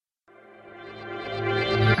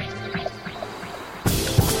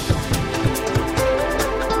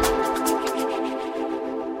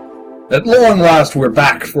At long last, we're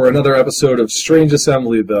back for another episode of Strange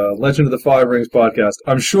Assembly, the Legend of the Five Rings podcast.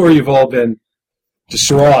 I'm sure you've all been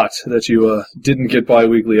distraught that you didn't get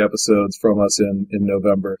bi-weekly episodes from us in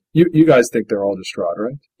November. You guys think they're all distraught,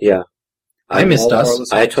 right? Yeah. I missed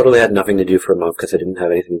us. I totally had nothing to do for a month because I didn't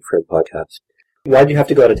have anything for the podcast. Why'd you have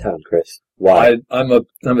to go out of town, Chris? Why? I'm a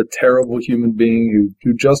terrible human being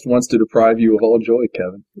who just wants to deprive you of all joy,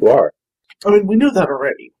 Kevin. You are. I mean, we knew that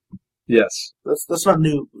already. Yes. That's not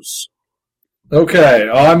news. Okay,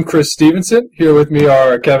 I'm Chris Stevenson. Here with me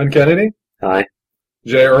are Kevin Kennedy. Hi.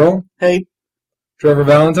 Jay Earl. Hey. Trevor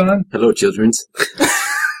Valentine. Hello, childrens.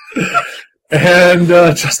 And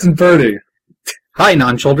Justin Purdy. Hi,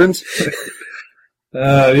 non-childrens.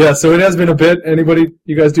 Yeah, so it has been a bit.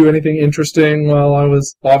 You guys do anything interesting while I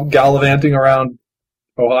was off gallivanting around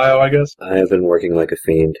Ohio, I guess? I have been working like a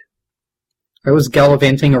fiend. I was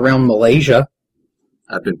gallivanting around Malaysia.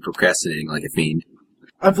 I've been procrastinating like a fiend.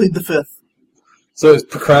 I plead the fifth. So is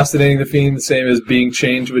procrastinating the fiend the same as being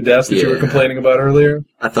chained to a desk that you were complaining about earlier?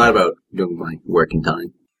 I thought about doing my working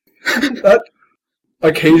time. That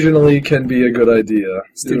occasionally can be a good idea.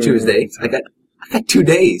 It's Tuesday. I got 2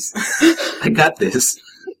 days. I got this.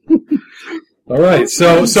 All right.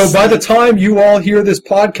 So by the time you all hear this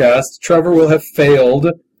podcast, Trevor will have failed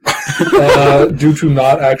due to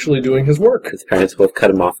not actually doing his work. His parents will have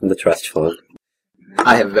cut him off from the trust fund.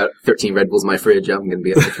 I have about 13 Red Bulls in my fridge. I'm going to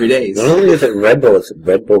be up for 3 days. Not only is it Red Bull, it's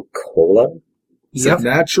Red Bull Cola. Yep.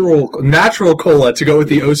 Natural cola to go with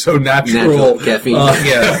the natural caffeine.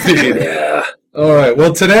 Yeah. All right.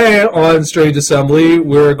 Well, today on Strange Assembly,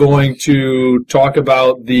 we're going to talk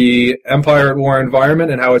about the Empire at War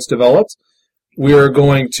environment and how it's developed. We're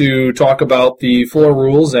going to talk about the floor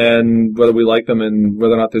rules and whether we like them and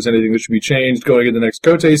whether or not there's anything that should be changed going into the next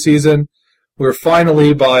Kote season. We're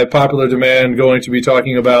finally, by popular demand, going to be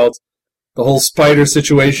talking about the whole spider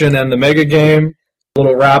situation and the mega game, a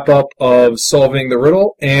little wrap-up of Solving the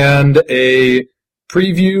Riddle, and a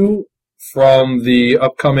preview from the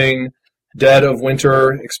upcoming Dead of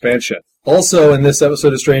Winter expansion. Also, in this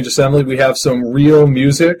episode of Strange Assembly, we have some real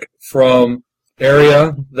music from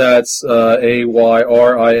Aria. That's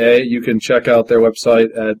AYRIA. You can check out their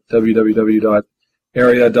website at www.aria.com,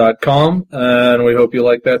 and we hope you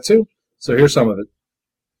like that too. So here's some of it.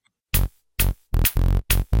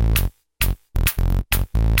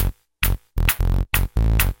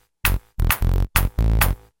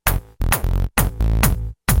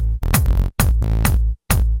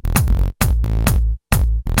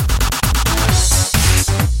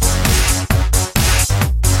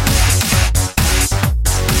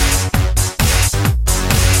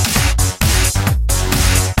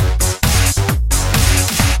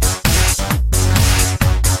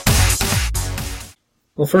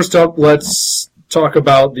 Well, first up, let's talk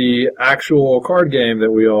about the actual card game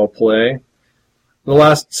that we all play. The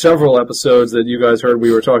last several episodes that you guys heard,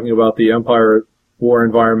 we were talking about the Empire at War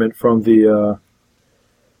environment from the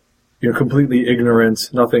completely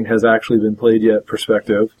ignorant, nothing has actually been played yet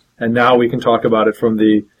perspective. And now we can talk about it from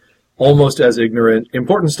the almost as ignorant,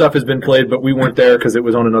 important stuff has been played, but we weren't there because it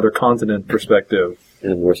was on another continent perspective.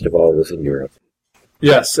 And worst of all, it was in Europe.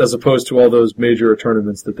 Yes, as opposed to all those major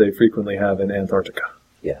tournaments that they frequently have in Antarctica.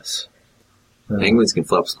 Yes. Penguins can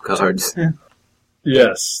flop some cards.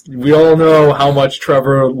 Yes. We all know how much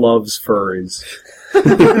Trevor loves furries.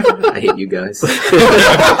 I hate you guys.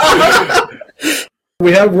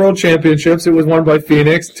 We had World Championships. It was won by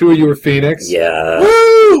Phoenix. 2 of you were Phoenix. Yeah.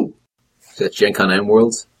 Woo! Is that Gen Con M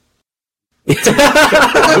Worlds?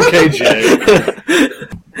 Okay, Jay.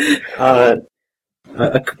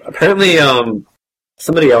 Apparently,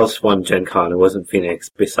 somebody else won Gen Con. It wasn't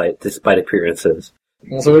Phoenix, despite appearances.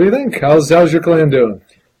 Well, so what do you think? How's your clan doing?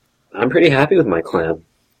 I'm pretty happy with my clan.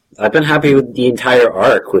 I've been happy with the entire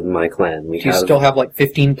arc with my clan. Do you still have like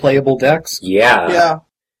 15 playable decks? Yeah. Yeah.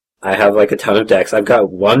 I have like a ton of decks. I've got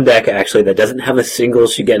one deck actually that doesn't have a single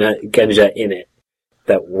Genja in it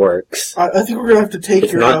that works. I think we're going to have to take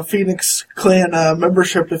It's your not- Phoenix Clan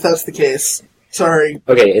membership if that's the case. Sorry.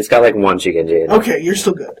 Okay, it's got like one Genja in it. Okay, you're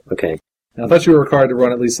still good. Okay. I thought you were required to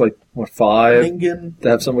run at least, 5 Ningen. to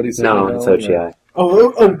have somebody say No, it's OGI.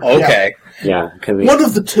 Oh, Okay. Yeah. Yeah. One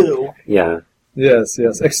of the two. Yeah. Yes.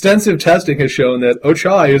 Extensive testing has shown that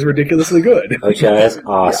Ochai is ridiculously good. OGI is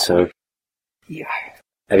awesome. Yeah.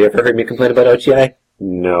 Have you ever heard me complain about OGI?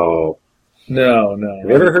 No. No. Have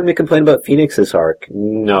you ever heard me complain about Phoenix's arc?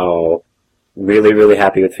 No. Really, really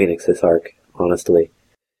happy with Phoenix's arc, honestly.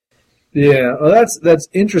 Yeah, well, that's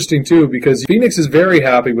interesting, too, because Phoenix is very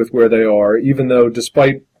happy with where they are, even though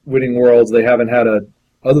despite winning Worlds, they haven't had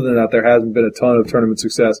other than that, there hasn't been a ton of tournament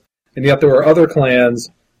success. And yet there are other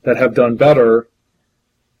clans that have done better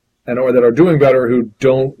or that are doing better who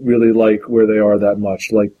don't really like where they are that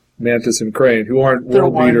much, like Mantis and Crane, who aren't They're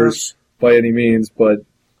world beaters by any means, but,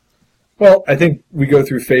 well, I think we go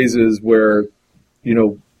through phases where,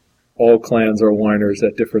 all clans are whiners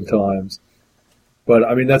at different times. But,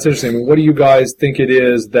 I mean, that's interesting. I mean, what do you guys think it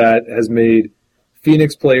is that has made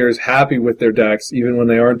Phoenix players happy with their decks, even when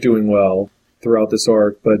they aren't doing well throughout this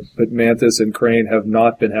arc, but Mantis and Crane have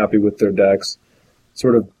not been happy with their decks,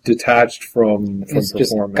 sort of detached from It's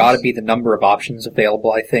just performance? got to be the number of options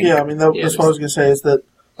available, I think. Yeah, I mean, that's what I was going to say, is that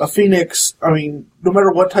a Phoenix, I mean, no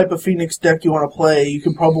matter what type of Phoenix deck you want to play, you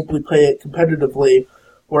can probably play it competitively,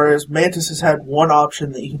 whereas Mantis has had one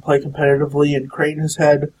option that you can play competitively, and Crane has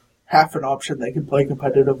had half an option they can play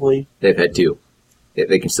competitively. They've had 2.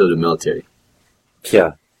 They can still do military.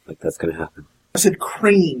 Yeah, like that's going to happen. I said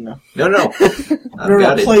Crane. No.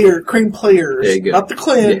 Crane players. There you go. Not the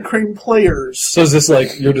clan, Yeah. Crane players. So is this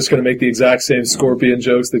like, you're just going to make the exact same Scorpion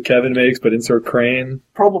jokes that Kevin makes, but insert Crane?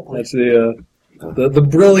 Probably. That's the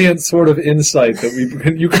brilliant sort of insight that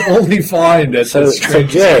you can only find at So this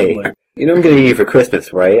Strange Jay, Assembly. you know I'm getting you for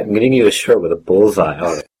Christmas, right? I'm getting you a shirt with a bullseye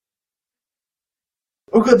on it.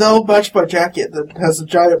 Oh good, that'll match my jacket that has a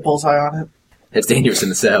giant bullseye on it. That's dangerous in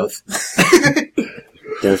the South.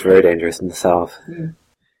 That's very dangerous in the South.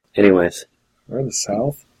 Anyways, We're in the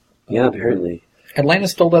South? yeah, apparently. Atlanta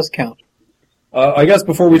still does count. I guess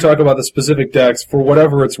before we talk about the specific decks, for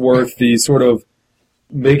whatever it's worth, the sort of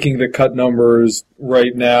making the cut numbers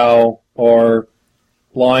right now are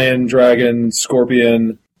Lion, Dragon,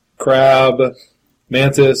 Scorpion, Crab,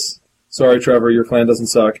 Mantis. Sorry, Trevor, your clan doesn't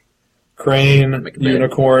suck. Crane, Make it better.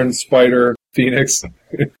 Unicorn, Spider, Phoenix.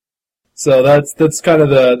 So that's kind of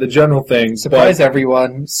the general thing. Surprise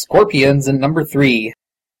everyone, Scorpions in number 3.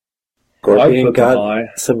 Scorpion put them got high.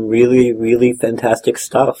 some really, really fantastic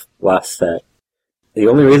stuff last set. The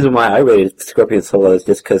only reason why I rated Scorpion Solo is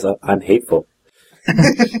just because I'm hateful.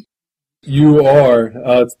 You are.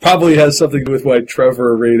 It probably has something to do with why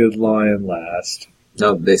Trevor rated Lion last.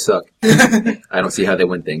 No, they suck. I don't see how they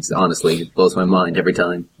win things. Honestly, it blows my mind every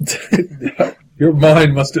time. Your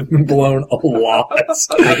mind must have been blown a lot.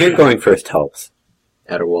 I hear going first helps.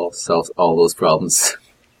 Outer Wall solves all those problems.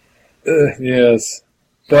 Yes.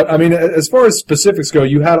 But, I mean, as far as specifics go,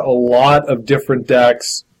 you had a lot of different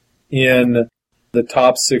decks in the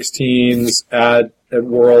top 16s at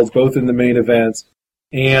Worlds, both in the main event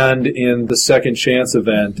and in the second chance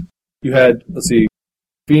event. You had,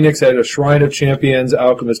 Phoenix had a Shrine of Champions,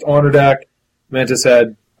 Alchemist Honor deck. Mantis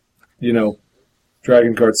had,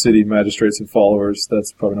 Dragon Guard City, Magistrates, and Followers.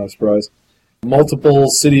 That's probably not a surprise. Multiple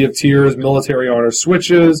City of Tears Military Honor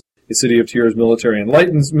switches, a City of Tears Military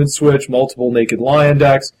Enlightenment switch, multiple Naked Lion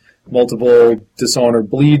decks, multiple Dishonor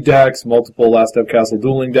Bleed decks, multiple Last Step Castle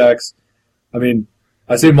Dueling decks. I mean,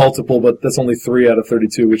 I say multiple, but that's only 3 out of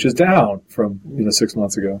 32, which is down from 6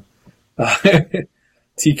 months ago.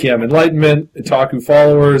 TKM Enlightenment, Itaku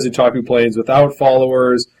Followers, Itaku Planes without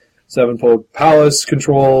Followers, Sevenfold Palace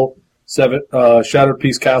Control, Shadowed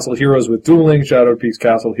Peaks Castle Heroes with Dueling, Shadowed Peaks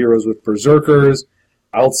Castle Heroes with Berserkers,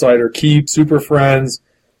 Outsider Keep, Super Friends,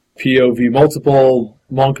 POV Multiple,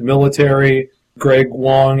 Monk Military, Greg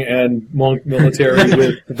Wong and Monk Military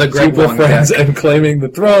with The Greg Super Wong Friends deck. and claiming the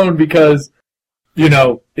throne because,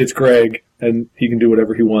 it's Greg and he can do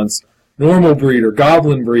whatever he wants. Normal Breeder,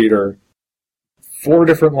 Goblin Breeder, 4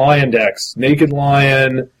 different Lion decks, Naked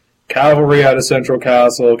Lion, Cavalry out of Central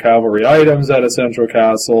Castle, Cavalry items out of Central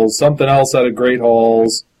Castle, something else out of Great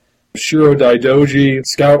Halls, Shiro Daidoji,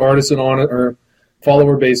 Scout Artisan or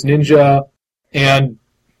Follower-based Ninja, and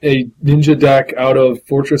a Ninja deck out of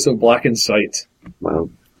Fortress of Blackened Sight. Wow.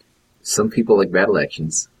 Some people like battle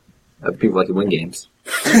actions. Other people like to win games.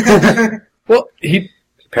 Well, he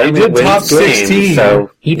Apparently did wins top games, 16.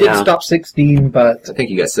 So, He did yeah. stop 16, but I think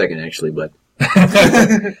you got second, actually, but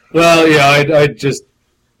Well, yeah, I just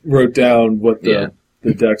wrote down what the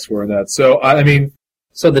decks were in that. So, I mean,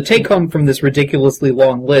 so the take home from this ridiculously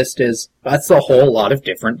long list is that's a whole lot of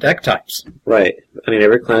different deck types. Right. I mean,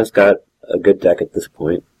 every clan's got a good deck at this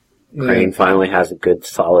point. Crane finally has a good,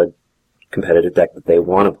 solid, competitive deck that they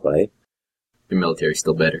want to play. your military's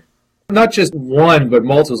still better. not just one, but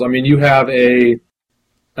multiples. I mean, you have a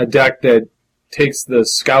deck that takes the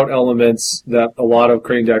scout elements that a lot of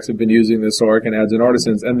Crane decks have been using this arc and adds in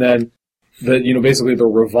artisans, and then basically the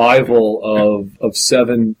revival of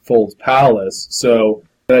Sevenfold Palace. So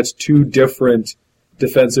that's two different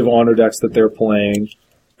defensive honor decks that they're playing.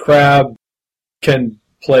 Crab can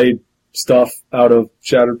play stuff out of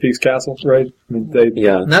Shattered Peaks Castle, right? I mean,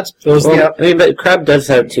 Yeah. And that's those Well, I mean, but Crab does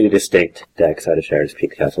have two distinct decks out of Shattered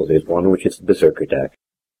Peaks Castle. There's one which is the Berserker deck,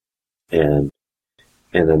 and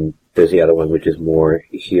then there's the other one which is more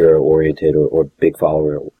hero-oriented or big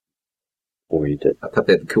follower-oriented. I thought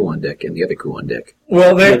they had the Kuon deck and the other Kuon deck.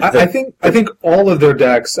 Well, I think all of their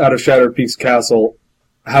decks out of Shattered Peaks Castle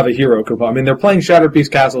have a hero component. I mean, they're playing Shattered Peaks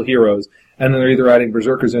Castle heroes, and then they're either adding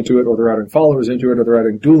berserkers into it, or they're adding followers into it, or they're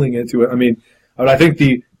adding dueling into it. I mean, I think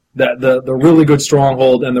the really good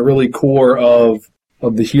stronghold and the really core of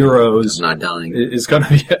the heroes It's not dying. is kind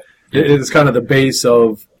of the base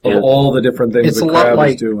of all the different things It's that a lot Crab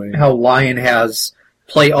like is doing. how Lion has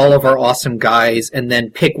play all of our awesome guys and then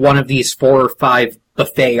pick one of these 4 or 5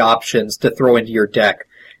 buffet options to throw into your deck.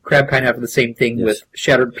 Crab kind of have the same thing Yes. with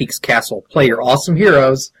Shattered Peaks Castle. Play your awesome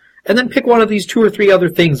heroes, and then pick one of these 2 or 3 other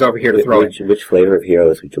things over here to throw in. Which flavor of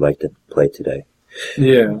heroes would you like to play today?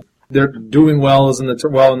 Yeah, they're doing well in the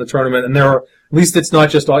tournament, and there are, at least it's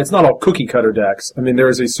not all cookie cutter decks. I mean, there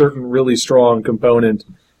is a certain really strong component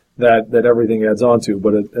that everything adds on to,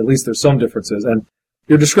 but at least there's some differences. And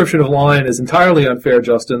your description of Lion is entirely unfair,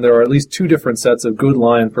 Justin. There are at least 2 different sets of good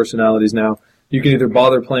Lion personalities now. You can either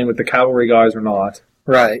bother playing with the cavalry guys or not.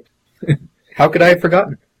 Right. How could I have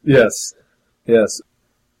forgotten? Yes. Let's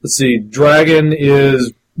see. Dragon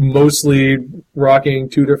is mostly rocking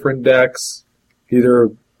 2 different decks, either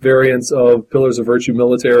variants of Pillars of Virtue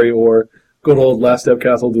military or good old Last Step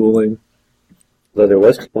Castle dueling. Though there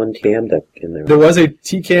was one TM deck in there. There was a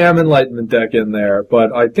TCAM Enlightenment deck in there,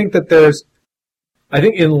 but I think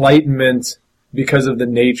Enlightenment, because of the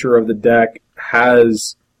nature of the deck,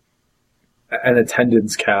 has an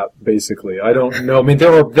attendance cap, basically. I don't know. I mean,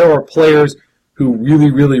 there are players who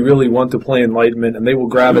really, really, really want to play Enlightenment, and they will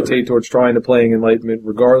gravitate towards trying to playing Enlightenment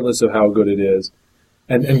regardless of how good it is.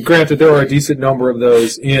 And granted, there are a decent number of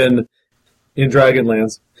those in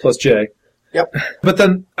Dragonlance, plus J. Yep. But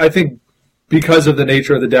then, I think, because of the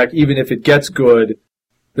nature of the deck, even if it gets good,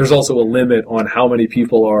 there's also a limit on how many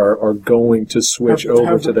people are going to switch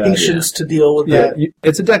over to that. Patience to deal with that.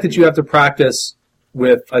 It's a deck that you have to practice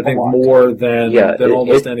with, I think, more than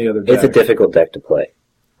almost any other deck. It's a difficult deck to play.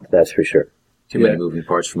 That's for sure. Too many moving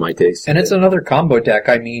parts for my taste. And it's another combo deck.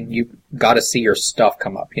 I mean, you got to see your stuff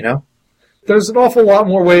come up, you know? There's an awful lot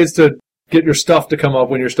more ways to get your stuff to come up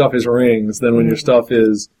when your stuff is rings than when your stuff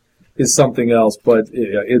is something else. But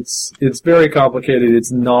it's very complicated.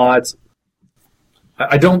 It's not.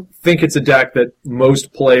 I don't think it's a deck that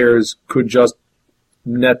most players could just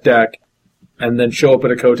net deck and then show up at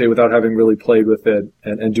a Kote without having really played with it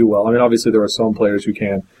and do well. I mean, obviously there are some players who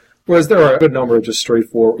can. Whereas there are a good number of just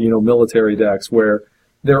straightforward, military decks where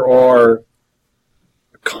there are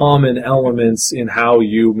common elements in how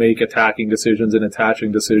you make attacking decisions and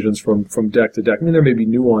attaching decisions from deck to deck. I mean, there may be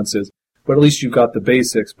nuances, but at least you've got the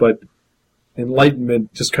basics. But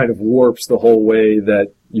Enlightenment just kind of warps the whole way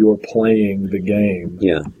that you're playing the game.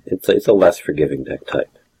 Yeah, it's a less forgiving deck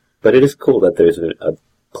type. But it is cool that there's a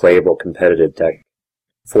playable competitive deck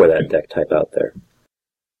for that deck type out there.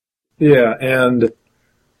 Yeah, and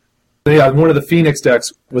one of the Phoenix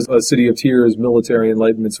decks was a City of Tears military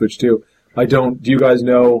Enlightenment switch too. Do you guys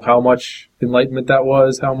know how much Enlightenment that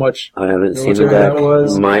was? How much I haven't seen the that deck.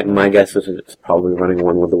 was? My guess is it's probably running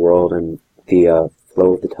One with the World and the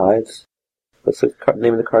Flow of the Tides. What's the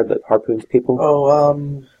name of the card that harpoons people?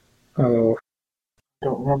 Don't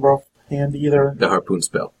remember offhand either. The Harpoon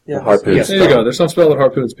spell. Yeah. The harpoon Yes. There you go. There's some spell that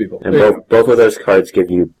harpoons people. And There you both of those cards give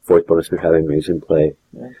you force bonus for having rings in play.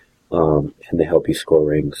 Yeah. And they help you score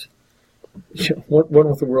rings. go. One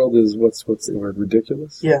with the World is, what's the word,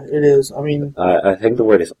 ridiculous? Yeah, it is. I mean, I think the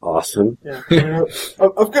word is awesome. yeah. I mean,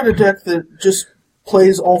 I've got a deck that just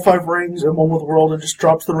plays all 5 rings and One with the World and just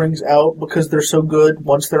drops the rings out because they're so good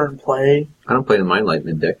once they're in play. I don't play the My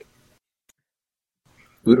Enlightenment deck.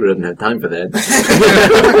 Udo doesn't have time for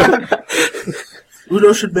that.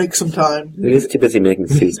 Udo should make some time. He's too busy making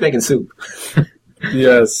soup. He's making soup.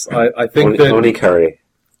 Yes, I think that Oni curry.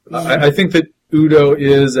 I think that Udo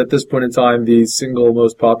is, at this point in time, the single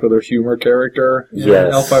most popular humor character in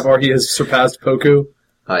Yes. L5R. He has surpassed Poku.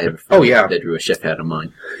 I have a Oh, yeah. that drew a chef hat of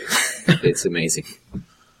mine. It's amazing.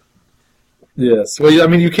 Yes. Well, I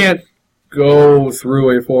mean, you can't go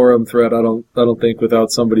through a forum thread, I don't think,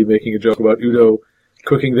 without somebody making a joke about Udo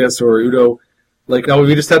cooking this or Udo. Like,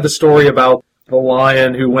 we just had the story about the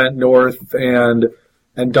lion who went north and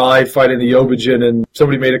died fighting the Yobijin, and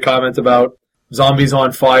somebody made a comment about zombies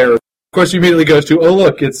on fire. Of course, you immediately goes to, oh,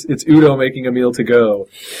 look, it's Udo making a meal to go.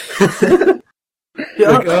 Yeah,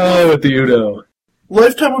 Like, oh, with the Udo.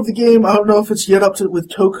 lifetime of the game, I don't know if it's yet up to with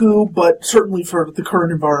Toku, but certainly for the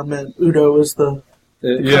current environment, Udo is the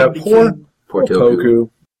Yeah, comedy poor king. Poor Toku. Poku.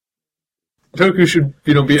 Toku should,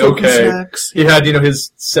 be Toku okay. snacks. He had,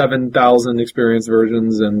 his 7,000 experience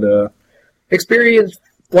versions, and Experience,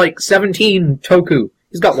 17 Toku.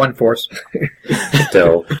 He's got one force.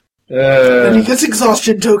 Still. And he gets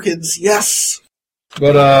exhaustion tokens. Yes.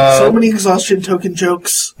 But So many exhaustion token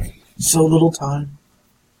jokes. So little time.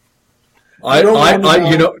 you're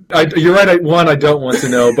right. I don't want to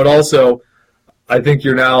know, but also, I think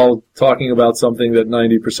you're now talking about something that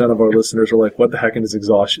 90% of our listeners are like, "What the heck is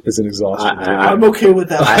exhaustion? Is an exhaustion?" I'm okay with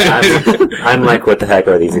that. I'm like, what the heck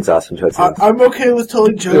are these exhaustion tokens? I'm okay with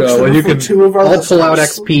telling jokes Yeah, well, you for can- 2 of our I'll pull out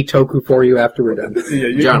listeners. XP Toku for you after we're done. Yeah,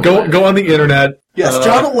 you John go will go on the internet. Yes,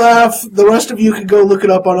 John will laugh. The rest of you can go look it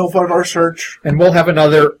up on L5R search. And we'll have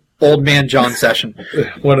another Old Man John session.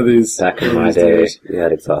 One of these. Back in one of my these day, days. we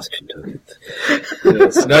had exhaustion tokens.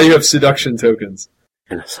 Yes. Now you have seduction tokens.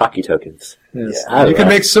 And Saki tokens. Yes. Yeah. You can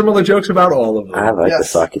make similar jokes about all of them. I like the Yes.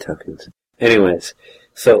 Saki tokens. Anyways,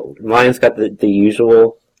 so Lion's got the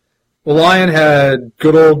usual. Well, Lion had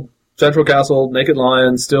good old Central Castle, Naked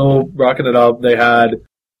Lion, still rocking it up. They had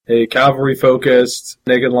a cavalry-focused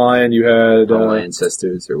Naked Lion. You had All my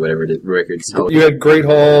ancestors or whatever the records. you had Great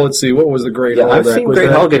Hall. Let's see, what was the Great Yeah, Hall I've deck? seen Was Great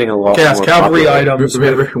that Hall getting a lot Yes, more cavalry popular. items.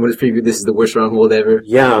 Remember when it's previewed, this is the worst stronghold ever?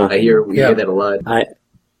 Yeah, We hear that a lot.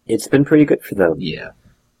 it's been pretty good for them. Yeah.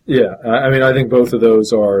 Yeah, I mean, I think both of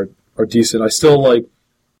those are decent. I still like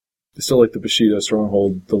the Bushido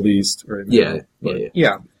Stronghold the least right now. Yeah. But Yeah.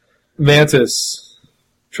 Yeah. Mantis,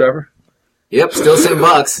 Trevor. Yep, still same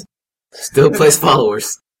box. Still place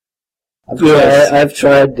followers. Yes. I've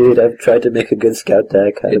tried, dude. I've tried to make a good scout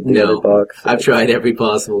deck out of the other box. I've tried every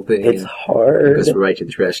possible thing. It's hard. It goes right to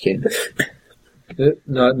the trash can.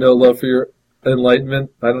 No love for your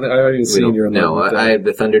enlightenment. I haven't even seen your No, enlightenment. I have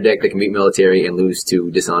the Thunder deck that can beat military and lose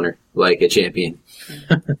to Dishonor, like a champion.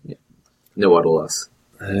 Yeah. No auto loss.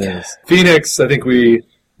 Yes. Phoenix, I think we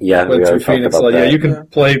Yeah, we went through already talked Phoenix. about Like, yeah, that. you can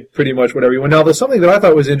play pretty much whatever you want. Now, there's something that I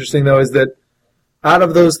thought was interesting, though, is that out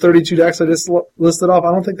of those 32 decks I just listed off,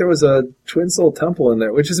 I don't think there was a Twin Soul Temple in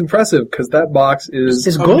there, which is impressive because that box is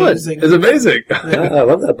It's good. Amazing. amazing. Yeah, I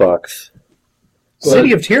love that box.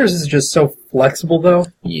 City of Tears is just so flexible, though.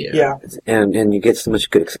 Yeah. And you get so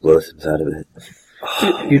much good explosives out of it.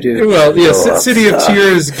 You do. Well, yeah, Oh, City of stop.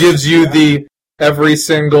 Tears gives you the every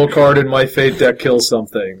single card in my Fate deck kills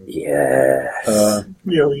something. Yes.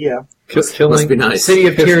 Yeah. Killing Must be nice. City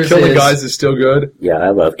of Tears killing is... guys is still good. Yeah, I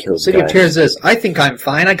love kills City guys. of Tears is, I think I'm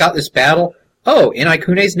fine, I got this battle. Oh, in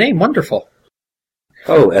Ikune's name, wonderful.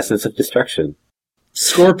 Oh, Essence of Destruction.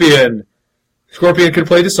 Scorpion. Scorpion can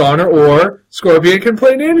play Dishonor, or Scorpion can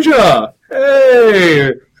play Ninja.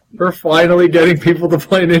 Hey! We're finally getting people to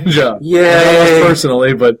play Ninja. Yay! Not us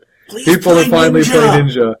personally, but Please people play are finally Ninja. playing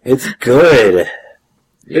Ninja. It's good.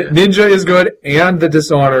 Ninja is good, and the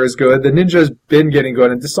Dishonor is good. The Ninja's been getting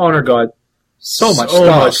good, and Dishonor got So much much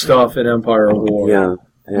stuff. stuff in Empire of War. Yeah.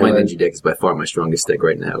 My And Ninja deck is by far my strongest deck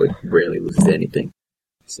right now. It rarely loses to anything.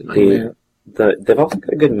 It's a nightmare. they've also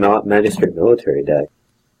got a good Magistrate military deck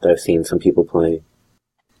that I've seen some people play.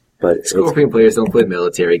 But it's, Scorpion players don't play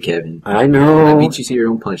military, Kevin. I I know. beat you to your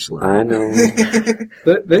own punchline. I know.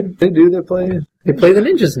 They do. They play They play the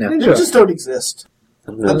ninjas now. Ninja. Just don't exist.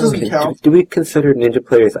 I don't know. That doesn't count. Do we consider ninja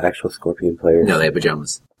players actual Scorpion players? No, they have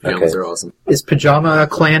pajamas. Pajamas Okay. are awesome. Is Pajama a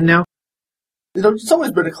clan now? It's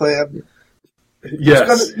always been a clan.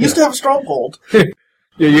 Yes. Used to have a stronghold. Yeah,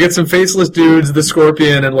 you get some faceless dudes, the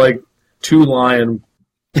Scorpion, and like 2 lion.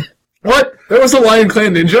 What? There was a Lion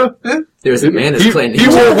Clan Ninja? There's a man that's playing He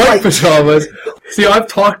wore white pajamas. See, I've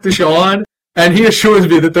talked to Sean, and he assures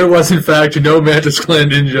me that there was, in fact, no Mantis Clan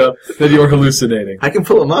Ninja that you're hallucinating. I can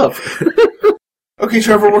pull him up. Okay,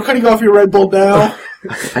 Trevor, we're cutting off your Red Bull now.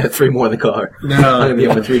 I have 3 more in the car. I'm No. going to be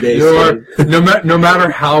on for 3 days. No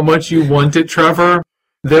matter how much you want it, Trevor,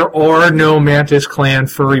 there are no Mantis Clan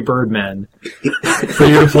furry birdmen for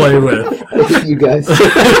you to play with. You guys.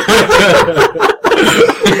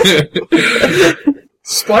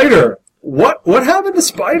 Spider. What happened to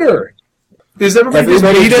Spider? Is everybody just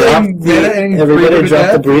Everybody metaing Everybody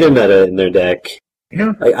dropped the the Breeder meta in their deck.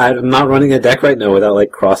 Yeah. I'm not running a deck right now without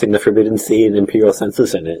like crossing the Forbidden Sea and Imperial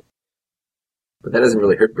Census in it. But that doesn't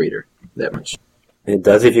really hurt Breeder that much. It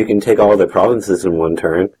does if you can take all the provinces in one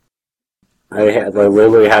turn. I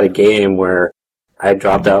literally had a game where I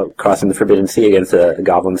dropped out crossing the Forbidden Sea against a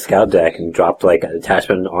Goblin Scout deck and dropped like an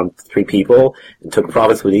attachment on 3 people and took a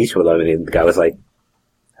province with each of them, and the guy was like,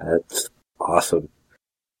 "That's awesome."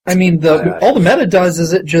 I mean, all the meta does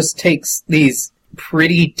is it just takes these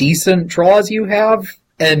pretty decent draws you have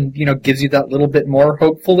and, gives you that little bit more,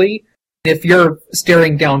 hopefully. If you're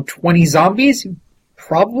staring down 20 zombies, you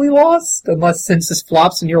probably lost, unless Census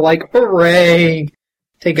flops and you're like, hooray!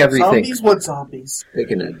 Take everything. Zombies? What zombies? They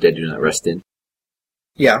can Dead Do Not Rest in.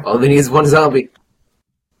 Yeah. All they need is 1 zombie.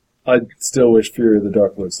 I still wish Fury of the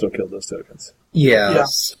Dark Lord still killed those tokens.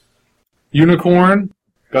 Yes. Unicorn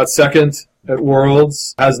got second at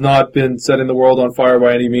Worlds. Has not been setting the world on fire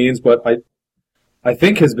by any means, but I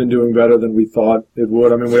think has been doing better than we thought it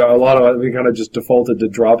would. I mean, we kind of just defaulted to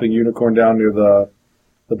dropping Unicorn down near the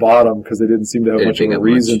bottom because they didn't seem to have much of a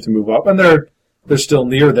reason to move up, and they're still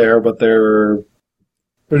near there, but they're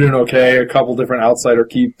doing okay. A couple different outsider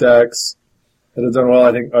keep decks that have done well.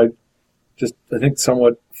 I think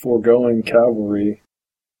somewhat foregoing Cavalry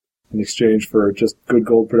in exchange for just good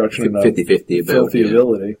gold production and 50-50 filthy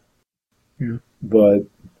ability. Yeah. But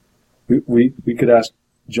we could ask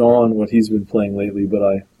John what he's been playing lately, but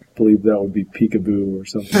I believe that would be Peekaboo or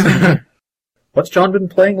something. What's John been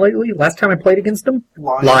playing lately? Last time I played against him?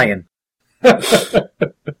 Lion.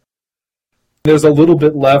 There's a little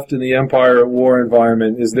bit left in the Empire at War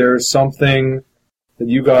environment. Is there something that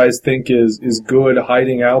you guys think is good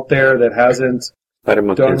hiding out there that hasn't Spider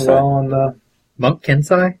Monk done Kensai. well on the... Monk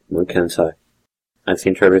Kensai? Monk Kensai. I've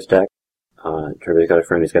seen Trevor's deck. Trevor's got a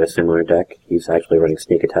friend who's got a similar deck. He's actually running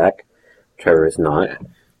Sneak Attack. Trevor is not. Yeah.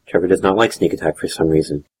 Trevor does not like Sneak Attack for some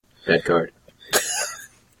reason. Bad card.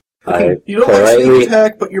 You don't like Sneak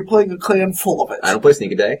Attack, but you're playing a clan full of it. I don't play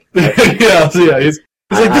Sneak Attack. He's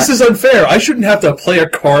like, this is unfair. I shouldn't have to play a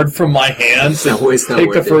card from my hand to It's not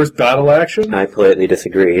take the worth it. first battle action. I politely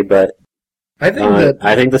disagree, but I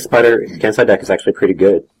think the Spider Kensai deck is actually pretty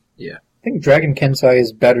good. Yeah. I think Dragon Kensai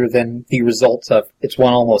is better than the results of It's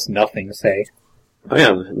Won Almost Nothing, say. Oh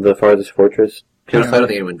yeah, the Farthest Fortress. I don't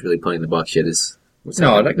think anyone's really playing the box yet.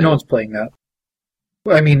 No one's playing that.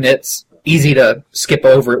 Well, I mean, it's easy to skip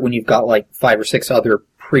over it when you've got like 5 or 6 other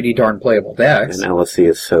pretty darn playable decks. And LSC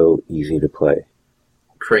is so easy to play.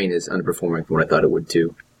 Crane is underperforming from what I thought it would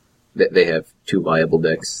too. They have 2 viable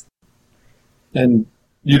decks. And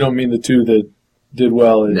you don't mean the 2 that did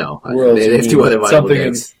well in No, Worlds. they have You 2 mean other viable something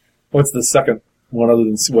decks. What's the second one other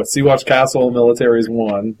than what? Sea-Watch Castle Military is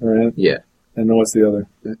one, right? Yeah. And then what's the other?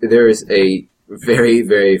 There is a very,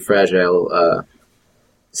 very fragile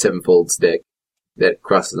Sevenfolds deck that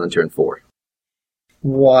crosses on turn 4.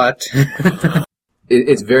 What?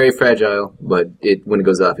 It's very fragile, but when it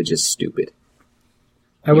goes off, it's just stupid.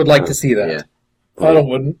 I would like to see that. Yeah. I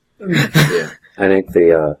wouldn't. Yeah. I think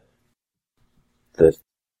the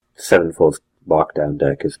Sevenfold lockdown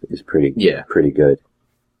deck is pretty good.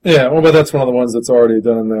 Yeah, well, but that's one of the ones that's already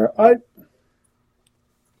done in there. I'm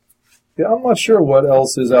not sure what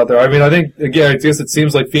else is out there. I mean, I guess it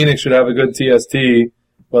seems like Phoenix should have a good TST,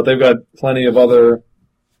 but they've got plenty of other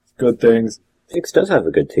good things. Phoenix does have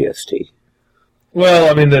a good TST. Well,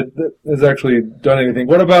 I mean, that has actually done anything.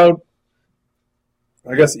 What about,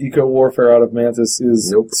 I guess, Eco Warfare out of Mantis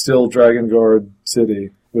is still Dragon Guard City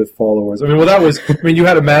with followers. I mean, you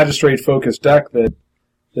had a Magistrate-focused deck that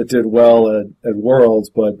did well at Worlds,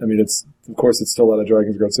 but, I mean, of course it's still out of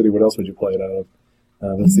Dragon Guard City. What else would you play it out of?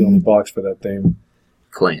 That's the only box for that theme.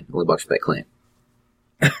 Clan. Only box for that clan.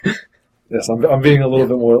 Yes, I'm being a little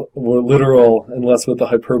bit more literal and less with the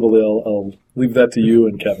hyperbole. I'll leave that to you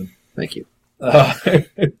and Kevin. Thank you. But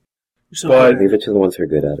Leave it to the ones who are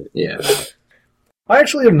good at it. Yeah. I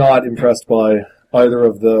actually am not impressed by either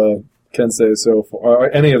of the Kensei so far, or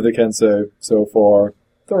any of the Kensei so far.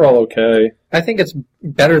 They're all okay. I think it's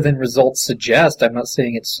better than results suggest. I'm not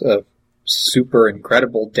saying it's a super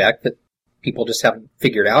incredible deck that people just haven't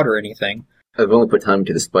figured out or anything. I've only put time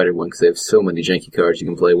into the Spider one because they have so many janky cards you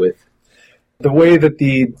can play with. The way that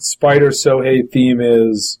the Spider Sohei theme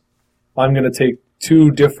is, I'm going to take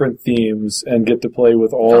 2 different themes and get to play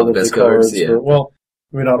with all of the cards. Yeah. Well,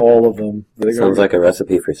 I mean, not all of them. Sounds like a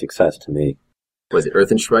recipe for success to me. Was it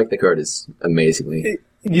Earth and Strike? The card is amazingly...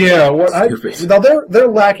 Yeah, now they're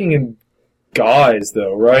lacking in guys,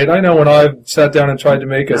 though, right? I know when I've sat down and tried to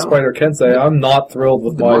make a Spider Kensei, I'm not thrilled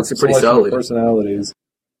with The my monks are pretty selection of solid. personalities.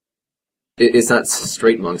 It's not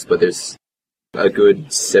straight monks, but there's a good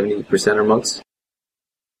 70% are monks.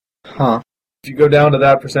 Huh. If you go down to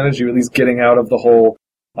that percentage, you're at least getting out of the whole,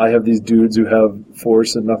 I have these dudes who have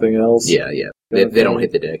force and nothing else. Yeah. They don't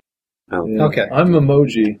hit the deck. Oh. Yeah. Okay. I'm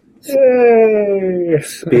emoji. Yay!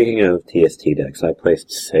 Speaking of TST decks, I placed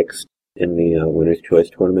 6th in the Winner's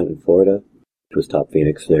Choice tournament in Florida, which was Top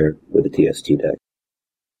Phoenix there with the TST deck.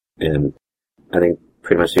 And I think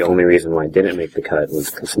pretty much the only reason why I didn't make the cut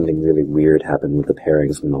was because something really weird happened with the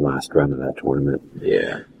pairings in the last round of that tournament.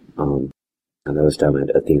 Yeah. And that was down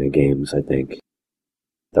at Athena Games, I think.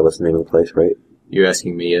 That was the name of the place, right? You're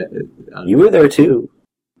asking me... You were there too.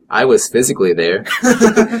 I was physically there.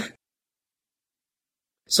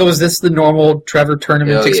 So is this the normal Trevor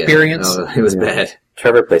tournament experience? No, it was bad.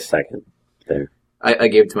 Trevor placed 2nd there. I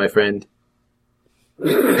gave it to my friend.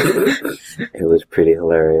 It was pretty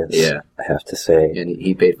hilarious. Yeah. I have to say. And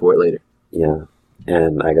he paid for it later. Yeah,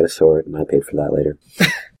 and I got a sword, and I paid for that later.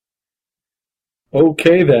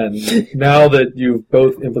 Okay, then. Now that you've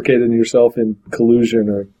both implicated yourself in collusion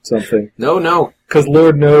or something. No. Because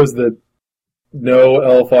Lord knows that no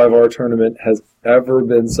L5R tournament has ever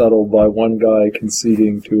been settled by one guy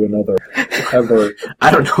conceding to another. Ever.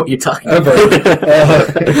 I don't know what you're talking Ever.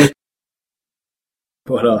 about.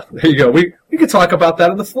 But there you go. We could talk about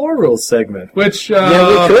that in the floor rules segment, which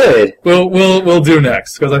Yeah, we could. we'll do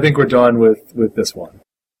next because I think we're done with this one.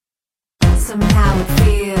 Somehow it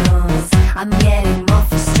feels I'm getting more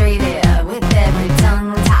frustrated with every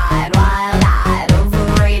tongue-tied, wild-eyed,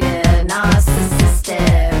 overrated,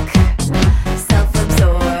 narcissistic,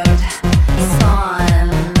 self-absorbed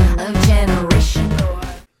spawn of Generation Lord.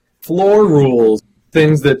 Floor rules,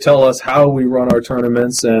 things that tell us how we run our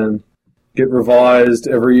tournaments and get revised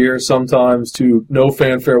every year, sometimes to no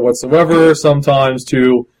fanfare whatsoever, sometimes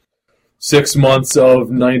to 6 months of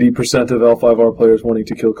 90% of L5R players wanting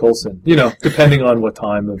to kill Coulson. You know, depending on what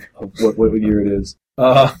time of what year it is.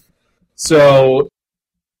 So,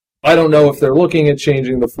 I don't know if they're looking at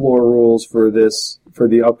changing the floor rules for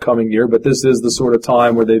the upcoming year, but this is the sort of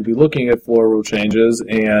time where they'd be looking at floor rule changes,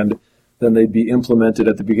 and then they'd be implemented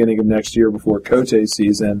at the beginning of next year before Kote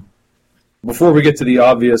season. Before we get to the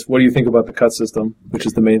obvious, what do you think about the cut system, which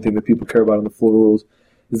is the main thing that people care about in the floor rules?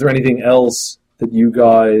 Is there anything else that you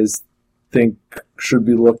guys think should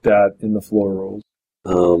be looked at in the floor rules?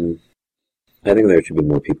 I think there should be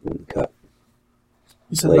more people in the cut.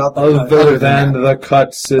 You said Like, not the Other than the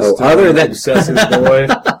cut system. Oh, other than- obsessive boy.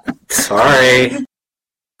 Sorry.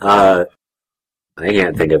 I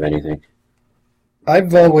can't think of anything.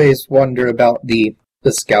 I've always wondered about the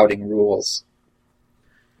scouting rules.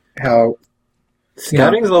 How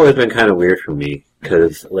Scouting's always been kind of weird for me,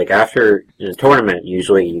 because, like, after in a tournament,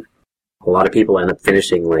 usually a lot of people end up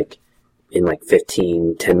finishing, like, in,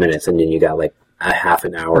 10 minutes, and then you got, like, a half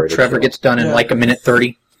an hour. to Trevor kill. gets done in like a minute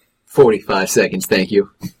 30. 45 seconds, thank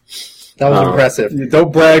you. That was Oh. impressive. You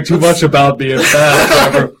don't brag too much about being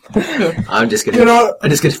fast, Trevor. I'm just gonna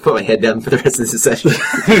put my head down for the rest of this session.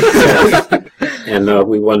 And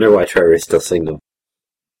we wonder why Trevor is still single.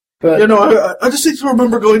 But I just seem to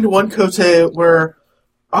remember going to one Kote where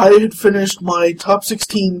I had finished my top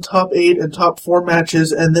 16, top 8, and top 4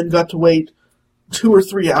 matches, and then got to wait 2 or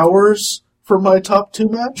 3 hours for my top 2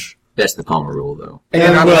 match. That's the Palmer rule, though. and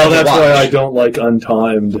you're not allowed well, to that's watch. why I don't like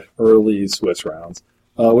untimed early Swiss rounds,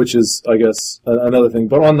 which is, I guess, another thing.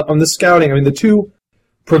 But on the scouting, I mean, the two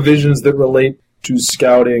provisions that relate to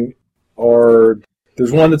scouting are,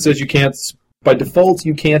 there's one that says you can't, by default,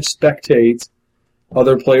 you can't spectate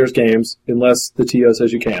other players' games unless the TO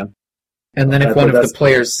says you can. And then if Okay, one of that's- the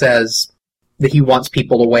players says that he wants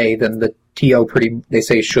people away, then the TO they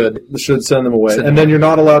say should. Should send them away. Send And them then away. you're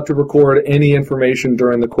not allowed to record any information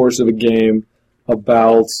during the course of a game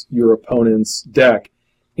about your opponent's deck.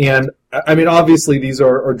 And, I mean, obviously these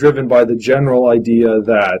are driven by the general idea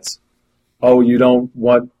that, you don't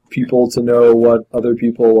want people to know what other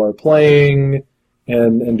people are playing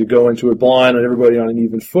and to go into it blind and everybody on an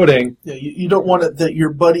even footing. Yeah, you don't want it that your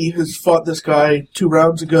buddy has fought this guy 2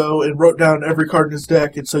 rounds ago and wrote down every card in his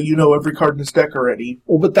deck, and so you know every card in his deck already.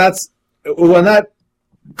 Well, but when that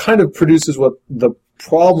kind of produces what the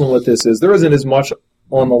problem with this is. There isn't as much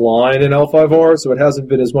on the line in L5R, so it hasn't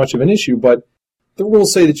been as much of an issue, but the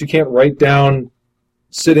rules say that you can't write down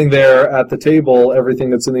sitting there at the table everything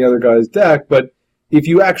that's in the other guy's deck, but if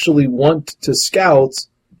you actually want to scout,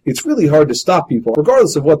 it's really hard to stop people.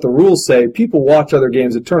 Regardless of what the rules say, people watch other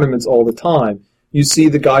games at tournaments all the time. You see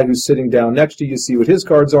the guy who's sitting down next to you, see what his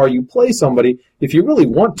cards are, you play somebody. If you really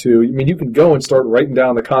want to, I mean, you can go and start writing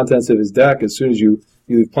down the contents of his deck as soon as you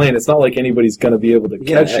leave playing. It's not like anybody's going to be able to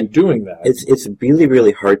catch you doing that. It's really,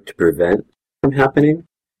 really hard to prevent from happening.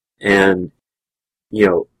 And, you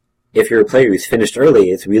know, if you're a player who's finished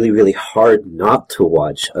early, it's really, really hard not to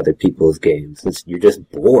watch other people's games. You're just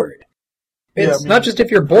bored. It's not just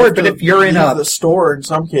if you're bored, but if you're in the store in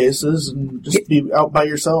some cases and just be out by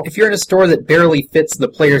yourself. if you're in a store that barely fits the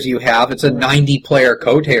players you have, it's a 90-player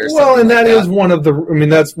Kote or something. Well, and like that is one of the, I mean,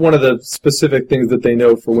 that's one of the specific things that they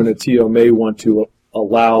know for when a TO may want to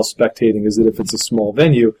allow spectating is that if it's a small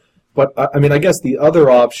venue. But, I mean, I guess the other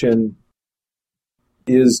option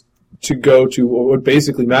is to go to what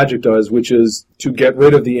basically Magic does, which is to get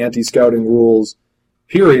rid of the anti-scouting rules,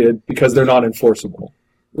 period, because they're not enforceable.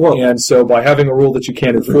 Well, And so by having a rule that you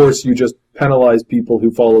can't enforce, you just penalize people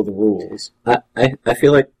who follow the rules. I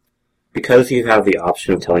feel like because you have the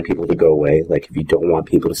option of telling people to go away, like if you don't want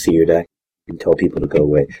people to see your deck, you can tell people to go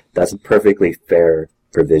away. That's a perfectly fair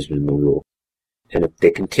provision in the rule. And if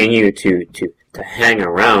they continue to hang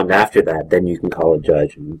around after that, then you can call a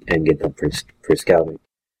judge and get them for scouting.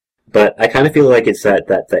 But I kind of feel like it's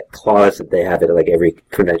that clause that they have at like every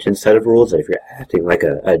convention set of rules, that if you're acting like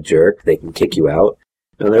a jerk, they can kick you out.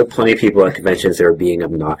 Now, there are plenty of people at conventions that are being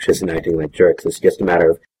obnoxious and acting like jerks. It's just a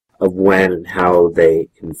matter of when and how they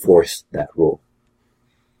enforce that rule.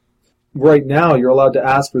 Right now, you're allowed to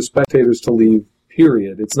ask for spectators to leave,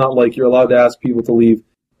 period. It's not like you're allowed to ask people to leave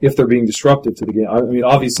if they're being disruptive to the game. I mean,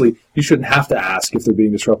 obviously, you shouldn't have to ask if they're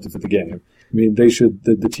being disruptive to the game. I mean, they should,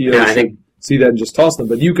 the TO should see that and just toss them.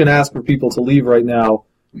 But you can ask for people to leave right now,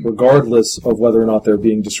 regardless of whether or not they're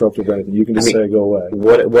being disruptive or anything. You can just say, go away.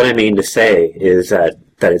 What I mean to say is that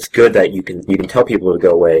it's good that you can tell people to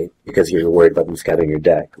go away because you're worried about them scouting your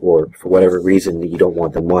deck, or for whatever reason that you don't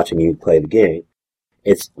want them watching you play the game.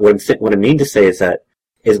 It's what I mean to say is that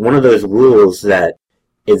is one of those rules that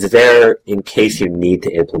is there in case you need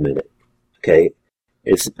to implement it. Okay,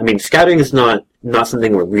 scouting is not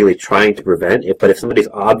something we're really trying to prevent. But if somebody's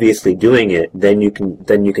obviously doing it, then you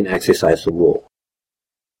can exercise the rule.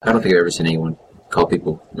 I don't think I've ever seen anyone call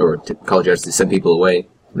people or call judges to send people away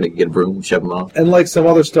when they get a broom, shove them off. And like some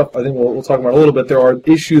other stuff, I think we'll talk about a little bit. There are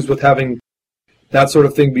issues with having that sort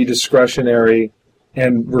of thing be discretionary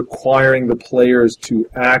and requiring the players to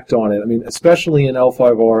act on it. I mean, especially in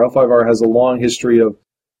L5R. L5R has a long history of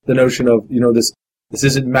the notion of, this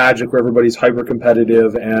isn't Magic where everybody's hyper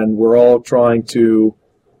competitive and we're all trying are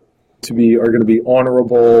going to be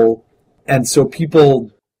honorable. And so people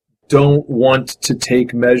don't want to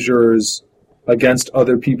take measures against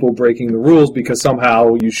other people breaking the rules because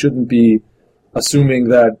somehow you shouldn't be assuming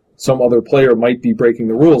that some other player might be breaking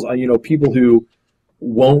the rules. People who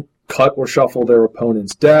won't cut or shuffle their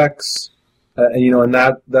opponent's decks, and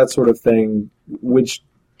that sort of thing, which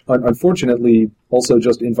unfortunately also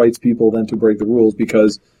just invites people then to break the rules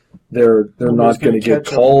because they're not going to get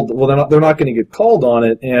called. Well, they're not going to get called on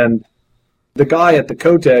it. And the guy at the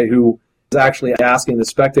Cote who is actually asking the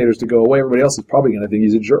spectators to go away, everybody else is probably going to think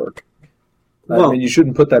he's a jerk. Well, you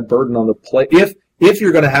shouldn't put that burden on the player. If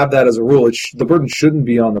you're going to have that as a rule, the burden shouldn't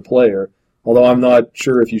be on the player. Although I'm not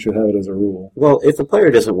sure if you should have it as a rule. Well, if the player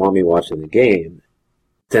doesn't want me watching the game,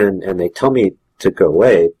 and they tell me to go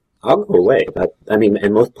away, I'll go away.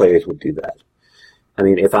 And most players would do that. I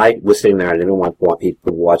mean, if I was sitting there and I didn't want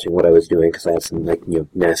people watching what I was doing because I had some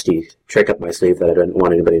nasty trick up my sleeve that I didn't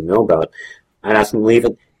want anybody to know about, I'd ask them to leave,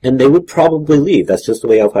 and they would probably leave. That's just the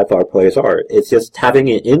way L5R players are. It's just having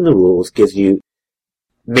it in the rules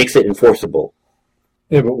makes it enforceable.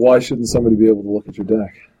 Yeah, but why shouldn't somebody be able to look at your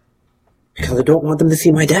deck? Because I don't want them to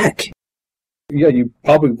see my deck. Yeah, you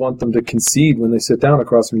probably want them to concede when they sit down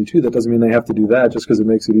across from you, too. That doesn't mean they have to do that just because it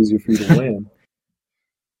makes it easier for you to win.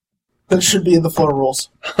 That should be in the floor rules.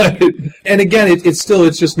 And again, it's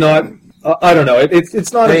just not... I don't know.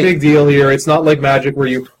 It's not a big deal here. It's not like Magic where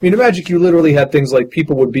in Magic you literally had things like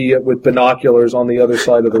people would be with binoculars on the other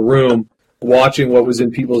side of the room watching what was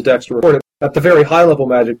in people's decks to report it. At the very high-level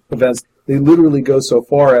Magic events, they literally go so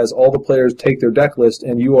far as all the players take their deck list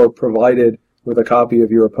and you are provided with a copy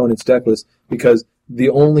of your opponent's deck list because the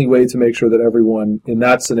only way to make sure that everyone, in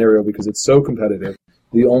that scenario, because it's so competitive,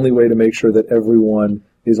 the only way to make sure that everyone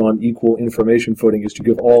is on equal information footing is to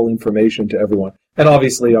give all information to everyone. And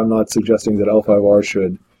obviously I'm not suggesting that L5R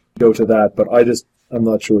should go to that, but I'm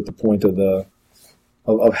not sure what the point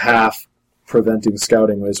of half preventing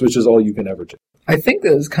scouting is, which is all you can ever do. I think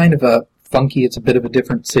that it's kind of it's a bit of a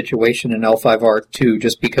different situation in L5R too,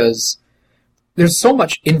 just because there's so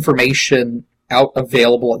much information out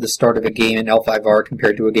available at the start of a game in L5R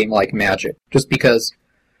compared to a game like Magic. Just because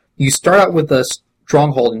you start out with a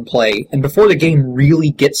stronghold in play, and before the game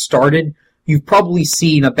really gets started, you've probably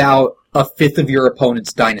seen about a fifth of your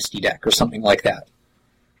opponent's Dynasty deck or something like that.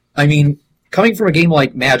 I mean, coming from a game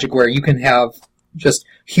like Magic where you can have just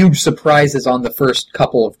huge surprises on the first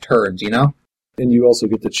couple of turns, And you also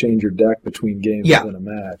get to change your deck between games within a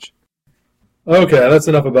match. Okay, that's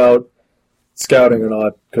enough about scouting or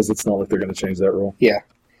not, because it's not like they're going to change that rule. Yeah.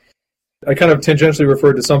 I kind of tangentially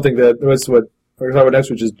referred to something that was what we're going to talk about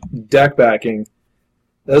next, which is deck backing.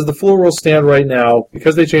 As the full rules stand right now,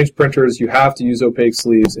 because they changed printers, you have to use opaque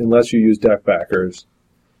sleeves unless you use deck backers.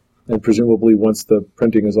 And presumably once the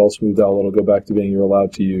printing is all smoothed out, it'll go back to being you're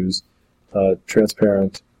allowed to use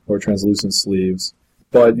transparent or translucent sleeves.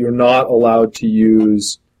 But you're not allowed to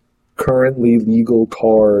use currently legal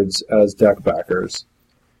cards as deck backers.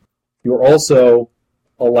 You're also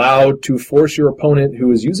allowed to force your opponent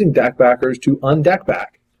who is using deck backers to undeck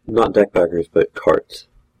back. Not deck backers, but cards.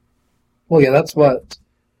 Well, yeah, that's what...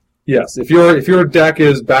 Yes, if your deck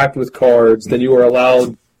is backed with cards, then you are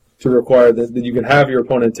allowed to require that you can have your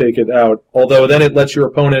opponent take it out. Although then it lets your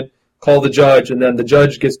opponent call the judge, and then the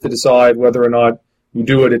judge gets to decide whether or not you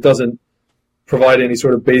do it. It doesn't provide any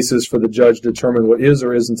sort of basis for the judge to determine what is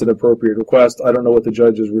or isn't an appropriate request. I don't know what the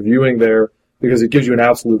judge is reviewing there, because it gives you an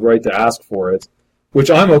absolute right to ask for it, which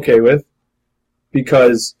I'm okay with,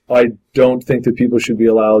 because I don't think that people should be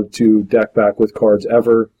allowed to deck back with cards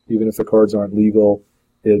ever, even if the cards aren't legal.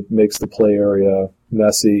 It makes the play area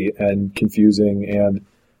messy and confusing, and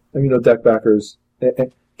deck backers,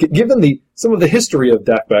 given some of the history of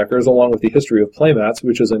deck backers, along with the history of playmats,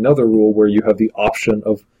 which is another rule where you have the option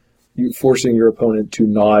of you forcing your opponent to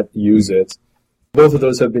not use it. Both of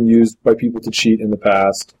those have been used by people to cheat in the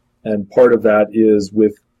past, and part of that is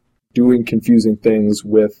with doing confusing things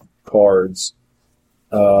with cards,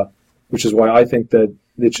 which is why I think that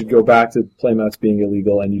it should go back to playmats being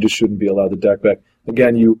illegal, and you just shouldn't be allowed to deck back.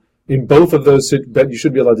 Again, you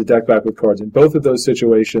should be allowed to deck back with cards. In both of those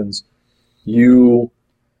situations, you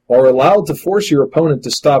are allowed to force your opponent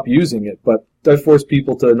to stop using it, but I force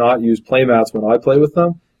people to not use playmats when I play with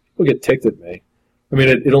them. People get ticked at me. I mean,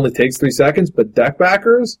 it only takes 3 seconds, but deck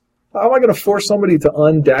backers? How am I going to force somebody to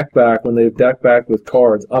undeck back when they've decked back with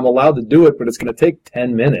cards? I'm allowed to do it, but it's going to take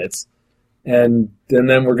 10 minutes. And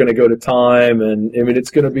then we're going to go to time, and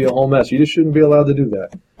it's going to be a whole mess. You just shouldn't be allowed to do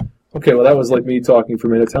that. Okay, well, that was like me talking for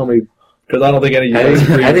a minute. Tell me, because I don't think any of you guys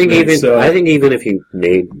agree I think with me, so. I think even if you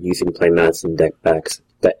made using playmats and deck backs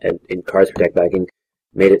and cards for deck backing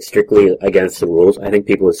made it strictly against the rules, I think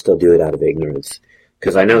people would still do it out of ignorance.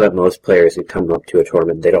 Because I know that most players who come up to a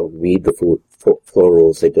tournament, they don't read the flow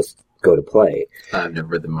rules, they just go to play. I've never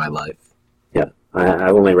read them in my life. Yeah,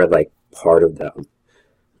 I've only read part of them.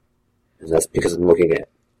 And that's because I'm looking at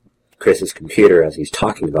Chris's computer as he's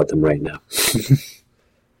talking about them right now.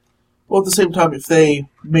 Well, at the same time, if they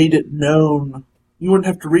made it known, you wouldn't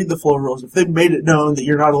have to read the flow rules. If they made it known that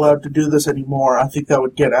you're not allowed to do this anymore, I think that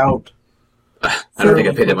would get out. I don't think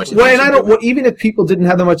I paid that much attention. Well, and even if people didn't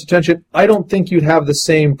have that much attention, I don't think you'd have the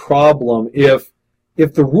same problem if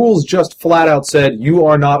the rules just flat out said you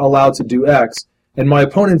are not allowed to do X, and my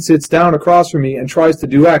opponent sits down across from me and tries to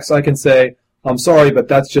do X, I can say, I'm sorry, but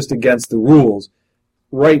that's just against the rules.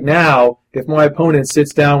 Right now, if my opponent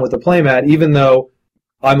sits down with a playmat, even though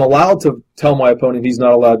I'm allowed to tell my opponent he's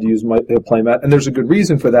not allowed to use my playmat, and there's a good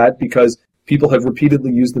reason for that, because people have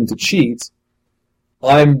repeatedly used them to cheat,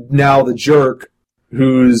 I'm now the jerk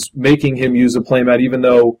who's making him use a playmat, even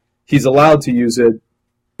though he's allowed to use it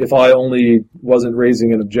if I only wasn't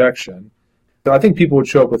raising an objection. So I think people would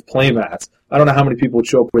show up with playmats. I don't know how many people would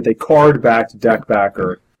show up with a card-backed deck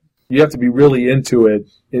backer. You have to be really into it,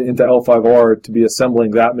 into L5R, to be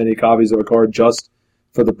assembling that many copies of a card just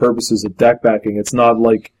for the purposes of deck backing. It's not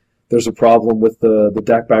like there's a problem with the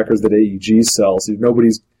deck backers that AEG sells.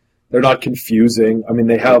 They're not confusing. I mean,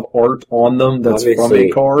 they have art on them that's from a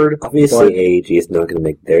card. Obviously, AEG is not going to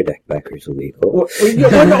make their deck backers illegal.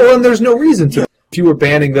 And there's no reason to. If you were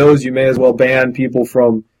banning those, you may as well ban people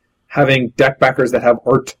from having deck backers that have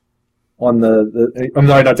art on I'm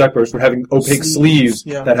sorry, not deck backers, but having opaque sleeves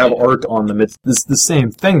that have art on them. It's the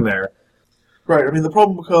same thing there. Right. I mean, the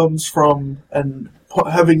problem comes from, and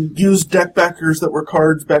having used deck backers that were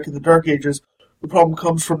cards back in the Dark Ages, the problem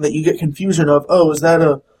comes from that you get confusion of, is that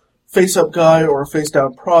a face-up guy or a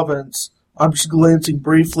face-down province? I'm just glancing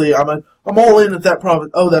briefly. I'm all in at that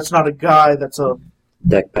province. Oh, that's not a guy. That's a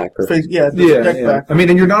deck backer. Deck backer. I mean,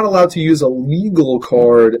 and you're not allowed to use a legal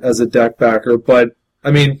card as a deck backer, but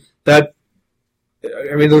I mean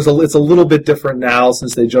it's a little bit different now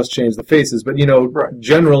since they just changed the faces. But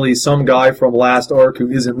generally, some guy from last arc who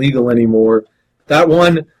isn't legal anymore, that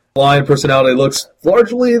one lion personality looks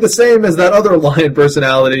largely the same as that other lion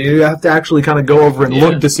personality. You have to actually kind of go over and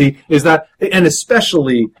look to see, is that, and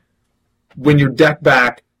especially when you deck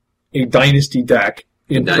back a dynasty deck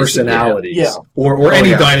in personalities, or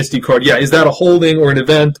any dynasty card. Yeah, is that a holding or an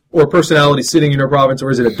event or a personality sitting in your province,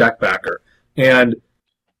 or is it a deck backer? And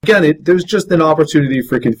again, there's just an opportunity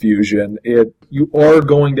for confusion. You are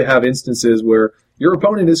going to have instances where your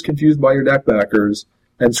opponent is confused by your deck backers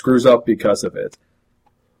and screws up because of it.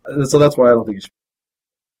 So that's why I don't think you should.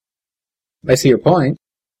 I see your point.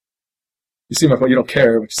 You see my point. You don't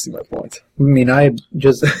care, but you see my point. I mean, I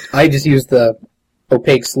just use the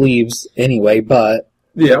opaque sleeves anyway, but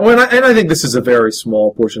yeah, well, and I think this is a very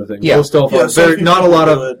small portion of things. Yeah. Most not a lot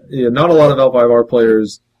of L5R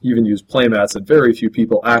players even use playmats, and very few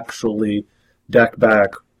people actually deck back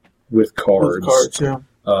with cards.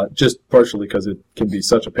 Just partially because it can be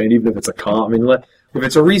such a pain, even if it's a if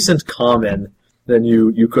it's a recent common, then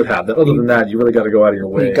you could have that. Other than that, you really got to go out of your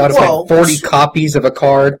way. You got to Well, buy 40 copies of a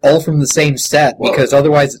card, all from the same set, because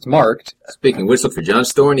otherwise it's marked. Speaking of which, look for John's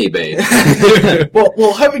store on eBay.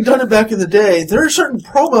 Well, having done it back in the day, there are certain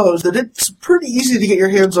promos that it's pretty easy to get your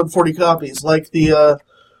hands on 40 copies, like the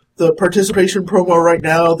participation promo right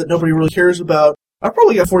now that nobody really cares about. I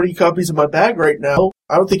probably got 40 copies in my bag right now.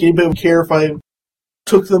 I don't think anybody would care if I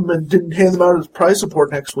took them and didn't hand them out as prize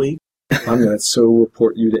support next week. I'm going to so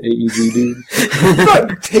report you to AEG, dude. I'm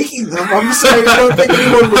not taking them. I'm just saying I don't think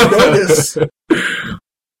anyone would notice.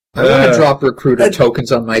 I want to drop recruiter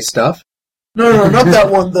tokens on my stuff. No, not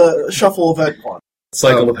that one, the Shuffle event one.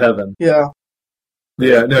 Cycle of Heaven. Yeah.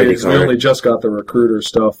 Yeah, no, Pretty we cool. only just got the recruiter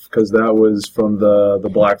stuff because that was from the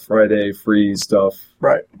Black Friday free stuff.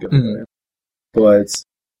 Right. Mhm. But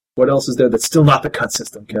what else is there that's still not the cut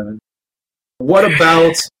system, Kevin? What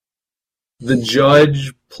about the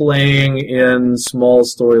judge playing in small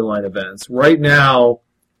storyline events? Right now,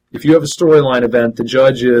 if you have a storyline event, the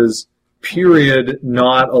judge is, period,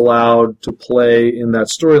 not allowed to play in that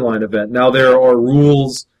storyline event. Now, there are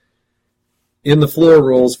rules in the floor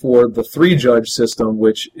rules for the 3-judge system,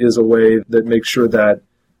 which is a way that makes sure that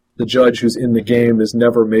the judge who's in the game is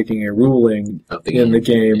never making a ruling in the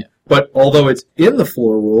game. Yeah. But although it's in the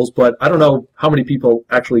floor rules, but I don't know how many people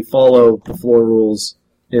actually follow the floor rules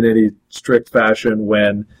in any strict fashion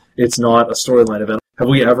when it's not a storyline event. Have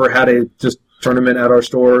we ever had a just tournament at our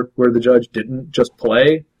store where the judge didn't just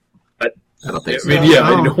play? I don't think I so. mean, yeah,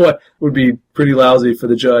 you know what? It would be pretty lousy for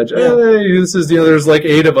the judge. Yeah. Hey, this is, there's like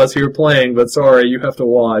 8 of us here playing, but sorry, you have to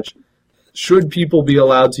watch. Should people be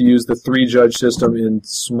allowed to use the 3-judge system in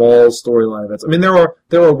small storyline events? I mean, there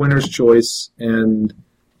are winner's choice, and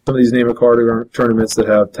some of these name a card tournaments that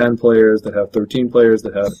have 10 players, that have 13 players,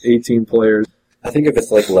 that have 18 players. I think if it's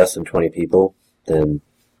like less than 20 people, then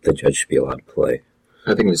the judge should be allowed to play.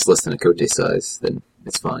 I think if it's less than a Cote size, then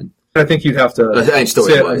it's fine. I think you'd have to I'm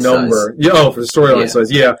say a number. size. Yeah, for the storyline Yeah. size,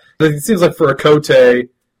 yeah. It seems like for a Cote,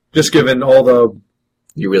 just given all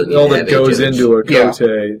You really need all to that have a goes judge. into a Yeah.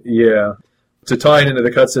 Cote, yeah. To tie it into the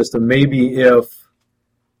cut system, maybe if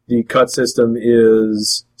the cut system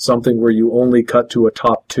is something where you only cut to a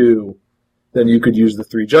top 2, then you could use the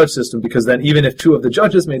 3-judge system, because then even if 2 of the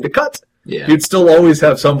judges made the cut, Yeah. you'd still always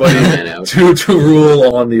have somebody Man out. to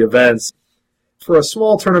rule on the events. For a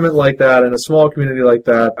small tournament like that and a small community like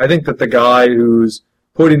that, I think that the guy who's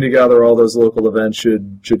putting together all those local events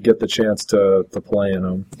should get the chance to play in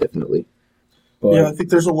them. Definitely. But Yeah, I think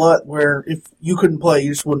there's a lot where if you couldn't play, you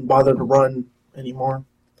just wouldn't bother to run anymore.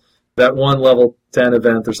 that one level 10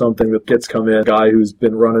 event or something that gets come in, a guy who's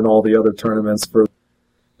been running all the other tournaments for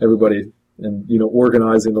everybody and,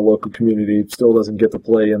 organizing the local community still doesn't get to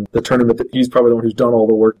play in the tournament that he's probably the one who's done all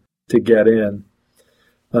the work to get in.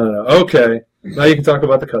 I don't know. Okay. Now you can talk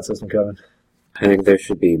about the cut system, Kevin. I think there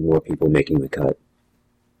should be more people making the cut.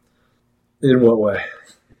 In what way?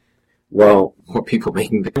 Well, More people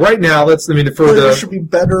making the... Right now, for Players should the be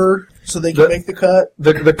better so they can the- make the cut.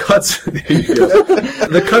 the cuts,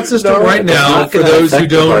 the cut system No, right now, not for gonna those who affect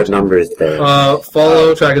the don't hard numbers there.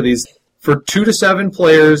 follow track of these, for 2 to 7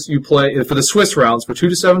 players, you play, for the Swiss rounds, for 2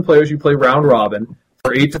 to 7 players, you play round robin.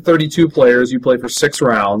 For 8 to 32 players, you play for 6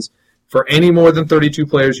 rounds. For any more than 32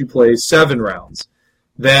 players, you play 7 rounds.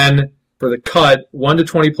 Then, for the cut, 1 to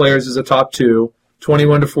 20 players is a top 2,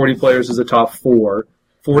 21 to 40 players is a top 4,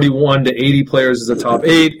 41 to 80 players is a top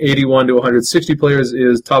 8, 81 to 160 players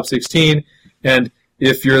is top 16, and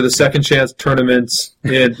if you're the second chance tournaments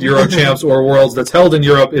in Euro Champs or Worlds that's held in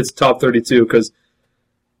Europe, it's top 32, because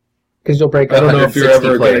Because you'll break I don't know if you're 160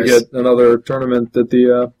 ever going to players. get another tournament that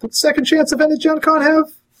the second chance event at Gen Con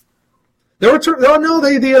have. There were No,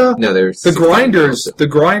 there's... the grinders at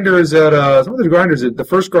some of the grinders at the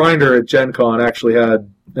first grinder at Gen Con actually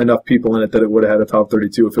had enough people in it that it would have had a top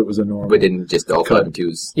 32 if it was a normal. But didn't just all 5 and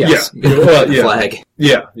 2s. Yes. Yeah. Well, yeah. Flag.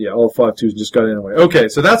 Yeah, all 5-2s just got in anyway. Okay,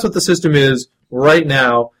 so that's what the system is right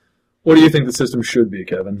now. What do you think the system should be,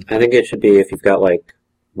 Kevin? I think it should be if you've got like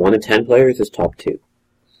 1 to 10 players is top 2.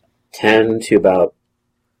 10 to about,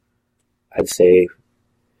 I'd say,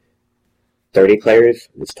 30 players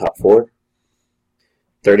is top 4.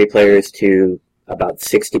 30 players to about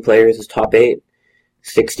 60 players is top 8.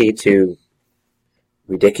 60 to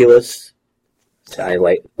ridiculous. So I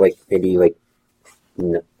like maybe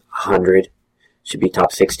 100 should be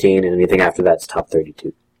top 16, and anything after that's top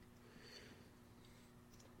 32.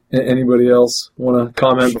 Anybody else want to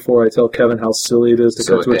comment before I tell Kevin how silly it is to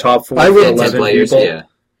So, go to a top 4 I for would- 10 11 players, people? yeah.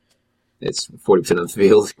 It's 40% of the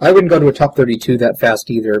field. I wouldn't go to a top 32 that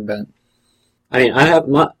fast either, but I mean, I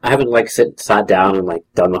haven't sat down and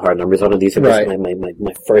done the hard numbers on these. Are just Right.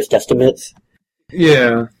 my first estimates.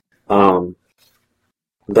 Yeah.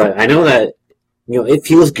 But I know that, it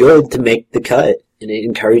feels good to make the cut, and it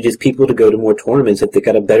encourages people to go to more tournaments if they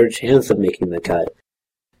got a better chance of making the cut.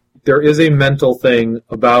 There is a mental thing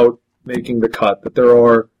about making the cut, that there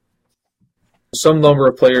are some number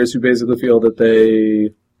of players who basically feel that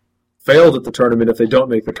they failed at the tournament if they don't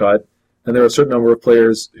make the cut, and there are a certain number of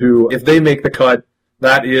players who, if they make the cut,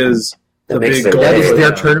 that is the big goal. That is for their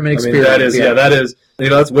them. tournament experience. That is,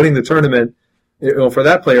 that's winning the tournament. For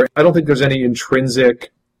that player, I don't think there's any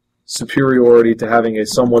intrinsic superiority to having a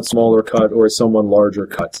somewhat smaller cut or a somewhat larger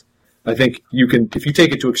cut. I think you can, if you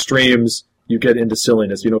take it to extremes, you get into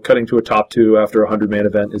silliness. Cutting to a top 2 after a 100-man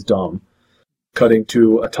event is dumb. Cutting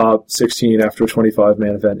to a top 16 after a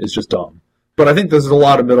 25-man event is just dumb. But I think there's a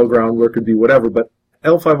lot of middle ground where it could be whatever. But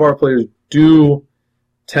L5R players do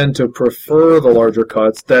tend to prefer the larger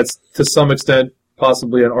cuts. That's, to some extent,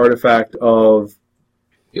 possibly an artifact of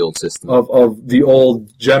The old system. Of the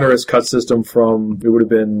old generous cut system from, it would have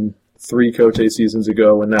been 3 Kote seasons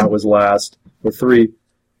ago when that was last, or 3.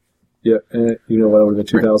 Yeah, what would have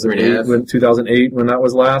been 2008 when that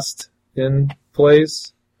was last in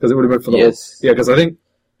place? Because it would have been for the Yes. whole, because I think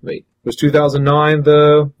Wait. was 2009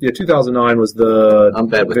 2009 was the I'm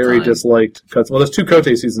bad with very time. disliked cuts. Well, there's 2 Kote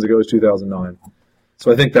seasons ago. It was 2009.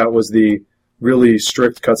 So I think that was the really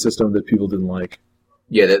strict cut system that people didn't like.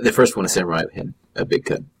 Yeah, the first one of Samurai had a big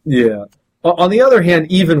cut. Yeah. On the other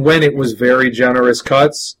hand, even when it was very generous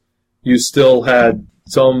cuts, you still had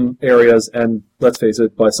some areas, and let's face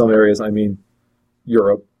it, by some areas I mean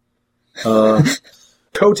Europe.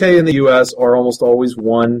 Kote in the U.S. are almost always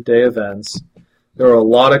one-day events. There are a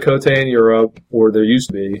lot of Kote in Europe, or there used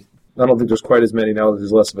to be. I don't think there's quite as many now that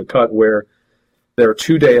there's less of a cut, where there are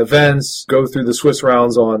 2-day events, go through the Swiss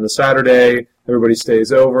rounds on the Saturday, everybody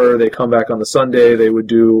stays over, they come back on the Sunday, they would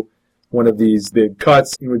do one of these big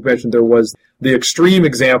cuts. We mentioned there was the extreme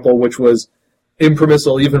example, which was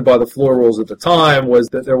impermissible even by the floor rules at the time, was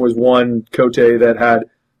that there was one Kote that had,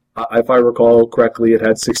 if I recall correctly, it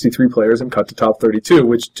had 63 players and cut to top 32,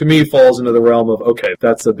 which to me falls into the realm of, okay,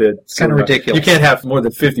 that's a bit... It's kind of ridiculous. You can't have more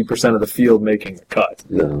than 50% of the field making the cut.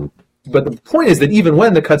 No. But the point is that even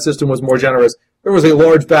when the cut system was more generous, there was a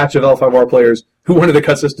large batch of L5R players who wanted the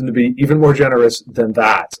cut system to be even more generous than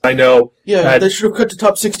that. I know... Yeah, they should have cut to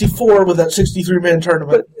top 64 with that 63-man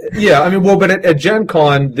tournament. But at Gen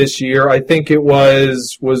Con this year, I think it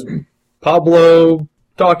was Pablo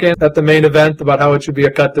talking at the main event about how it should be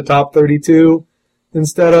a cut to top 32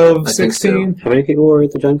 instead of 16. How many people were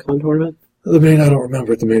at the Gen Con tournament? I don't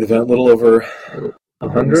remember at the main event. A little over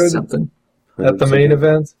 100 something. at the main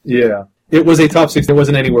event. Yeah. It was a top 16. It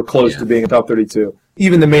wasn't anywhere close to being a top 32.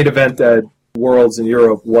 Even the main event at Worlds in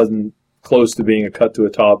Europe wasn't close to being a cut to a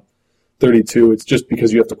top 32. It's just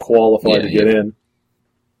because you have to qualify to get in.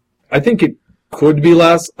 I think it could be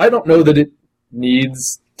less. I don't know that it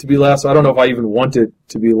needs to be less. I don't know if I even want it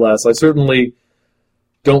to be less. I certainly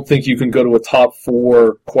don't think you can go to a top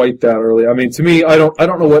 4 quite that early. I mean, to me, I don't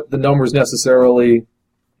know what the numbers necessarily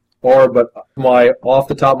are, but my off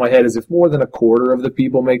the top of my head is if more than a quarter of the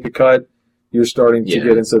people make the cut, you're starting to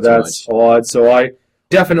get in. So that's odd. So I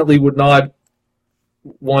definitely would not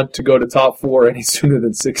want to go to top 4 any sooner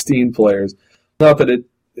than 16 players. Not that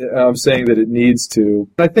I'm saying that it needs to.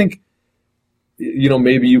 I think,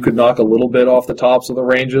 maybe you could knock a little bit off the tops of the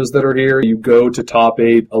ranges that are here. You go to top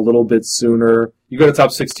 8 a little bit sooner. You go to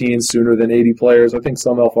top 16 sooner than 80 players. I think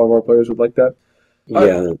some L5R players would like that.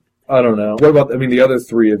 Yeah. I don't know. What about, the other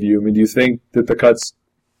 3 of you? Do you think that the cuts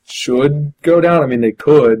should go down? They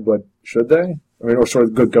could, but should they? Or sort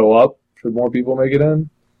of go up? Should more people make it in?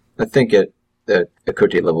 I think at a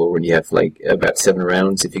Kote level, when you have about 7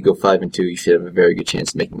 rounds, if you go 5 and 2, you should have a very good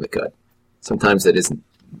chance of making the cut. Sometimes that isn't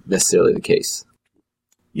necessarily the case.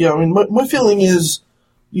 Yeah, my feeling is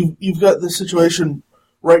you've got this situation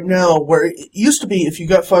right now where it used to be if you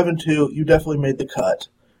got 5 and 2, you definitely made the cut.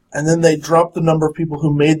 And then they dropped the number of people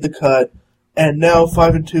who made the cut, and now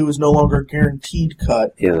 5 and 2 is no longer a guaranteed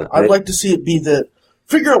cut. Yeah, I'd like to see it be that,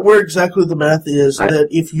 figure out where exactly the math is, that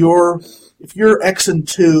if you're X and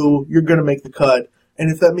 2, you're going to make the cut,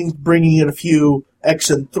 and if that means bringing in a few X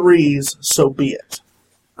and 3s, so be it.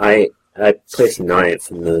 I placed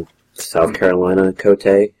 9th in the South Carolina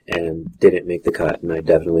Kote and didn't make the cut, and I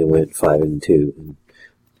definitely went 5 and 2, and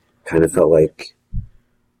kind of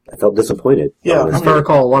felt disappointed. Yeah, As I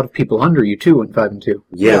recall, a lot of people under you too went 5 and 2.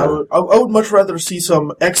 Yeah. I would much rather see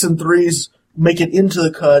some X and 3s make it into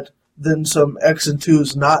the cut than some X and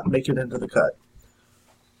 2s not make it into the cut.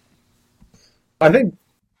 I think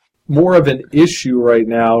more of an issue right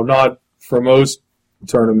now, not for most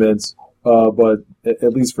tournaments, but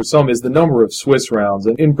at least for some, is the number of Swiss rounds.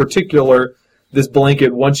 And in particular, this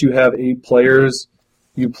blanket, once you have 8 players,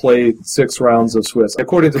 you play 6 rounds of Swiss.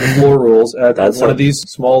 According to the floor rules, at one of these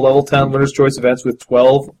small level 10 winner's choice events with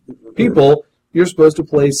 12 people, you're supposed to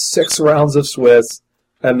play 6 rounds of Swiss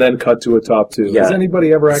and then cut to a top 2. Yeah. Has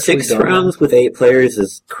anybody ever actually 6 done rounds that? with 8 players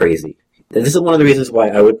is crazy. This is one of the reasons why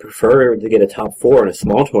I would prefer to get a top 4 in a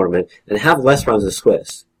small tournament and have less rounds of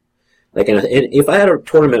Swiss. Like, if I had a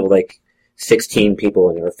tournament with like 16 people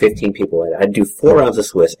in it or 15 people in it, I'd do 4 rounds of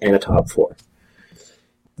Swiss and a top 4.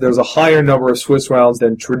 There's a higher number of Swiss rounds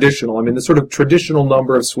than traditional. I mean, the sort of traditional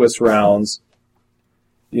number of Swiss rounds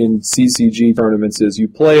in CCG tournaments is you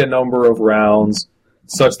play a number of rounds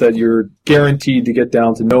such that you're guaranteed to get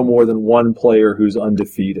down to no more than 1 player who's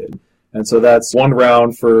undefeated. And so that's 1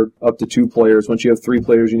 round for up to 2 players. Once you have 3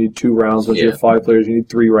 players, you need 2 rounds. Once you have 5 players, you need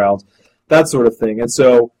 3 rounds. That sort of thing. And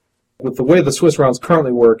so with the way the Swiss rounds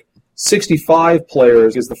currently work, 65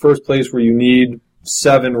 players is the first place where you need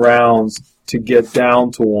 7 rounds to get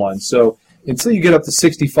down to 1. So until you get up to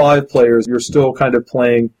 65 players, you're still kind of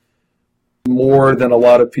playing more than a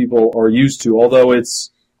lot of people are used to. Although I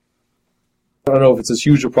don't know if it's as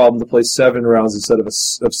huge a problem to play 7 rounds instead of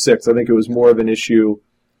 6. I think it was more of an issue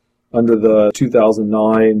under the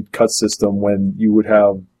 2009 cut system when you would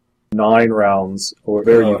have 9 rounds, or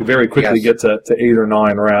you could very quickly get to 8 or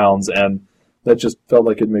 9 rounds, and that just felt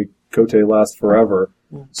like it'd make Kote last forever.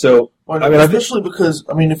 So, especially because,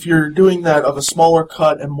 if you're doing that of a smaller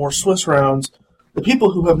cut and more Swiss rounds, the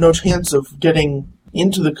people who have no chance of getting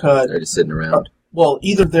into the cut... They're just sitting around. Well,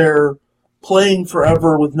 either they're playing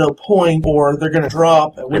forever with no point, or they're going to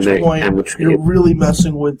drop, at which point you're really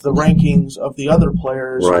messing with the rankings of the other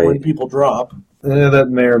players when people drop. That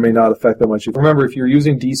may or may not affect that much. Remember, if you're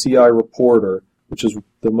using DCI Reporter, which is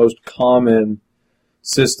the most common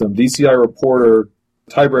system, DCI Reporter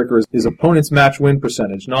tiebreaker is opponent's match win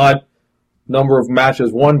percentage, not number of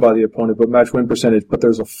matches won by the opponent, but match win percentage. But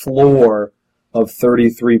there's a floor of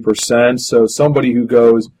 33%. So somebody who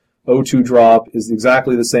goes 0-2 drop is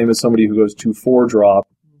exactly the same as somebody who goes 2-4 drop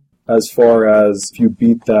as far as if you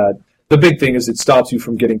beat that. The big thing is it stops you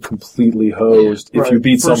from getting completely hosed if you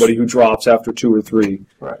beat somebody who drops after 2 or 3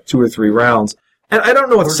 rounds. And I don't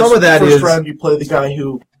know if some of that is... First round you play the guy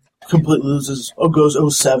who completely loses, goes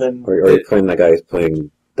 0-7. Or you're playing that guy who's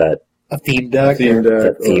playing that... A theme deck.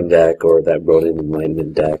 That theme deck or that Ronin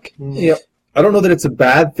Enlightenment deck. Yeah. I don't know that it's a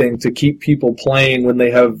bad thing to keep people playing when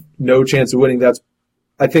they have no chance of winning. That's,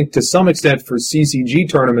 I think, to some extent for CCG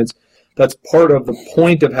tournaments, that's part of the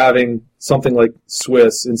point of having something like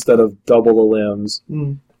Swiss instead of double the limbs,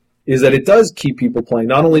 is that it does keep people playing.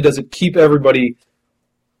 Not only does it keep everybody...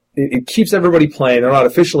 It keeps everybody playing. They're not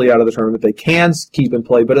officially out of the tournament. They can keep and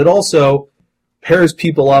play, but it also pairs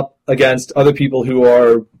people up against other people who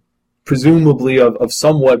are presumably of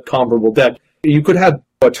somewhat comparable deck. You could have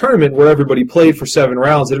a tournament where everybody played for 7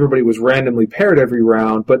 rounds, everybody was randomly paired every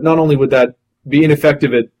round, but not only would that be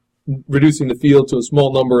ineffective at reducing the field to a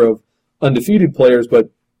small number of undefeated players, but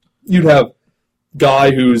you'd have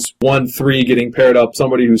guy who's 1-3 getting paired up,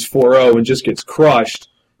 somebody who's 4-0 and just gets crushed.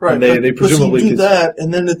 Right, and they presumably you do that,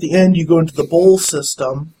 and then at the end you go into the bowl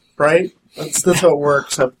system, right? That's how it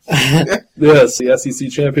works. Yes, the SEC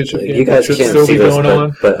championship game You guys should can't still see be this, going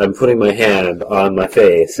on. but I'm putting my hand on my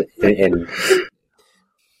face, and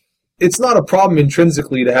it's not a problem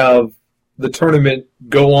intrinsically to have the tournament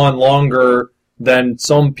go on longer than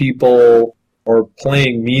some people are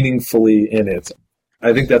playing meaningfully in it.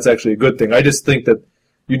 I think that's actually a good thing. I just think that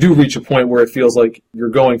you do reach a point where it feels like you're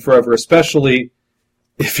going forever, especially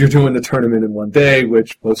if you're doing the tournament in one day,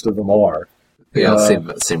 which most of them are. Yeah,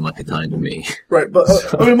 seem like a time to me. Right, but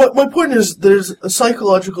my point is there's a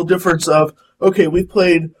psychological difference of, okay, we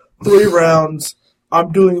played 3 rounds,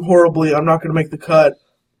 I'm doing horribly, I'm not going to make the cut,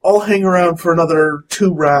 I'll hang around for another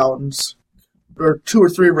 2 rounds, or 2 or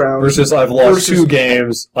 3 rounds. Versus I've lost 2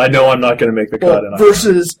 games, I know I'm not going to make the cut.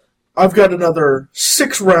 Versus I've got another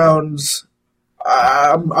 6 rounds,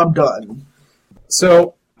 I'm done.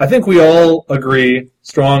 So I think we all agree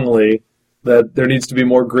strongly that there needs to be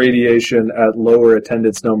more gradation at lower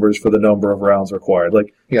attendance numbers for the number of rounds required.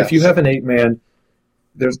 Like, if you have an 8-man,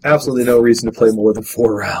 there's absolutely no reason to play more than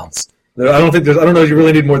 4 rounds. I don't know if you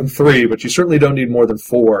really need more than 3, but you certainly don't need more than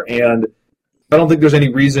 4. And I don't think there's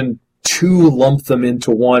any reason to lump them into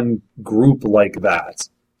one group like that.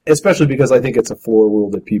 Especially because I think it's a floor rule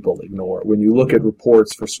that people ignore. When you look at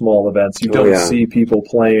reports for small events, you don't see people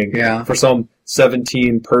playing for some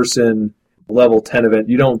 17-person level 10 event.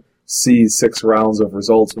 You don't see 6 rounds of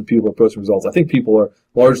results when people are posting results. I think people are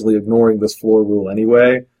largely ignoring this floor rule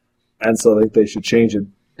anyway, and so I think they should change it.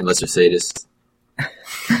 Unless they're sadists.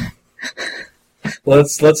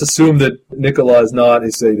 Let's assume that Nicola is not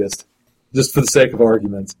a sadist, just for the sake of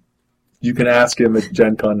argument. You can ask him at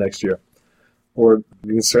Gen Con next year. Or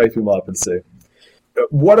you can Skype him up and see.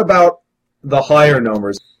 What about the higher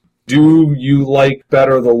numbers? Do you like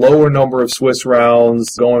better the lower number of Swiss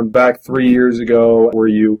rounds going back 3 years ago where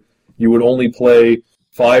you would only play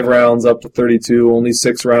 5 rounds up to 32, only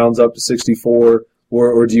 6 rounds up to 64,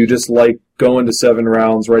 or do you just like going to 7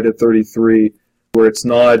 rounds right at 33 where it's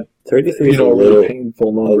not 33 is a really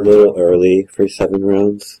painful number? A little early for 7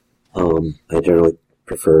 rounds. I generally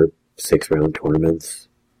prefer 6-round tournaments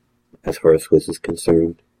as far as Swiss is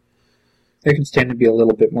concerned. There can stand to be a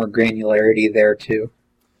little bit more granularity there, too.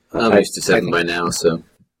 I'm used to 7 by now, so...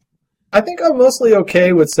 I think I'm mostly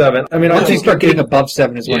okay with 7. I mean, Once you start getting above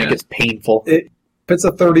 7 is when Yeah. it gets painful. If it's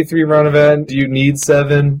a 33-round event, do you need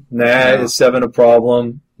 7? Nah. No. Is 7 a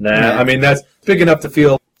problem? Nah. Nah. I mean, that's big enough to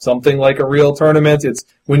feel something like a real tournament. It's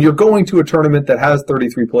when you're going to a tournament that has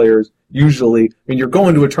 33 players, usually, when you're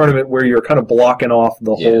going to a tournament where you're kind of blocking off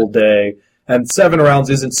the whole day, and 7 rounds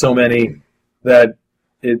isn't so many that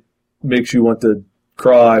it makes you want to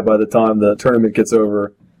cry by the time the tournament gets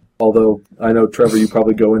over. Although, I know, Trevor, you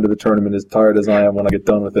probably go into the tournament as tired as I am when I get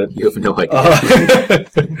done with it. You have no idea.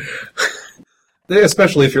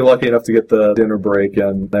 Especially if you're lucky enough to get the dinner break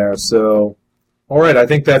in there. So, all right, I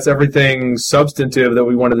think that's everything substantive that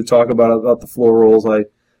we wanted to talk about the floor rules. I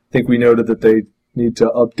think we noted that they need to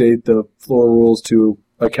update the floor rules to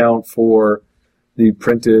account for the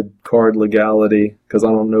printed card legality, because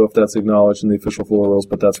I don't know if that's acknowledged in the official floor rules,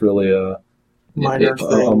 but that's really a Minor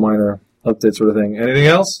thing. minor update sort of thing. Anything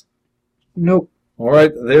else? Nope. All right,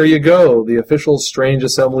 there you go. The official Strange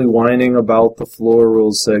Assembly whining about the floor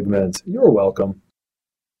rules segment. You're welcome.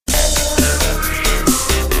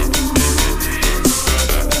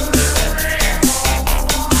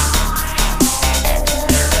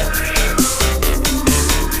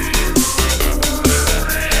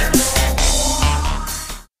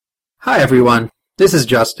 Hi, everyone. This is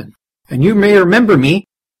Justin, and you may remember me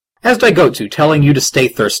as Daigotu telling you to stay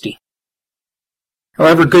thirsty.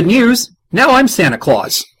 However, good news, now I'm Santa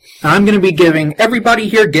Claus. I'm going to be giving everybody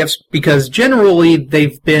here gifts because generally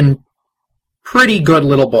they've been pretty good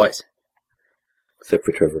little boys. Except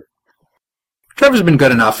for Trevor. Trevor's been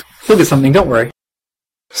good enough. He'll get something, don't worry.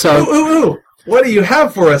 So, Ooh. What do you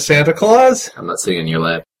have for us, Santa Claus? I'm not sitting in your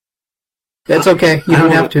lap. that's okay. You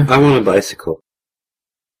don't have to. I want a bicycle.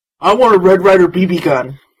 I want a Red Ryder BB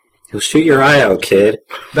gun. You'll shoot your eye out, kid.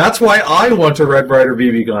 That's why I want a Red Ryder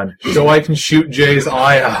BB gun, so I can shoot Jay's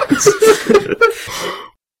eye out.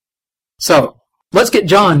 So, let's get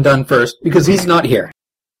John done first, because he's not here.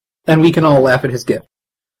 And we can all laugh at his gift.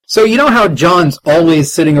 So, you know how John's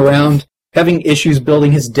always sitting around, having issues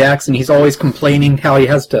building his decks, and he's always complaining how he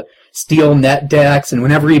has to steal net decks, and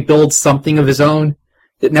whenever he builds something of his own,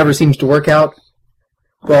 it never seems to work out?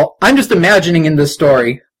 Well, I'm just imagining in this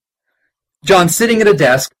story, John sitting at a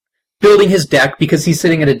desk, building his deck, because he's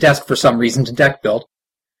sitting at a desk for some reason to deck build.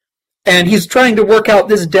 And he's trying to work out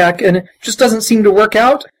this deck, and it just doesn't seem to work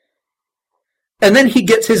out. And then he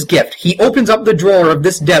gets his gift. He opens up the drawer of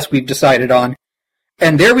this desk we've decided on,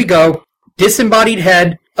 and there we go, disembodied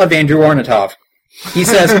head of Andrew Ornatov. He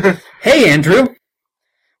says, "Hey, Andrew,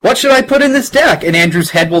 what should I put in this deck?" And Andrew's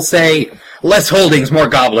head will say, "Less holdings, more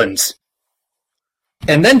goblins."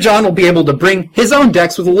 And then John will be able to bring his own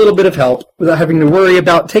decks with a little bit of help without having to worry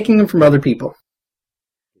about taking them from other people.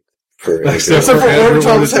 Except for Andrew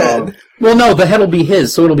Ornatov's Ornatov. head. Well, no, the head will be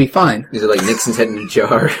his, so it'll be fine. Is it like Nixon's head in a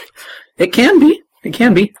jar? It can be. It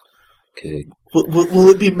can be. Okay. Will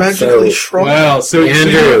it be magically So- shrunk? Wow, so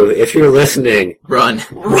Andrew, if you're listening, Run.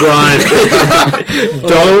 run.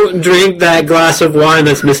 Don't drink that glass of wine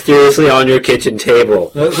that's mysteriously on your kitchen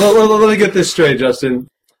table. let me get this straight, Justin.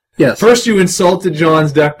 Yes. First, you insulted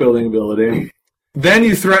John's deck building ability. Then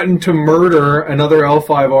you threatened to murder another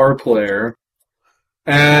L5R player.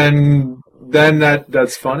 And then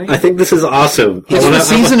that's funny. I think this is awesome. It's the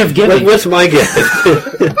season of giving. What's my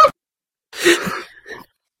gift?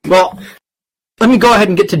 Well, let me go ahead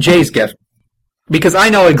and get to Jay's gift, because I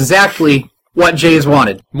know exactly what Jay's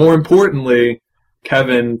wanted. More importantly,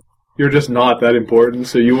 Kevin, you're just not that important,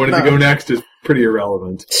 so you wanted to go next is pretty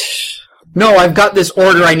irrelevant. No, I've got this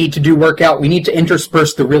order I need to do work out. We need to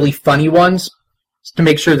intersperse the really funny ones to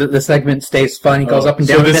make sure that the segment stays funny, goes up and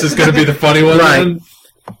down. So this is going to be the funny one, Right. then?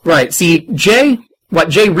 Right. See, what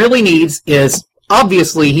Jay really needs is,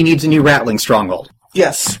 obviously, he needs a new Rattling Stronghold.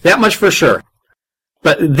 Yes. That much for sure.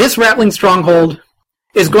 But this Rattling Stronghold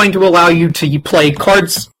is going to allow you to play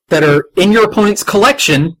cards that are in your opponent's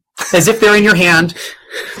collection as if they're in your hand,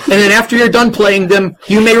 and then after you're done playing them,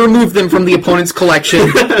 you may remove them from the opponent's collection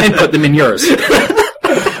and put them in yours.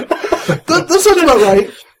 That sounds about right.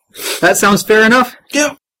 That sounds fair enough?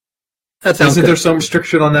 Yeah. That sounds Isn't good. there some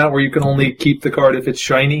restriction on that where you can only keep the card if it's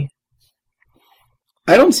shiny?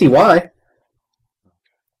 I don't see why.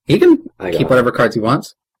 He can I got keep it. whatever cards he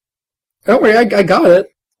wants. Don't worry, I got it.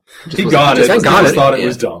 He got it. I got He just it. thought it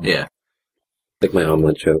was dumb. Yeah. Like my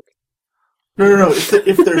omelet joke. No.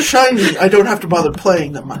 If they're shiny, I don't have to bother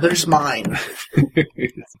playing them. They're just mine.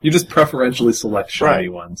 You just preferentially select shiny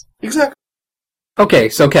ones. Exactly. Okay,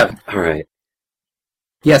 so Kevin. All right.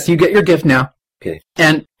 Yes, you get your gift now. Okay.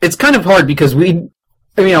 And it's kind of hard because we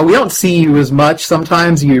don't see you as much.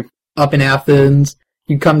 Sometimes you're up in Athens.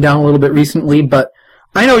 You come down a little bit recently, but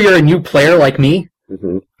I know you're a new player like me.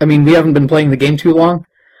 Mm-hmm. I mean, we haven't been playing the game too long.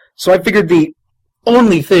 So I figured the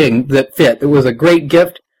only thing that was a great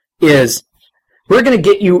gift, is we're going to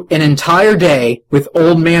get you an entire day with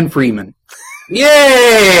Old Man Freeman.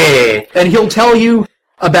 Yay! And he'll tell you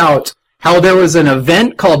about how there was an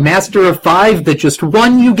event called Master of Five that just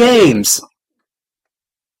won you games.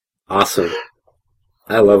 Awesome.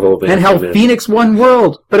 I love Old Man And how Freeman. Phoenix won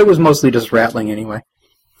World, but it was mostly just rattling anyway.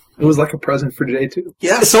 It was like a present for Jay, too.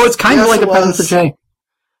 Yes. So it's kind of Yes, like it a present was. for Jay.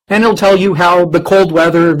 And he'll tell you how the cold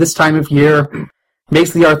weather this time of year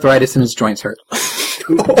makes the arthritis in his joints hurt.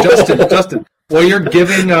 Justin. Well, you're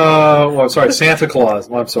giving, Santa Claus.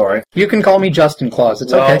 I'm sorry. You can call me Justin Claus.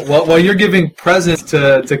 It's okay. Well, you're giving presents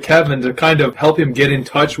to Kevin to kind of help him get in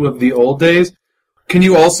touch with the old days. Can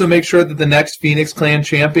you also make sure that the next Phoenix Clan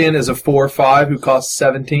champion is a 4/5 who costs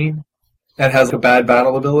 17 and has a bad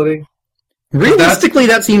battle ability? Realistically,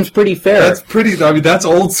 that seems pretty fair. That's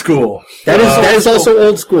old school. That is also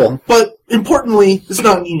old school. But importantly, it's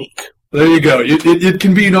not unique. There you go. It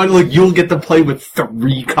can be like you'll get to play with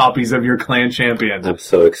 3 copies of your clan champion. I'm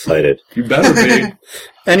so excited. You better be.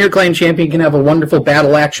 And your clan champion can have a wonderful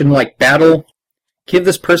battle action like battle. Give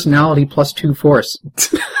this personality +2 force.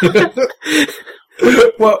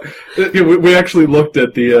 Well, we actually looked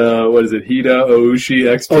at the Hida Oushi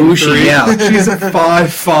XP3. Oushi, yeah. She's a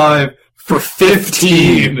 5/5 for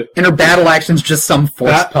 15. And her battle action's just some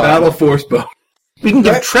force pump. Battle force bow. We can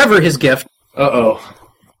give Trevor his gift, Uh-oh.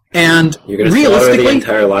 and You're going to slaughter the realistically,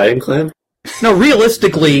 entire Lion Clan?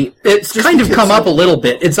 realistically, it's kind of come up a little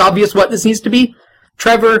bit. It's obvious what this needs to be.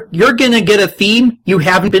 Trevor, you're going to get a theme you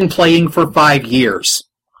haven't been playing for 5 years.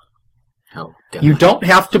 Oh, God. You don't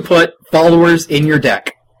have to put followers in your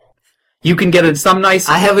deck. You can get some nice...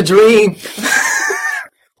 I have a dream.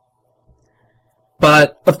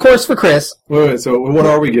 But, of course, for Chris, Wait, so what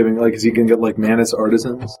are we giving? Like, is he going to get, like, Manus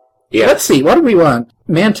Artisans? Yeah. let's see, what do we want?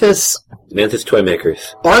 Mantis, Mantis Toy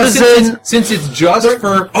Makers. Artisan... Since it's just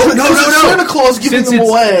for... Since Santa Claus giving Since them it's-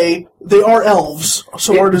 away, they are elves,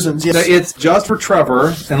 so artisans, yes. It's just for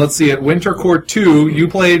Trevor, and let's see, at Winter Court 2, you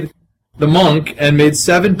played the monk and made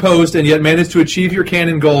 7 posts and yet managed to achieve your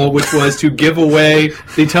canon goal, which was to give away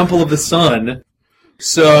the Temple of the Sun.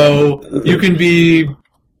 So, you can be...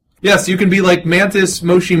 Yes, you can be like Mantis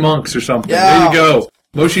Moshi Monks or something. Yeah. There you go.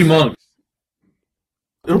 Moshi Monks.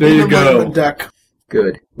 It'll there be you in go. the deck.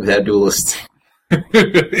 Good. Without duelists.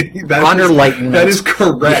 Honor Enlightenment. That is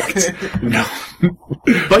correct. No.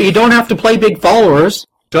 But you don't have to play big followers.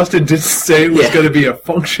 Justin didn't say it was Yeah. going to be a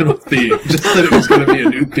functional theme. Just that it was going to be a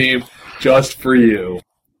new theme just for you.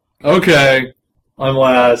 Okay. I'm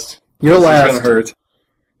last. You're This last. is going to hurt.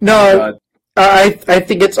 No, God. I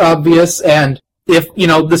think it's obvious, and if,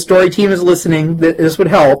 the story team is listening, this would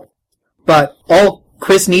help. But all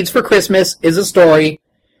Chris needs for Christmas is a story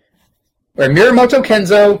where Mirumoto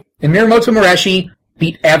Kenzo and Mirumoto Mureshi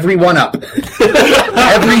beat everyone up.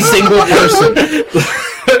 Every single person.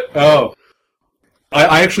 Oh.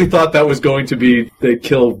 I actually thought that was going to be they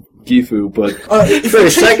kill Gifu, but If For you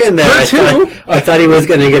a second there, Her I thought he was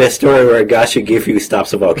going to get a story where Gasha Gifu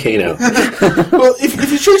stops a volcano. well,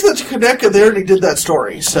 if you change that to Kaneka, they already did that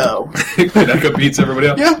story, so... Kaneka beats everybody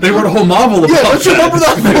else. Yeah. They wrote a whole novel about Yeah, don't you remember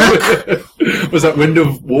that? Was that Wind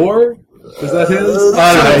of War? Was that his?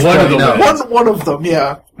 I One of don't the know. One of them,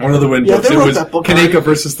 yeah. One of the Wind Yeah, books. they It wrote was that book, Kaneka right?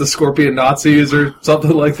 versus the Scorpion Nazis or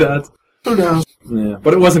something like that. Who knows? Yeah,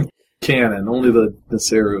 but it wasn't canon. Only the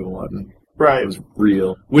Seru one Right. was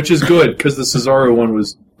real, which is good because the Cesaro one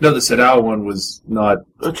was the Sadao one was not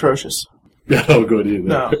Atrocious. no good either.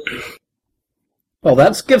 No. Well,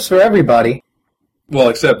 that's gifts for everybody, Well,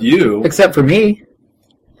 except you. except for me.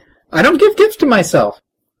 I don't give gifts to myself.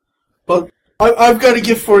 But I've got a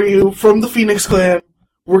gift for you from the Phoenix Clan.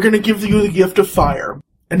 We're going to give you the gift of fire.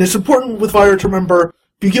 And it's important with fire to remember,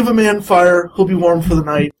 if you give a man fire, he'll be warm for the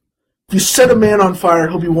night. If you set a man on fire,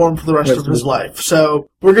 he'll be warm for the rest of his life. So,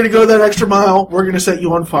 we're going to go that extra mile. We're going to set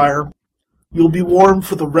you on fire. You'll be warm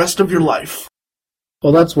for the rest of your life.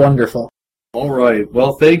 Well, that's wonderful. All right.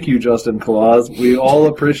 Well, thank you, Justin Claus. We all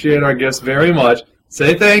appreciate our gifts very much.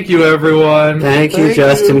 Say thank you, everyone. Thank you, Thank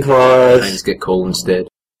Justin you. Claus. I just get coal instead.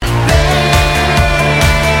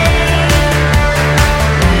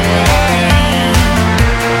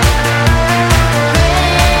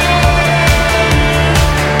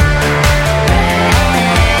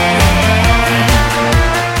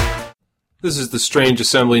 This is the Strange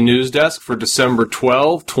Assembly News Desk for December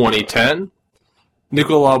 12, 2010.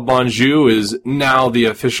 Nicolas Bonjou is now the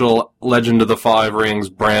official Legend of the Five Rings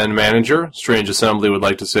brand manager. Strange Assembly would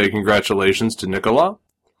like to say congratulations to Nicolas.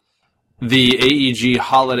 The AEG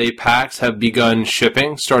holiday packs have begun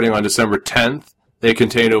shipping starting on December 10th. They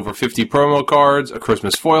contain over 50 promo cards, a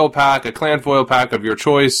Christmas foil pack, a clan foil pack of your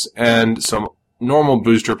choice, and some normal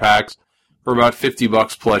booster packs for about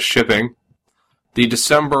 $50 plus shipping. The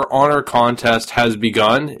December Honor Contest has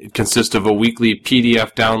begun. It consists of a weekly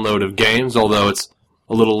PDF download of games, although it's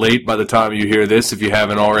a little late by the time you hear this if you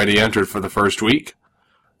haven't already entered for the first week.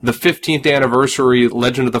 The 15th anniversary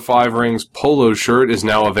Legend of the Five Rings polo shirt is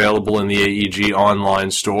now available in the AEG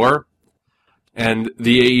online store. And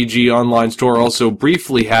the AEG online store also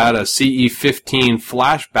briefly had a CE15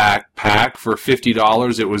 flashback pack for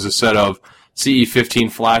 $50. It was a set of CE15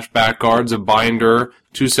 flashback cards, a binder,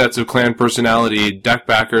 2 sets of clan personality deck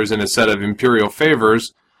backers, and a set of Imperial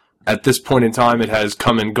favors. At this point in time, it has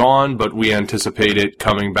come and gone, but we anticipate it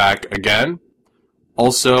coming back again.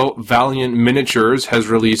 Also, Valiant Miniatures has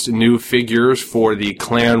released new figures for the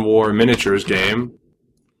Clan War Miniatures game.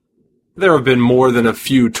 There have been more than a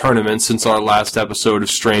few tournaments since our last episode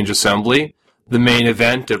of Strange Assembly. The main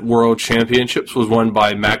event at World Championships was won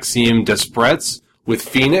by Maxime Despretz, with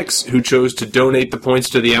Phoenix, who chose to donate the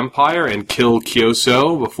points to the Empire and kill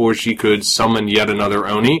Kyoso before she could summon yet another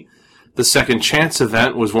Oni. The Second Chance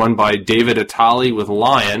event was won by David Atali with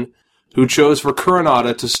Lion, who chose for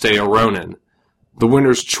Kuronada to stay a Ronin. The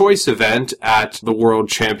Winner's Choice event at the World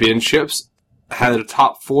Championships had a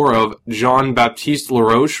top 4 of Jean-Baptiste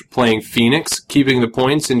Laroche playing Phoenix, keeping the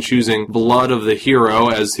points and choosing Blood of the Hero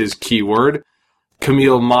as his keyword.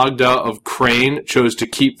 Camille Magda of Crane chose to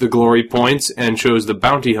keep the glory points and chose the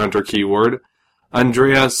Bounty Hunter keyword.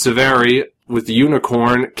 Andrea Severi with the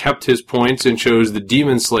Unicorn kept his points and chose the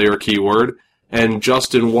Demon Slayer keyword. And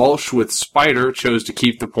Justin Walsh with Spider chose to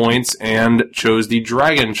keep the points and chose the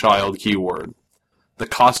Dragon Child keyword. The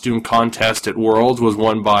costume contest at Worlds was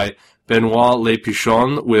won by Benoit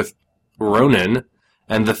Lepichon with Ronin,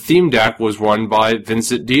 and the theme deck was won by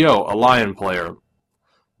Vincent Dio, a Lion player.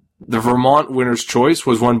 The Vermont Winner's Choice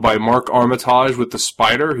was won by Mark Armitage with the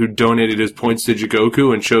Spider, who donated his points to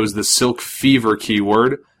Jigoku and chose the Silk Fever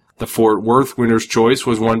keyword. The Fort Worth Winner's Choice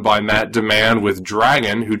was won by Matt Demand with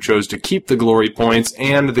Dragon, who chose to keep the glory points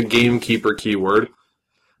and the Gamekeeper keyword.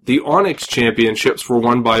 The Onyx Championships were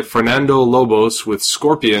won by Fernando Lobos with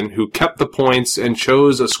Scorpion, who kept the points and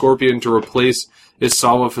chose a Scorpion to replace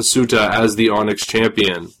Isawa Fasuta as the Onyx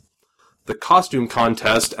Champion. The costume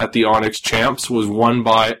contest at the Onyx Champs was won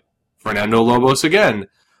by Fernando Lobos again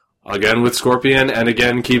with Scorpion, and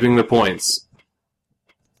again keeping the points.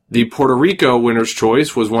 The Puerto Rico Winner's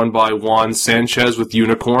Choice was won by Juan Sanchez with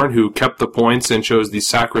Unicorn, who kept the points and chose the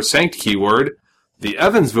Sacrosanct keyword. The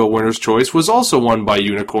Evansville Winner's Choice was also won by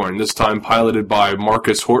Unicorn, this time piloted by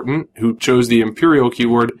Marcus Horton, who chose the Imperial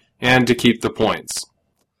keyword and to keep the points.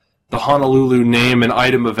 The Honolulu Name and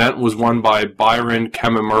Item event was won by Byron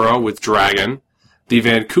Kamimura with Dragon. The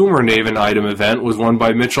Vancouver Name and Item event was won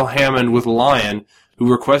by Mitchell Hammond with Lion,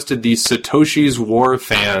 who requested the Satoshi's War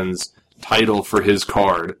Fans title for his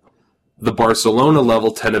card. The Barcelona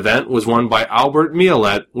Level 10 event was won by Albert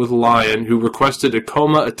Mialet with Lion, who requested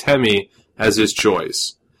Akoma Atemi as his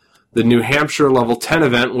choice. The New Hampshire Level 10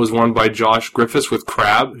 event was won by Josh Griffiths with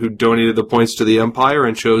Crab, who donated the points to the Empire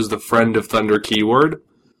and chose the Friend of Thunder keyword.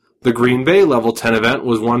 The Green Bay Level 10 event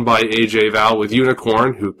was won by AJ Val with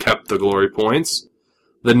Unicorn, who kept the glory points.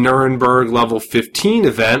 The Nuremberg Level 15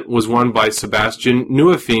 event was won by Sebastian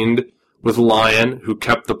Neuefind with Lion, who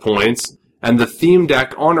kept the points. And the Theme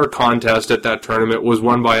Deck Honor Contest at that tournament was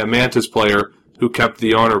won by a Mantis player, who kept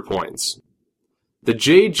the honor points. The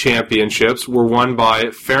Jade Championships were won by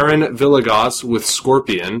Farron Villegas with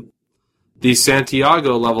Scorpion. The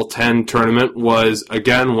Santiago Level 10 tournament was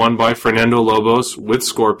again won by Fernando Lobos with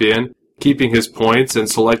Scorpion, keeping his points and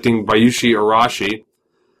selecting Bayushi Arashi.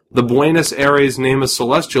 The Buenos Aires Name a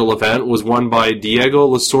Celestial event was won by Diego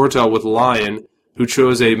Lasorta with Lion, who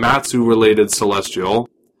chose a Matsu-related Celestial.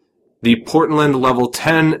 The Portland Level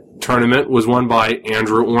 10 tournament was won by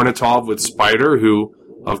Andrew Ornatov with Spider, who,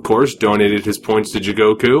 of course, donated his points to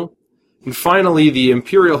Jigoku. And finally, the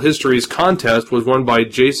Imperial Histories contest was won by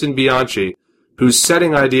Jason Bianchi, whose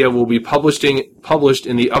setting idea will be published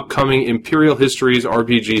in the upcoming Imperial Histories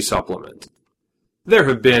RPG supplement. There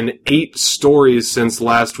have been 8 stories since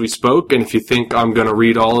last we spoke, and if you think I'm going to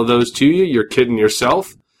read all of those to you, you're kidding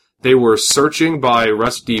yourself. They were Searching by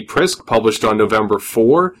Rusty Prisk, published on November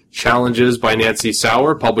 4, Challenges by Nancy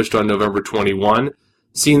Sauer, published on November 21,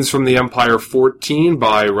 Scenes from the Empire 14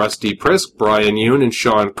 by Rusty Prisk, Brian Yoon, and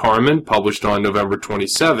Sean Carman, published on November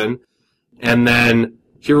 27, and then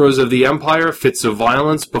Heroes of the Empire, Fits of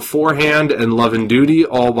Violence, Beforehand, and Love and Duty,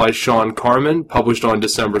 all by Sean Carman, published on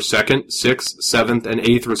December 2nd, 6th, 7th, and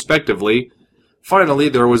 8th, respectively. Finally,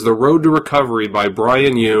 there was The Road to Recovery by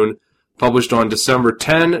Brian Yoon, published on December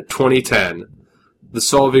 10, 2010. The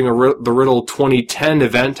Solving the Riddle 2010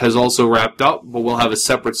 event has also wrapped up, but we'll have a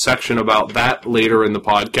separate section about that later in the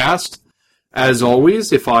podcast. As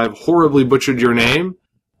always, if I've horribly butchered your name,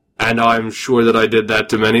 and I'm sure that I did that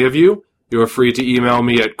to many of you, you are free to email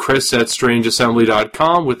me at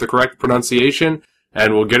chris@strangeassembly.com with the correct pronunciation,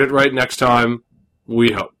 and we'll get it right next time,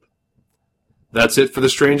 we hope. That's it for the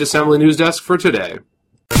Strange Assembly News Desk for today.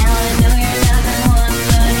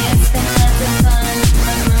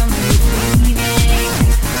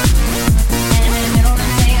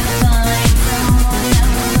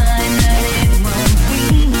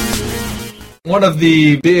 One of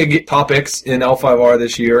the big topics in L5R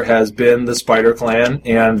this year has been the Spider Clan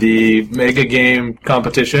and the Mega Game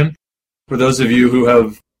competition. For those of you who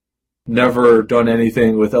have never done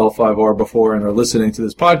anything with L5R before and are listening to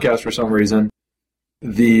this podcast for some reason,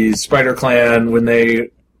 the Spider Clan,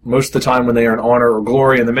 most of the time when they earn honor or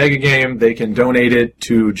glory in the Mega Game, they can donate it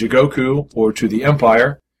to Jigoku or to the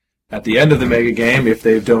Empire. At the end of the Mega Game, if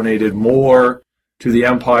they've donated more to the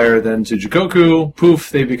Empire than to Jigoku,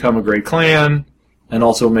 poof, they become a great clan, and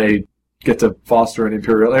also may get to foster an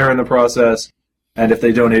Imperial heir in the process. And if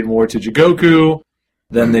they donate more to Jigoku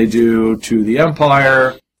than they do to the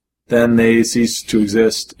Empire, then they cease to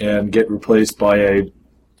exist and get replaced by a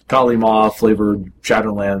Kalima-flavored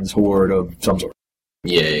Shadowlands horde of some sort.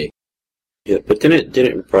 Yay. Yeah, but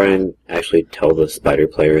didn't Brian actually tell the Spider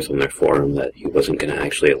players on their forum that he wasn't going to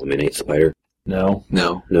actually eliminate Spider? No.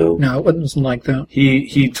 No. No. No, it wasn't like that.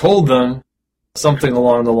 He told them something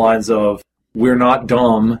along the lines of, we're not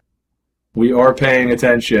dumb, we are paying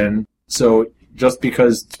attention, so just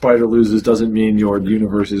because Spider loses doesn't mean your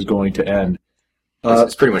universe is going to end.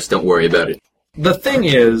 It's pretty much don't worry about it. The thing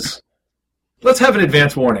is, let's have an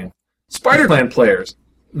advance warning. Spider-Clan players,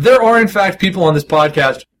 there are in fact people on this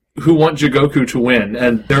podcast who want Jigoku to win,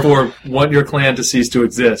 and therefore want your clan to cease to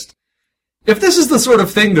exist. If this is the sort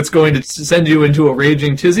of thing that's going to send you into a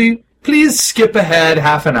raging tizzy, please skip ahead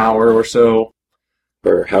half an hour or so.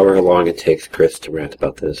 Or however long it takes Chris to rant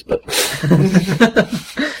about this, but...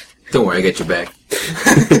 Don't worry, I got your back.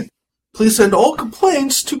 Please send all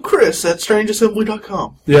complaints to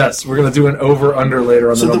Chris@strangeassembly.com. Yes, we're going to do an over-under later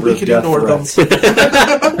on so the number that we of can death ignore threats. them.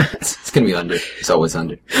 It's going to be under. It's always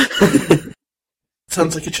under.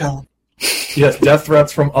 Sounds like a challenge. Yes, death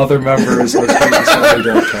threats from other members of Strange Assembly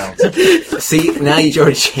don't count. See, now you've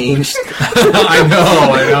already changed. I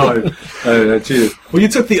know. I cheated. Well, you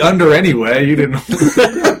took the under anyway. You didn't.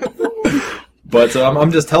 But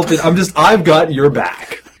I'm just helping. I've got your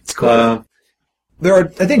back. It's cool. There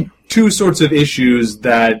are, I think, two sorts of issues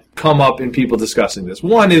that come up in people discussing this.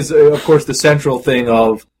 One is, of course, the central thing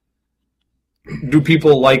of, do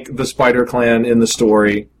people like the Spider Clan in the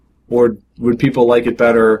story, or would people like it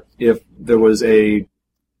better if there was a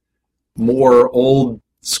more old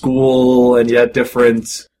school and yet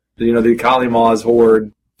different, the Kalima's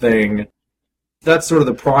horde thing? That's sort of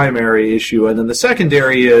the primary issue. And then the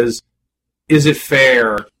secondary is it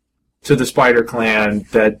fair to the Spider Clan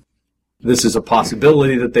that this is a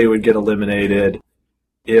possibility that they would get eliminated?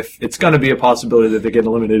 If it's going to be a possibility that they get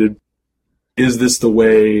eliminated, is this the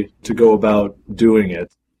way to go about doing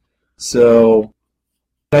it? So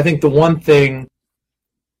I think the one thing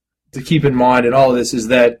to keep in mind in all of this is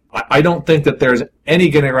that I don't think that there's any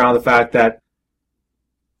getting around the fact that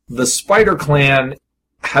the Spider Clan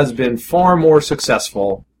has been far more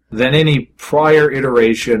successful than any prior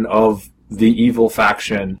iteration of the evil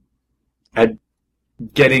faction at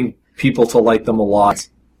getting people to like them a lot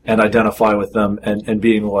and identify with them and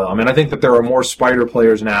being loyal. I mean, I think that there are more Spider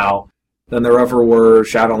players now than there ever were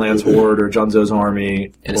Shadowlands Horde or Junzo's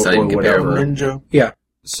Army And it's or not even whatever. comparable. Ninja. Yeah.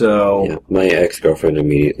 So Yeah, my ex-girlfriend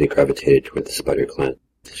immediately gravitated toward the Spider Clan.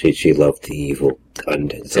 She loved the evil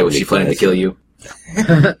undead. So was she planning to kill you?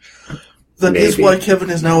 That is Maybe. why Kevin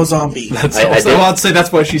is now a zombie. that's I also, did- I'd say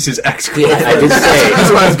that's why she's his ex-girlfriend. I did say That's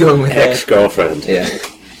where I was going with that. ex-girlfriend. Yeah.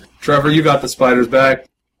 Trevor, you got the spiders back.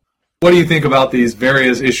 What do you think about these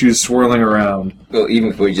various issues swirling around? Well, even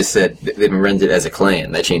if we just said they've been rendered as a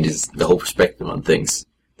clan, that changes the whole perspective on things.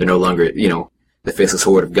 They're no longer, the faceless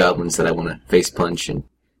horde of goblins that I want to face punch and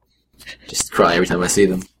just cry every time I see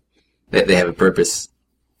them. They have a purpose.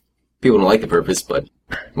 People don't like the purpose, but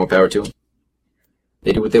more power to them.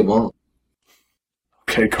 They do what they want.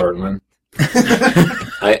 Okay, Cartman.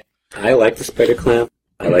 I like the Spider Clan.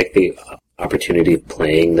 I like the opportunity of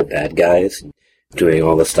playing the bad guys, doing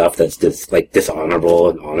all the stuff that's dishonorable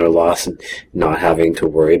and honor loss, and not having to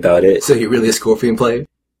worry about it. So you're really a Scorpion player?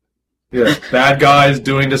 Yeah, bad guys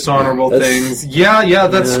doing dishonorable things. Yeah,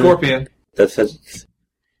 that's Scorpion. That's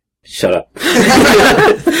shut up.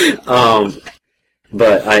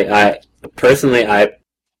 But I personally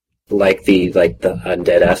like the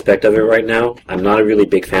undead aspect of it right now. I'm not a really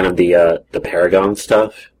big fan of the Paragon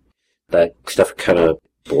stuff. That stuff kind of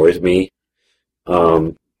bores me.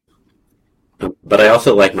 But I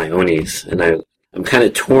also like my Onis, and I'm kind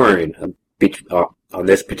of torn on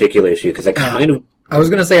this particular issue because I was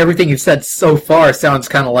going to say everything you've said so far sounds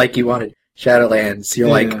kind of like you wanted Shadowlands. You're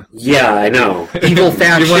like, yeah, I know. Evil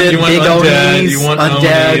faction, you want big undead, Onis, you want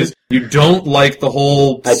undead. Onis. You don't like the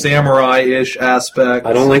whole samurai-ish aspect.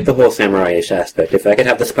 I don't like the whole samurai-ish aspect. If I could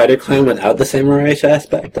have the Spider Clan without the samurai-ish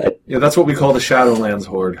aspect, Yeah, that's what we call the Shadowlands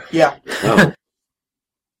Horde. Yeah.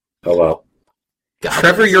 oh well.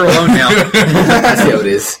 Trevor, you're alone now. That's how it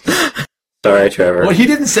is. Sorry, Trevor. Well, he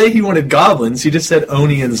didn't say he wanted goblins. He just said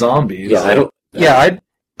Oni and zombies. Yeah, I don't. Yeah,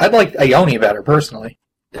 I'd like a Oni better, personally.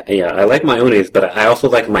 Yeah, I like my Onis, but I also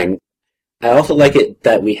like it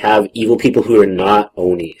that we have evil people who are not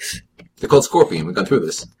Onis. They're called Scorpion. We've gone through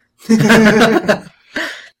this.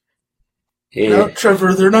 No,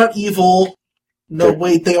 Trevor, they're not evil. No,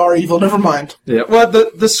 wait, they are evil. Never mind. Yeah, well,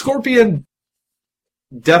 the Scorpion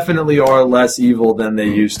definitely are less evil than they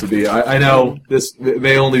used to be. I know this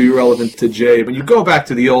may only be relevant to Jay, but you go back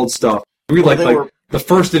to the old stuff. We like the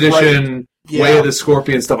first edition Way of the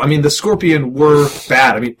Scorpion stuff. I mean, the Scorpion were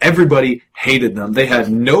bad. I mean, everybody hated them. They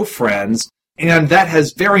had no friends, and that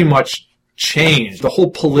has very much changed. The whole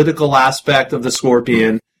political aspect of the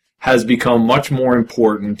Scorpion has become much more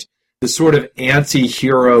important. The sort of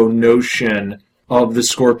anti-hero notion of the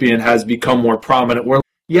Scorpion has become more prominent, where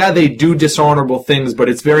yeah, they do dishonorable things, but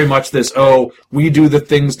it's very much this, we do the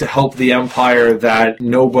things to help the Empire that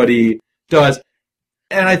nobody does.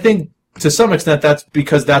 And I think, to some extent, that's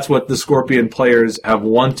because that's what the Scorpion players have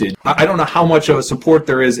wanted. I don't know how much of a support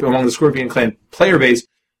there is among the Scorpion clan player base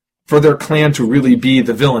for their clan to really be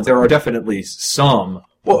the villains. There are definitely some.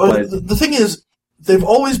 Well, the thing is, they've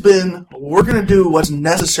always been, we're going to do what's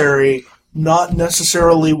necessary, not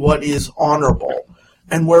necessarily what is honorable.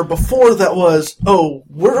 And where before that was,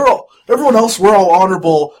 everyone else, we're all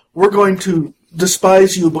honorable, we're going to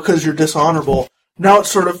despise you because you're dishonorable. Now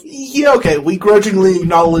it's sort of, we grudgingly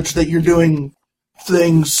acknowledge that you're doing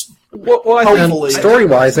things helpfully.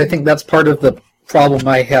 Story-wise, I think that's part of the problem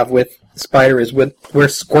I have with Spider is with where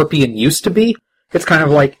Scorpion used to be. It's kind of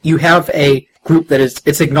like you have a group that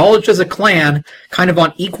it's acknowledged as a clan, kind of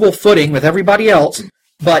on equal footing with everybody else,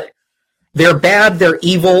 but they're bad, they're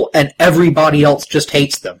evil, and everybody else just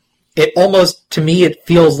hates them. It almost, to me, it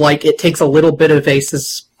feels like it takes a little bit of a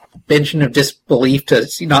suspension of disbelief to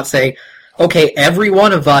not say, okay, every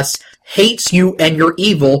one of us hates you and you're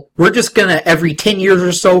evil. We're just gonna, every 10 years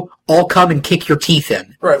or so, all come and kick your teeth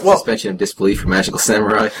in. Right, well... Suspension of disbelief for Magical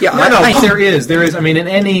Samurai. Yeah, there is. I mean, in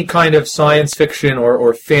any kind of science fiction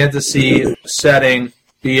or fantasy setting,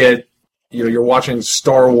 be it, you're watching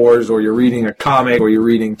Star Wars, or you're reading a comic, or you're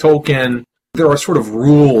reading Tolkien, there are sort of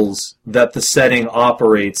rules that the setting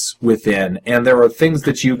operates within, and there are things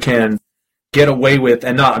that you can get away with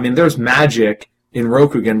and not. I mean, there's magic in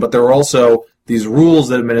Rokugan, but there are also these rules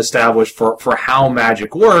that have been established for how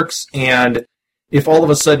magic works, and if all of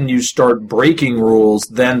a sudden you start breaking rules,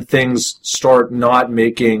 then things start not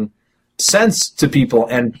making sense to people,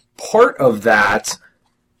 and part of that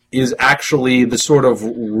is actually the sort of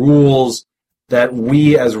rules that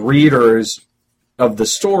we as readers of the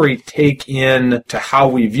story take in to how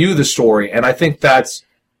we view the story. And I think that's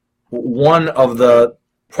one of the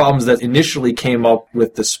problems that initially came up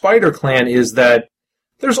with the Spider Clan is that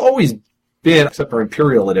there's always been, except for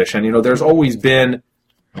Imperial Edition, there's always been,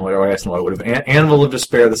 I guess what it would have, Anvil of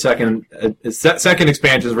Despair, the second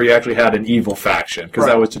expansion is where you actually had an evil faction, because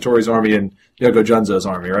that was Totori's army and Yogo Junzo's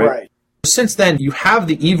army, right? Right. Since then, you have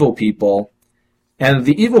the evil people, and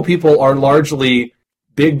the evil people are largely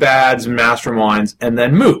big bads and masterminds, and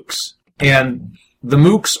then mooks. And the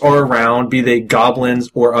mooks are around, be they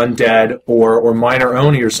goblins or undead or minor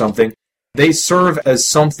Oni or something. They serve as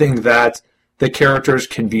something that the characters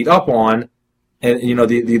can beat up on, and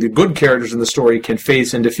the good characters in the story can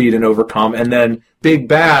face and defeat and overcome, and then big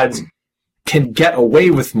bads can get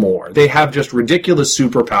away with more. They have just ridiculous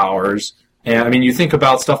superpowers And I mean, you think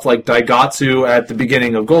about stuff like Daigatsu at the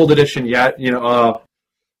beginning of Gold Edition, Yuchubon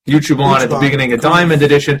at the beginning of Diamond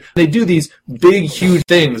Edition. They do these big, huge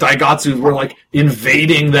things. Daigatsu, we're like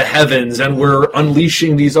invading the heavens, and we're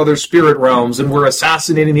unleashing these other spirit realms, and we're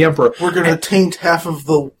assassinating the Emperor. We're going to taint half of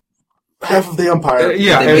the Empire.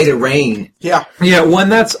 They made it rain. Yeah. Yeah, when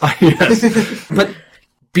that's... yes. But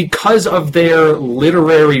because of their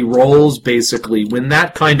literary roles, basically, when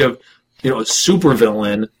that kind of,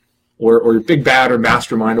 supervillain, or big bad or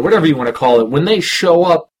mastermind, or whatever you want to call it, when they show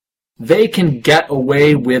up, they can get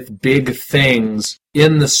away with big things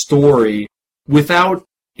in the story without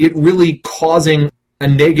it really causing a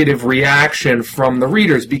negative reaction from the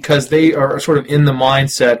readers, because they are sort of in the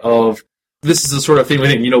mindset of, this is the sort of thing we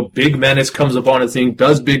think, big menace comes upon a thing,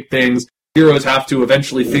 does big things, heroes have to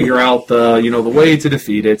eventually figure out the way to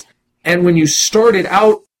defeat it. And when you started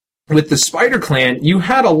out with the Spider Clan, you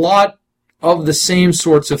had a lot of the same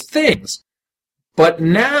sorts of things. But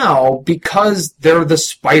now, because they're the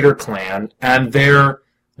Spider Clan, and they're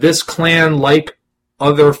this clan like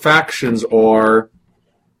other factions are,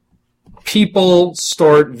 people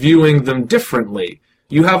start viewing them differently.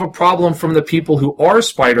 You have a problem from the people who are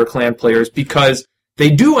Spider Clan players, because they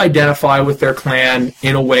do identify with their clan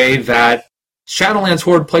in a way that Shadowlands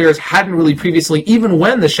Horde players hadn't really previously, even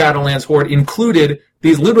when the Shadowlands Horde included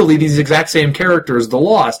these exact same characters, the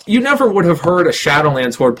Lost. You never would have heard a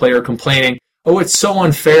Shadowlands Horde player complaining, oh, it's so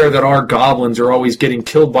unfair that our goblins are always getting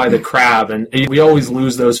killed by the crab, and we always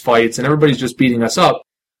lose those fights, and everybody's just beating us up.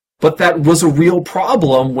 But that was a real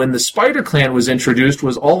problem when the Spider Clan was introduced,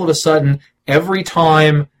 was all of a sudden, every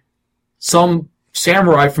time some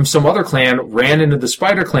samurai from some other clan ran into the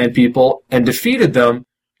Spider Clan people and defeated them,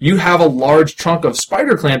 you have a large chunk of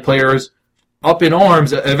Spider Clan players up in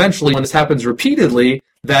arms, eventually, when this happens repeatedly,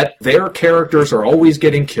 that their characters are always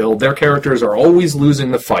getting killed, their characters are always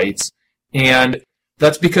losing the fights, and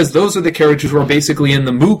that's because those are the characters who are basically in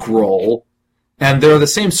the mook role, and they're the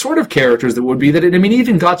same sort of characters that would be that.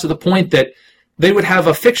 Even got to the point that they would have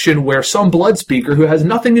a fiction where some blood speaker who has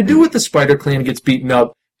nothing to do with the Spider Clan gets beaten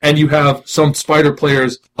up, and you have some Spider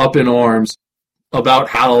players up in arms about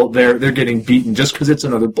how they're getting beaten just because it's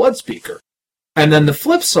another blood speaker. And then the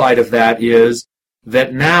flip side of that is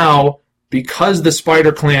that now, because the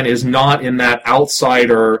Spider Clan is not in that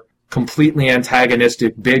outsider, completely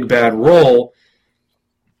antagonistic, big bad role,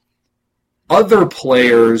 other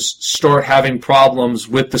players start having problems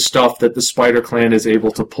with the stuff that the Spider Clan is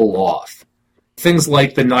able to pull off. Things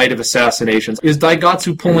like the Night of Assassinations. Is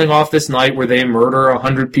Daigatsu pulling off this night where they murder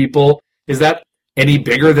 100 people? Is that any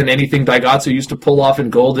bigger than anything Daigatsu used to pull off in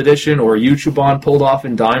Gold Edition or Yuchubon pulled off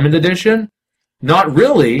in Diamond Edition? Not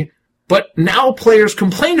really. But now players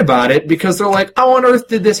complain about it because they're like, how on earth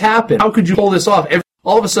did this happen? How could you pull this off?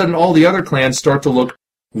 All of a sudden, all the other clans start to look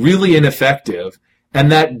really ineffective,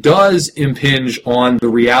 and that does impinge on the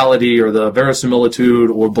reality or the verisimilitude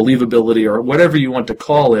or believability or whatever you want to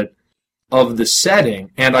call it of the setting,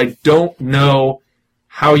 and I don't know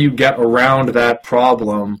how you get around that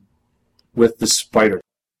problem with the Spider.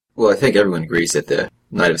 Well, I think everyone agrees that the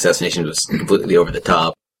Night of Assassination was completely over the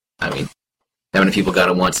top. I mean, how many people got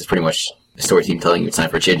it once is pretty much the story team telling you it's time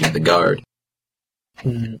for changing the guard.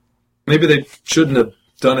 Maybe they shouldn't have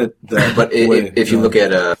done it that but way. If you look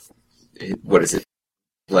at, what is it,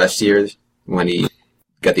 last year, when he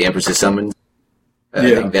got the Empress's summons, I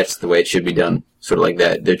think that's the way it should be done. Sort of like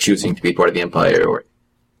that. They're choosing to be part of the Empire or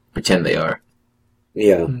pretend they are.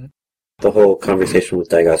 Yeah. The whole conversation with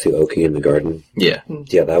Daigatsu Oki in the garden. Yeah.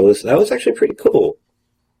 Yeah, that was actually pretty cool.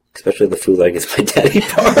 Especially the Fu Like It's My Daddy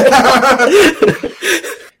part.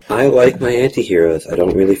 I like my anti-heroes. I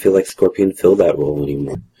don't really feel like Scorpion filled that role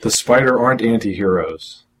anymore. The Spider aren't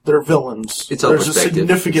anti-heroes. They're villains. It's all There's perspective. a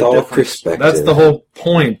significant It's all difference. perspective. That's the whole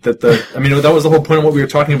point. That was the whole point of what we were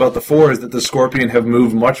talking about before, is that the Scorpion have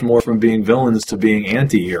moved much more from being villains to being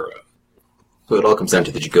anti-hero. So it all comes down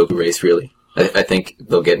to the Jigoku race, really. I think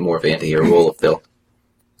they'll get more of an anti-hero role if they'll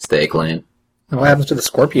stay a clan. What happens to the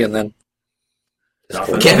Scorpion then?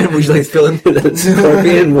 Kevin, would you like to fill in? The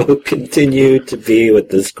Scorpion will continue to be what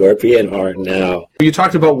the Scorpion are now. You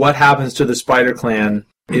talked about what happens to the Spider Clan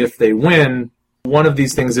if they win. One of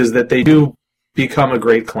these things is that they do become a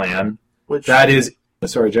great clan. Which, That is...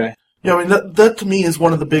 Sorry, Jay. yeah, I mean, that to me is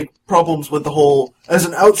one of the big problems with the whole, as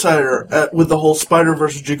an outsider, with the whole Spider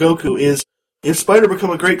versus Jigoku, is if Spider become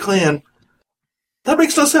a great clan, that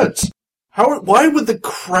makes no sense. Why would the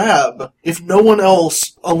crab, if no one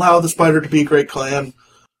else, allow the Spider to be a great clan?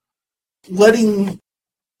 Letting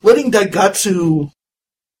Daigatsu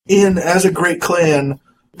in as a great clan,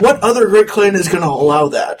 what other great clan is going to allow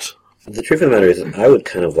that? The truth of the matter is, I would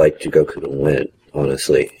kind of like Jigoku to win.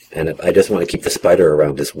 honestly. And I just want to keep the spider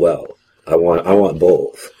around as well. I want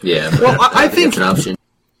both. Yeah. Well, I think it's an option.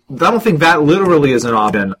 I don't think that literally is an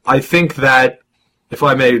option. I think that, if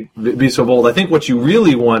I may be so bold, I think what you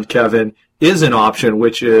really want, Kevin, is an option,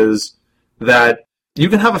 which is that you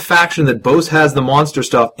can have a faction that both has the monster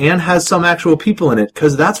stuff and has some actual people in it,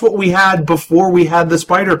 because that's what we had before we had the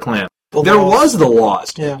Spider Clan. There was the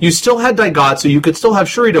Lost. Yeah. You still had Daigatsu, you could still have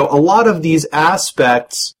Shurido. A lot of these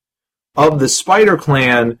aspects of the Spider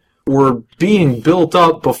Clan were being built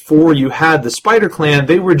up before you had the Spider Clan.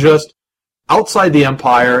 They were just outside the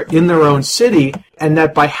Empire in their own city, and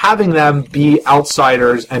that by having them be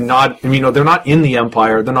outsiders and not, they're not in the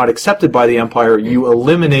Empire, they're not accepted by the Empire, you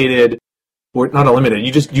eliminated, or not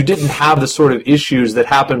eliminated, you didn't have the sort of issues that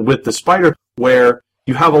happened with the Spider, where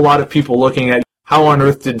you have a lot of people looking at how on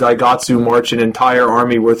earth did Daigatsu march an entire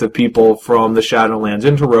army worth of people from the Shadowlands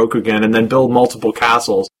into Rokugan and then build multiple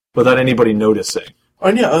castles without anybody noticing.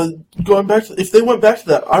 And yeah, going back to, if they went back to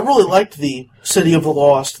that, I really liked the City of the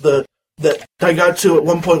Lost, that Daigatsu at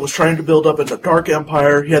one point was trying to build up in the Dark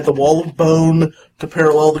Empire. He had the Wall of Bone to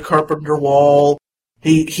parallel the Carpenter Wall.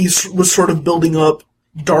 He was sort of building up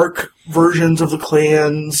dark versions of the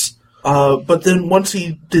clans. But then once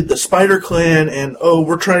he did the Spider Clan and,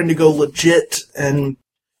 we're trying to go legit, and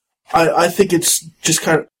I think it's just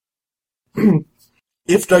kind of...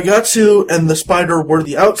 If Daigatsu and the Spider were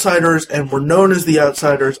the outsiders and were known as the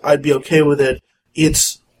outsiders, I'd be okay with it.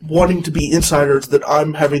 It's wanting to be insiders that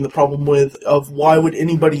I'm having the problem with, of why would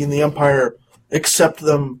anybody in the Empire accept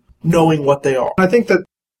them knowing what they are. I think that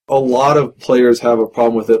a lot of players have a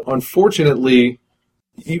problem with it. Unfortunately,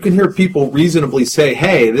 you can hear people reasonably say,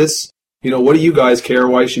 hey, this, what do you guys care?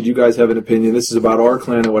 Why should you guys have an opinion? This is about our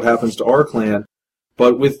clan and what happens to our clan.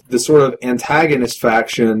 But with the sort of antagonist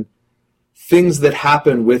faction, things that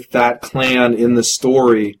happen with that clan in the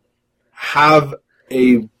story have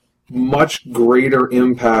a much greater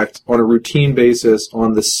impact on a routine basis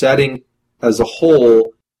on the setting as a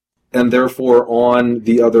whole, and therefore on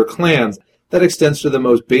the other clans. That extends to the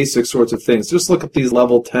most basic sorts of things. Just look at these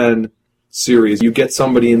level 10 series. You get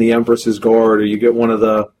somebody in the Empress's Guard, or you get one of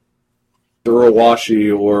the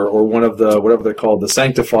Urawashi, or one of the, whatever they're called, the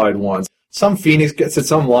Sanctified ones. Some Phoenix gets it,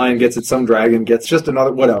 some Lion gets it, some Dragon gets just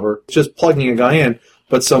another, whatever. It's just plugging a guy in.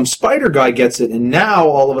 But some Spider guy gets it, and now,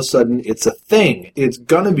 all of a sudden, it's a thing. It's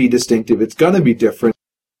going to be distinctive. It's going to be different.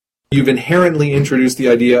 You've inherently introduced the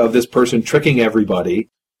idea of this person tricking everybody,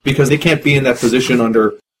 because they can't be in that position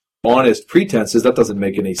under honest pretenses. That doesn't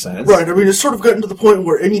make any sense. Right, it's sort of gotten to the point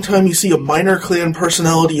where anytime you see a minor clan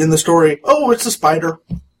personality in the story, it's a Spider.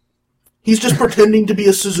 He's just pretending to be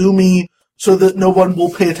a Suzumi so that no one will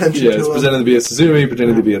pay attention to him. Yeah, it's pretending to be a Suzumi,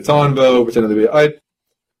 pretending to be a Tonbo, pretending to be...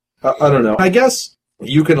 I don't know. I guess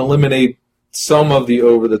you can eliminate some of the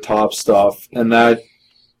over-the-top stuff, and that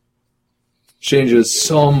changes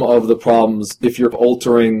some of the problems if you're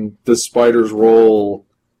altering the Spider's role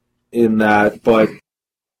in that, but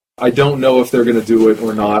I don't know if they're going to do it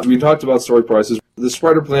or not. We talked about story prices. The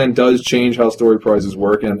Spider Plan does change how story prices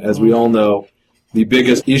work, and as we all know, the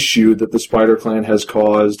biggest issue that the Spider Clan has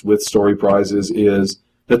caused with story prizes is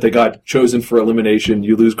that they got chosen for elimination.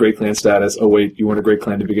 You lose Great Clan status. Oh, wait, you weren't a Great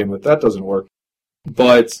Clan to begin with. That doesn't work.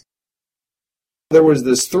 But there was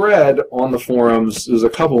this thread on the forums, it was a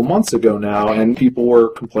couple months ago now, and people were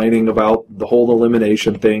complaining about the whole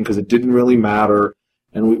elimination thing because it didn't really matter.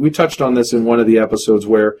 And we touched on this in one of the episodes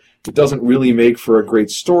where it doesn't really make for a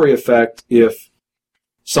great story effect if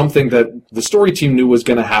something that the story team knew was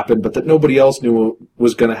going to happen, but that nobody else knew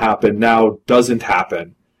was going to happen, now doesn't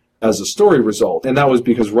happen as a story result. And that was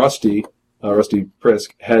because Rusty Prisk,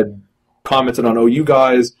 had commented on, you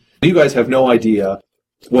guys have no idea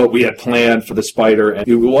what we had planned for the Spider, and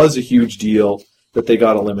it was a huge deal that they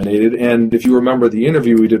got eliminated. And if you remember the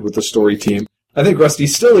interview we did with the story team, I think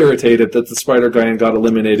Rusty's still irritated that the Spider Guy got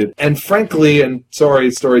eliminated. And frankly, and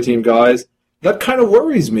sorry, story team guys, that kind of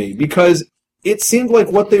worries me, because it seemed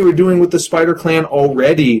like what they were doing with the Spider Clan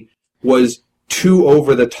already was too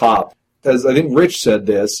over the top. As I think Rich said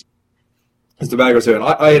this, as the bagger said,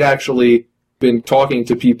 I had actually been talking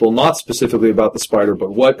to people, not specifically about the Spider,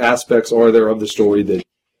 but what aspects are there of the story that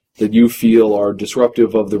you feel are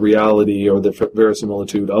disruptive of the reality or the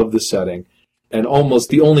verisimilitude of the setting. And almost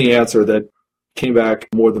the only answer that came back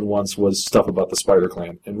more than once was stuff about the Spider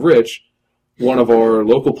Clan. And Rich, one of our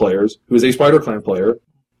local players, who is a Spider Clan player,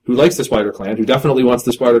 who likes the Spider Clan, who definitely wants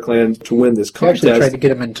the Spider Clan to win this contest. I actually tried to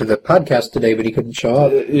get him into the podcast today, but he couldn't show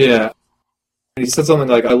up. Yeah. And he said something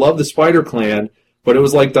like, I love the Spider Clan, but it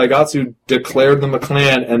was like Daigatsu declared them a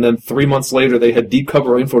clan, and then 3 months later they had deep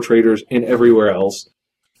cover infiltrators in everywhere else.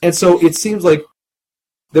 And so it seems like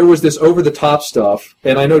there was this over-the-top stuff,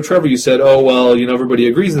 and I know, Trevor, you said, oh, well, everybody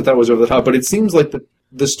agrees that was over-the-top, but it seems like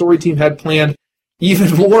the story team had planned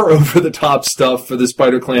even more over-the-top stuff for the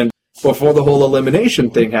Spider Clan before the whole elimination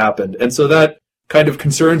thing happened. And so that kind of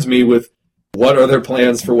concerns me with what are their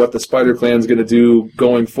plans for what the Spider Clan's going to do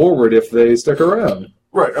going forward if they stick around.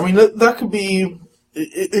 Right. I mean, that could be...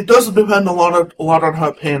 It does depend a lot on how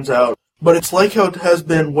it pans out, but it's like how it has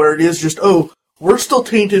been, where it is just, oh, we're still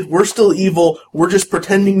tainted, we're still evil, we're just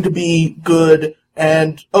pretending to be good,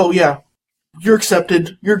 and, oh yeah, you're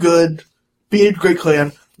accepted, you're good, be a great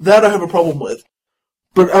clan. That I have a problem with.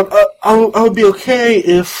 But I would be okay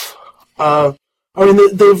if,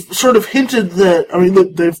 they've sort of hinted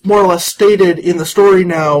that, they've more or less stated in the story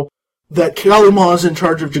now that Kalima is in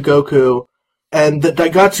charge of Jigoku, and that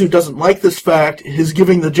Daigatsu doesn't like this fact, is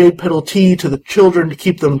giving the Jade Petal Tea to the children to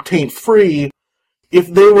keep them taint-free. If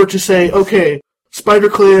they were to say, okay, Spider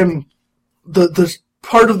Clan, the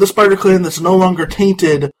part of the Spider Clan that's no longer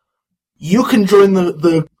tainted, you can join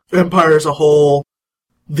the Empire as a whole.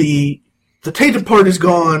 The tainted part is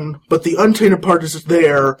gone, but the untainted part is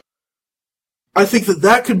there. I think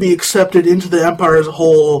that could be accepted into the Empire as a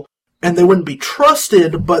whole, and they wouldn't be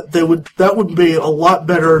trusted, but that would be a lot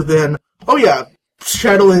better than, oh yeah,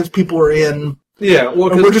 Shadowlands people are in. Yeah,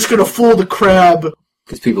 well, and we're just going to fool the crab.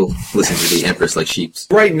 Because people listen to the Empress like sheeps.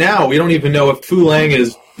 Right now, we don't even know if Fu Lang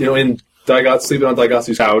is, in sleeping on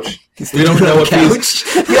Daigatsu's couch. We don't know if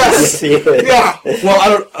he's... Yes! Yeah!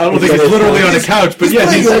 Well, I don't think he's literally on a couch, but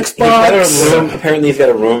yeah, he's got a room. Apparently he's got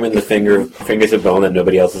a room in the Fingers of Bone that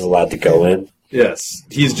nobody else is allowed to go in. Yes.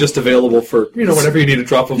 He's just available for, whenever you need a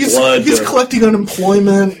drop of blood. He's collecting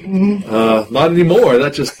unemployment. Not anymore.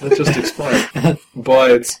 That just expired.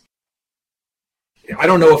 But I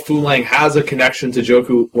don't know if Fu Lang has a connection to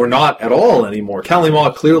Joku or not at all anymore.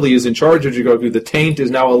 Kalima clearly is in charge of Jigoku. The taint is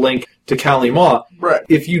now a link to Kalima. Right.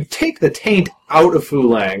 If you take the taint out of Fu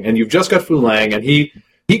Lang, and you've just got Fu Lang, and he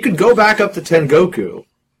could go back up to Tengoku.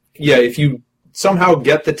 Yeah, if you somehow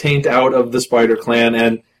get the taint out of the Spider Clan,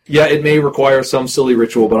 and yeah, it may require some silly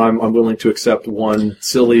ritual, but I'm willing to accept one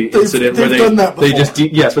silly incident where they just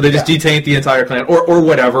detaint the entire clan, or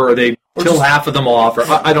whatever, or they kill half of them off, or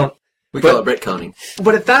I don't. We call it retconning.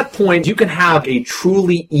 But at that point, you can have a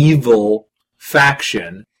truly evil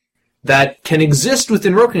faction that can exist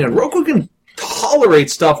within Rokugan. Rokugan tolerate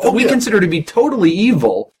stuff that we consider to be totally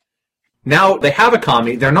evil. Now they have a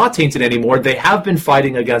kami. They're not tainted anymore. They have been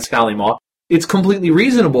fighting against Kalima. It's completely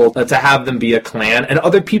reasonable to have them be a clan, and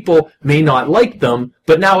other people may not like them,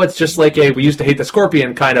 but now it's just like we used to hate the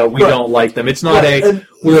Scorpion kind of, we don't like them. It's not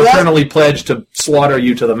we're eternally pledged to slaughter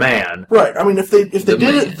you to the man. Right. I mean, if they did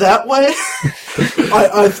it that way,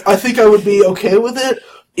 I think I would be okay with it.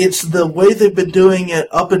 It's the way they've been doing it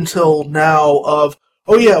up until now of,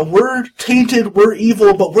 oh yeah, we're tainted, we're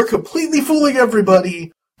evil, but we're completely fooling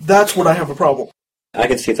everybody. That's what I have a problem. I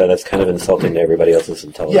can see that. That's kind of insulting to everybody else's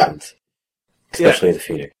intelligence. Yeah. Especially the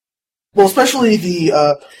Phoenix. Well, especially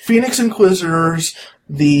the Phoenix Inquisitors,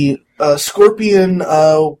 the Scorpion,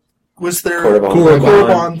 was there?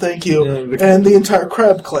 Korriban, thank you. Yeah, and the entire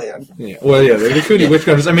Crab Clan. Yeah. Well, yeah, the Kuni Witch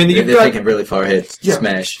Hunters. I mean, they're thinking really far ahead. Yeah.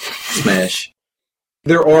 Smash.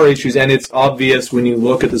 There are issues, and it's obvious when you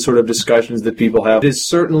look at the sort of discussions that people have. It is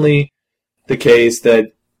certainly the case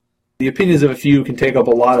that the opinions of a few can take up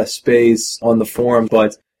a lot of space on the forum,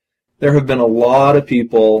 but there have been a lot of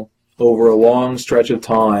people over a long stretch of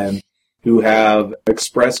time who have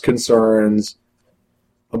expressed concerns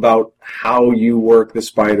about how you work the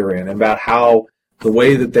spider in, and about how the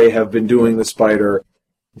way that they have been doing the spider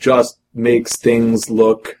just makes things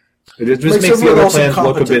look... It just makes the other plans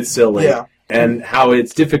look a bit silly. Yeah. And how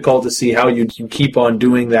it's difficult to see how you keep on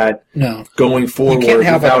doing that going forward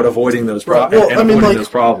without avoiding those those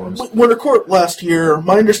problems. Winter Court last year,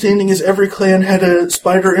 my understanding is every clan had a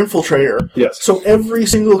spider infiltrator. Yes. So every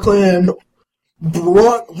single clan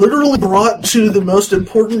literally brought to the most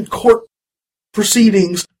important court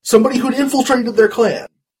proceedings somebody who'd infiltrated their clan.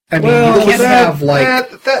 I mean, you can't have,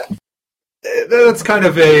 that's kind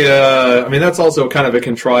of that's also kind of a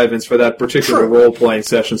contrivance for that particular role-playing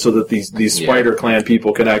session so that these Spider Clan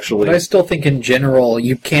people can actually... But I still think in general,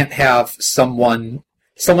 you can't have someone's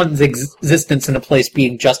existence in a place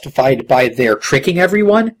being justified by their tricking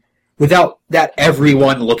everyone without that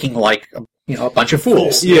everyone looking like a bunch of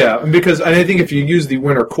fools. Yeah, because I think if you use the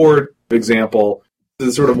Winter Court example,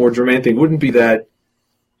 the sort of more germane thing wouldn't be that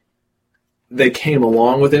they came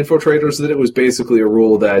along with infiltrators, that it was basically a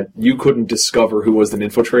rule that you couldn't discover who was an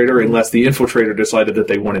infiltrator unless the infiltrator decided that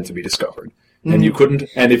they wanted to be discovered. Mm-hmm. And you couldn't,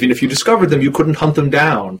 and even if you discovered them, you couldn't hunt them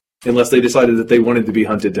down unless they decided that they wanted to be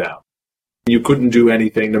hunted down. You couldn't do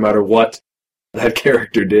anything no matter what that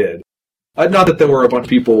character did. Not that there were a bunch of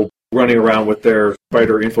people running around with their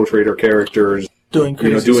spider infiltrator characters, Doing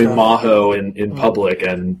crazy doing stuff. Maho in public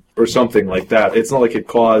or something like that. It's not like it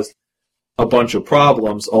caused a bunch of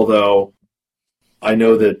problems, although I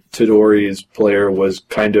know that Todori's player was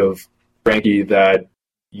kind of cranky that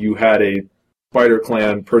you had a Spider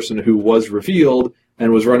Clan person who was revealed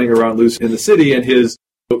and was running around loose in the city, and his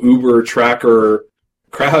Uber tracker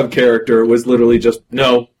crab character was literally just,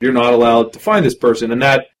 no, you're not allowed to find this person. And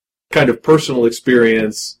that kind of personal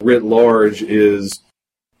experience writ large is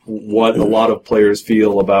what a lot of players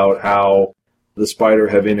feel about how the Spider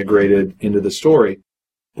have integrated into the story.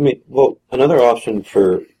 I mean, well, another option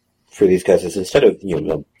for these guys is instead of,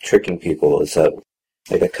 tricking people, is that,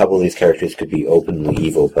 like, a couple of these characters could be openly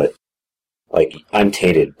evil, but, like, I'm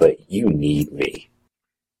tainted, but you need me.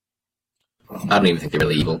 I don't even think they're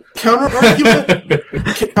really evil. Counter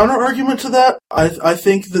argument to that, I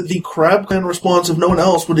think that the Crab Clan response, if no one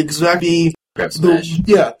else, would exactly be Crab Smash.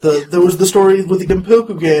 there was the story with the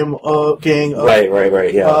Genpoku gang.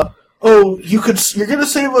 Right, yeah. You're gonna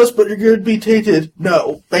save us, but you're gonna be tainted.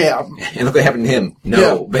 No, bam. And look what happened to him.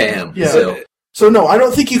 No, bam. Yeah. So no, I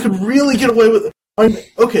don't think you could really get away with it.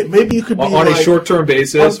 Okay, maybe you could be on a short-term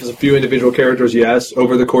basis, with a few individual characters, yes.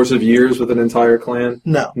 Over the course of years with an entire clan,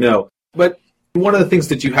 no. But one of the things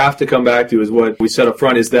that you have to come back to is what we said up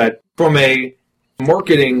front, is that from a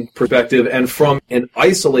marketing perspective and from an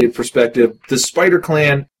isolated perspective, the Spider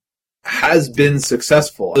Clan has been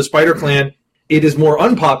successful. The Spider Clan, it is more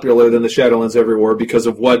unpopular than the Shadowlands Everywhere because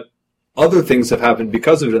of what other things have happened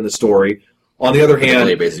because of it in the story. On the other hand,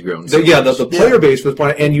 the player base has grown. The player base was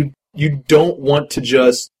fine, and you don't want to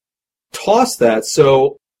just toss that.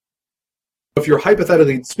 So if you're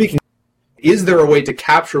hypothetically speaking, is there a way to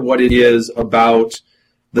capture what it is about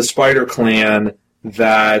the Spider Clan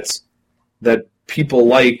that people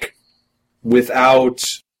like without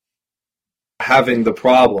having the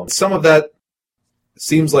problem? Some of that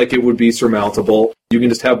seems like it would be surmountable. You can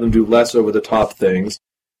just have them do less over-the-top things.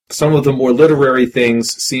 Some of the more literary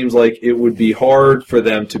things seems like it would be hard for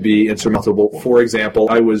them to be insurmountable. For example,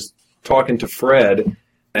 I was talking to Fred,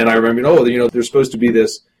 and I remember, there's supposed to be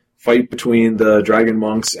this fight between the dragon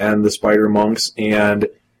monks and the spider monks, and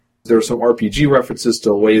there are some RPG references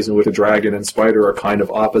to ways in which a dragon and spider are kind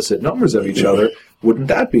of opposite numbers of each other. Wouldn't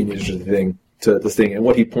that be an interesting thing to the thing? And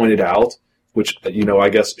what he pointed out, which, I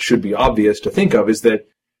guess should be obvious to think of, is that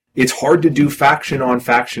it's hard to do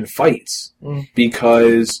faction-on-faction fights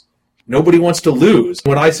because nobody wants to lose.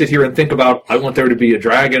 When I sit here and think about, I want there to be a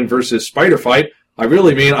dragon versus spider fight, I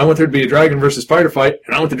really mean I want there to be a dragon versus spider fight,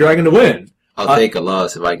 and I want the dragon to win. I'll take a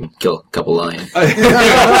loss if I can kill a couple lions. I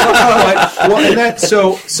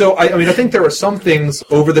think there are some things,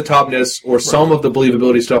 over-the-topness or some of the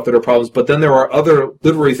believability stuff that are problems, but then there are other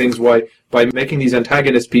literary things why, by making these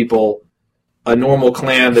antagonist people a normal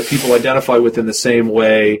clan that people identify with in the same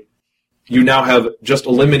way, you now have just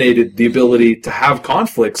eliminated the ability to have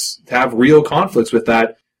conflicts, to have real conflicts with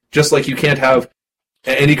that, just like you can't have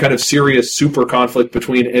any kind of serious super conflict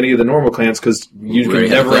between any of the normal clans because you can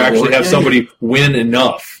never actually have somebody win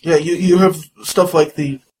enough. Yeah, you have stuff like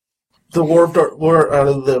the the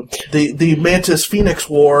Mantis Phoenix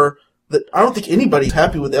War that I don't think anybody's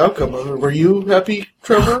happy with the outcome of it. Were you happy,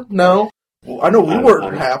 Trevor? No. Well, I know we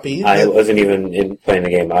weren't happy. I wasn't even playing the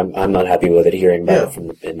game. I'm not happy with it. Hearing about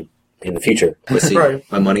it in the future. But see,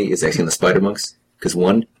 my money is actually on the Spider Monks because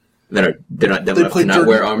one, they're not dumb enough to not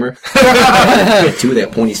wear armor. And two, they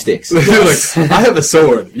have pointy sticks. Like, I have a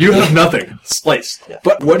sword. You have nothing. Sliced. Yeah.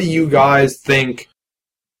 But what do you guys think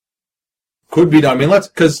could be done? I mean, let's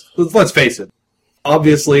face it.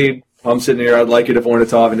 Obviously, I'm sitting here. I'd like it if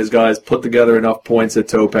Ornitov and his guys put together enough points at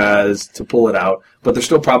Topaz to pull it out, but they're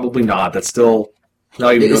still probably not. That's still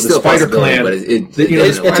not even the Spider Clan. But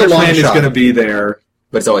the Spider Clan is going to be there.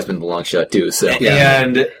 But it's always been the long shot too. So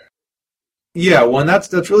and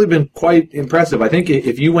that's really been quite impressive. I think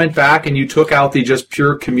if you went back and you took out the just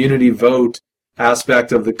pure community vote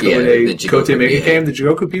aspect of the Kote Mega game, the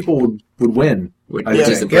Jigoku people would win. Which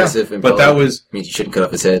is impressive. And but that means you shouldn't cut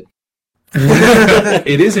off his head.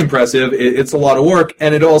 It is impressive. It's a lot of work,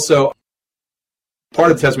 and it also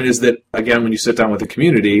part of the testament is that again, when you sit down with the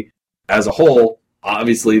community as a whole,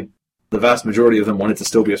 obviously the vast majority of them want it to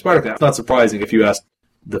still be a Spider Clan. It's not surprising if you ask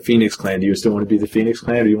the Phoenix Clan, do you still want to be the Phoenix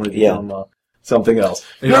Clan, or do you want to become something else?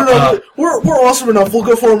 No, we're awesome enough. We'll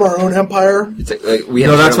go form our own empire. It's like we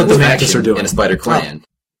have that's what the Mantis are doing in a Spider Clan.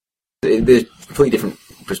 They're completely different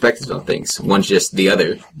perspectives on things. One's just the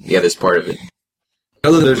other. The other's part of it.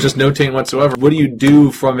 There's just no taint whatsoever. What do you do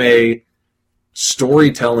from a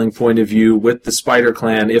storytelling point of view with the Spider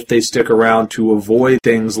Clan if they stick around to avoid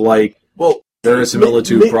things like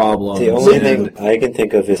verisimilitude problem. The only thing I can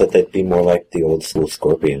think of is that they'd be more like the old school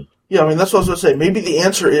Scorpion. Yeah, I mean, that's what I was going to say. Maybe the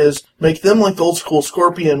answer is make them like the old school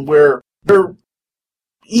Scorpion, where they're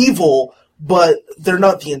evil, but they're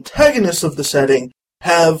not the antagonists of the setting.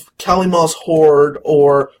 Have Kalima's Horde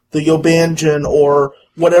or the Yobanjin or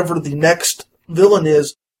whatever the next villain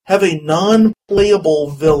is, have a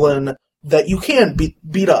non-playable villain that you can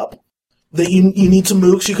beat up. That you need some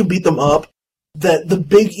mooks, you can beat them up. That the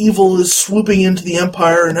big evil is swooping into the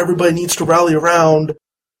Empire and everybody needs to rally around,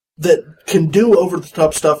 that can do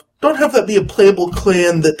over-the-top stuff. Don't have that be a playable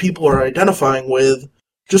clan that people are identifying with.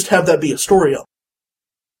 Just have that be a story element.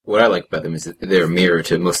 What I like about them is that they're a mirror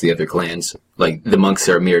to most of the other clans. Like, the monks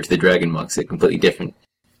are a mirror to the dragon monks, a completely different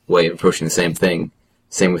way of approaching the same thing.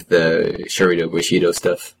 Same with the Shurido, Bushido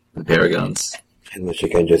stuff, the Paragons. And the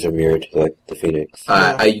Shikenjas are mirrored to, like, the Phoenix.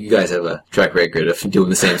 You guys have a track record of doing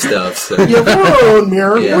the same stuff, so... Yeah, we're our own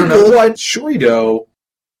mirror. Yeah. We're good. What Shurido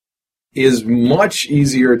is much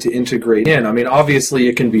easier to integrate in. I mean, obviously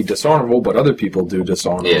it can be dishonorable, but other people do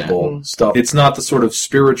dishonorable stuff. It's not the sort of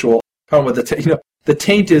spiritual... The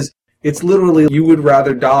taint is, it's literally, you would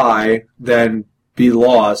rather die than be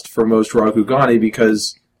lost for most Rakugani,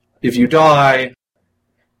 because if you die,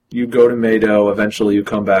 you go to Meido, eventually you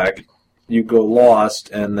come back, you go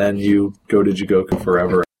lost, and then you go to Jigoku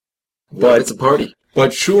forever. But it's a party.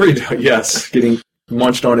 But Shurido, yes, getting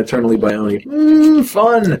munched on eternally by Oni.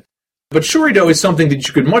 Fun! But Shurido is something that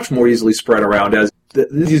you could much more easily spread around, as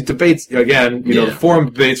these debates, again, forum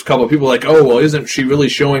debates, a couple of people are like, oh, well, isn't she really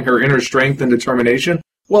showing her inner strength and determination?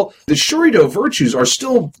 Well, the Shurido virtues are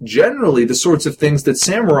still generally the sorts of things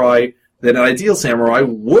that an ideal samurai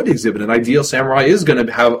would exhibit. An ideal samurai is going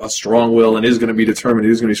to have a strong will and is going to be determined,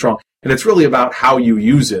 is going to be strong. And it's really about how you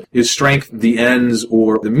use it. Is strength the ends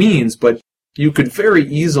or the means? But you could very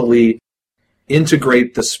easily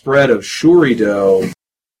integrate the spread of Shurido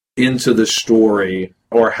into the story,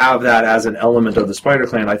 or have that as an element of the Spider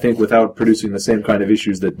Clan, I think, without producing the same kind of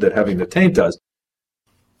issues that having the taint does.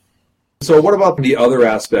 So what about the other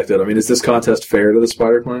aspect of it? I mean, is this contest fair to the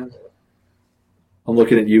Spider Clan? I'm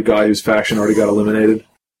looking at you, guy whose faction already got eliminated.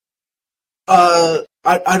 I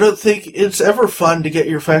don't think it's ever fun to get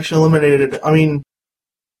your faction eliminated. I mean,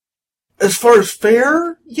 as far as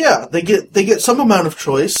fair, yeah, they get some amount of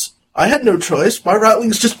choice. I had no choice. My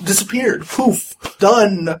Ratlings just disappeared. Poof.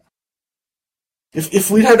 Done. If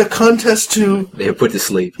we'd had a contest to... They were put to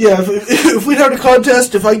sleep. Yeah, if we'd had a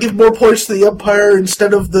contest, if I give more points to the Empire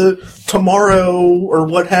instead of the tomorrow or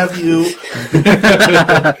what have you,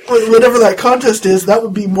 whatever that contest is, that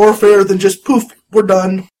would be more fair than just, poof, we're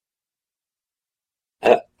done.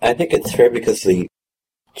 I think it's fair because the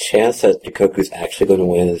chance that Jikoku's actually going to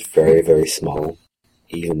win is very, very small,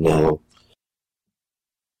 even though...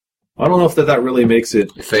 I don't know if that really makes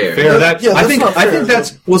it fair. I think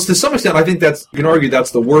that's, well, to some extent, I think that's, you can argue that's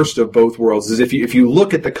the worst of both worlds, is if you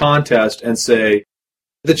look at the contest and say,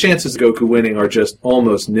 the chances of Goku winning are just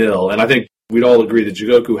almost nil. And I think we'd all agree that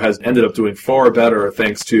Jigoku has ended up doing far better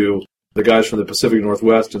thanks to the guys from the Pacific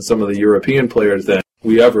Northwest and some of the European players than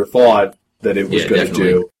we ever thought that it was going to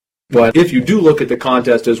do. But if you do look at the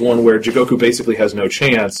contest as one where Jigoku basically has no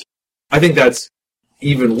chance, I think that's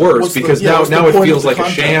even worse, because now it feels like a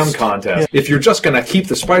sham contest. Yeah. If you're just going to keep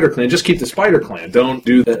the Spider Clan, just keep the Spider Clan. Don't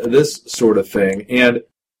do this sort of thing. And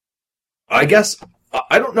I guess,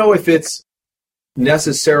 I don't know if it's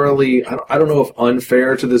necessarily, I don't know if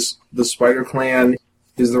unfair to the Spider Clan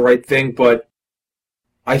is the right thing, but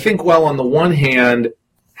I think, well, on the one hand,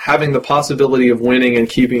 having the possibility of winning and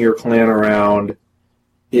keeping your clan around,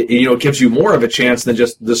 it gives you more of a chance than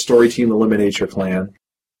just the story team eliminates your clan.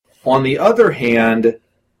 On the other hand,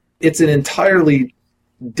 it's an entirely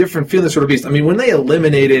different feeling, sort of beast. I mean, when they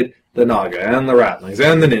eliminated the Naga and the Ratlings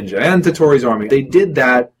and the Ninja and Tottori's army, they did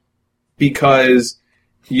that because,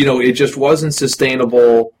 it just wasn't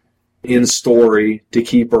sustainable in story to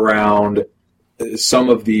keep around some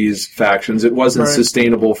of these factions. It wasn't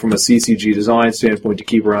sustainable from a CCG design standpoint to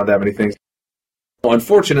keep around that many things.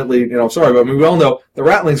 Unfortunately, sorry, but we all know the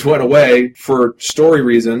Ratlings went away for story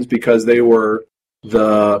reasons because they were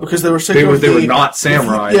because they were not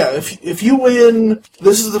samurai. If you win,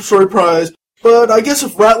 this is the story prize. But I guess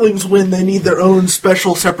if Ratlings win, they need their own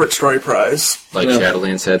special separate story prize. Like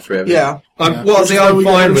Shadowlands had forever. Yeah. I'm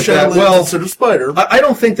fine with that. Well, instead of Spider. I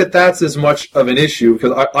don't think that's as much of an issue,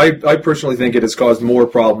 because I personally think it has caused more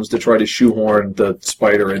problems to try to shoehorn the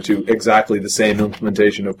Spider into exactly the same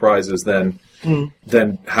implementation of prizes than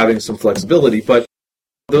having some flexibility. But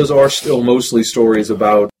those are still mostly stories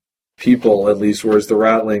about people, at least, whereas the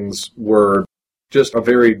Ratlings were just a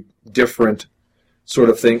very different sort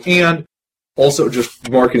of thing. And Also, just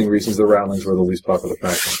marketing reasons, the Ratlings were the least popular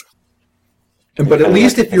faction. But at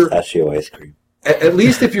least if you're pistachio ice cream. At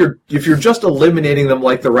least if you're just eliminating them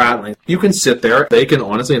like the Ratling, you can sit there. They can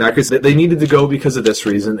honestly and accurately say they needed to go because of this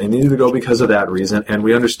reason, they needed to go because of that reason, and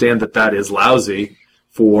we understand that that is lousy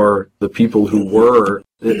for the people who were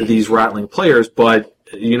these Ratling players. But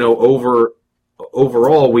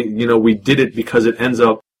overall, we did it because it ends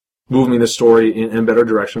up moving the story in a better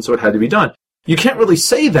direction, so it had to be done. You can't really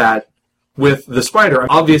say that with the Spider.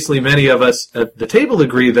 Obviously, many of us at the table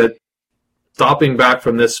agree that stopping back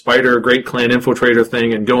from this Spider Great Clan Infiltrator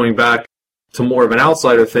thing and going back to more of an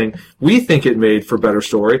outsider thing, we think it made for better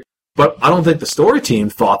story. But I don't think the story team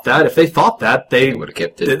thought that. If they thought that, they would have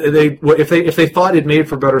kept it. If they thought it made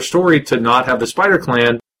for better story to not have the Spider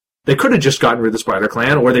Clan, they could have just gotten rid of the Spider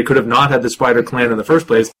Clan, or they could have not had the Spider Clan in the first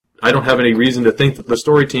place. I don't have any reason to think that the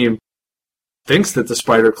story team thinks that the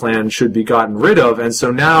Spider Clan should be gotten rid of, and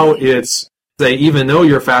so now it's, even though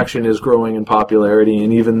your faction is growing in popularity,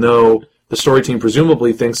 and even though the story team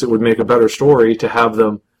presumably thinks it would make a better story to have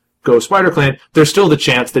them go Spider Clan, there's still the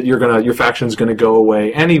chance that your faction's gonna go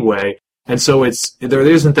away anyway, and so there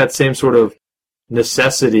isn't that same sort of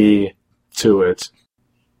necessity to it.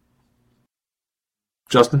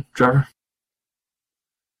 Justin, Trevor?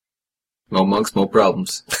 More monks, more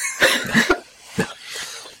problems.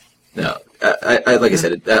 No, I like I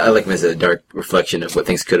said, I like him as a dark reflection of what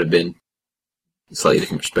things could have been. Slightly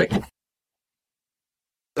different perspective.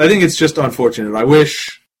 I think it's just unfortunate. I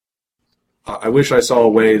wish I saw a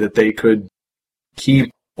way that they could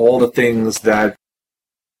keep all the things that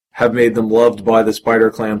have made them loved by the Spider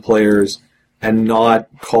Clan players and not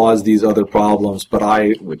cause these other problems.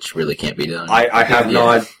 But which really can't be done. I have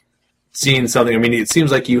not seen something. I mean, it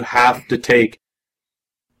seems like you have to take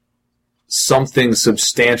something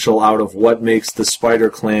substantial out of what makes the Spider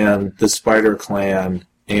Clan,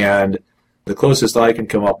 and the closest I can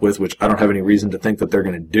come up with, which I don't have any reason to think that they're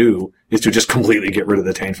going to do, is to just completely get rid of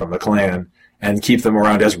the Taint from the clan and keep them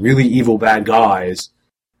around as really evil bad guys,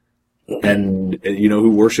 and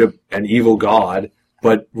who worship an evil god,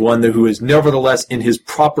 but one who is nevertheless in his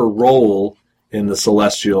proper role in the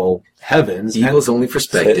celestial heavens. Evil's only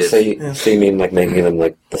perspective. So you mean like making them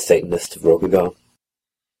like the Satanist of Rokugan?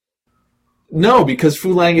 No, because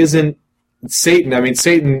Fu Lang isn't Satan. I mean,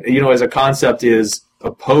 Satan, as a concept is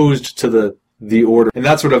opposed to the order. And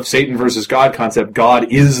that sort of Satan versus God concept.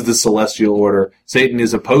 God is the celestial order. Satan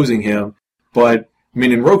is opposing him. But, I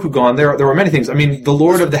mean, in Rokugan, there were many things. I mean, the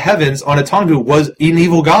Lord of the Heavens on Atangu was an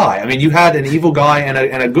evil guy. I mean, you had an evil guy and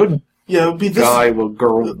a good it would be this guy, well,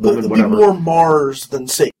 girl, woman, it'd be whatever. more Mars than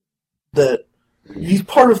Satan. That he's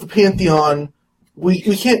part of the Pantheon. We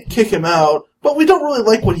can't kick him out, but we don't really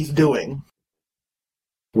like what he's doing.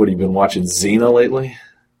 What, have you been watching Xena lately?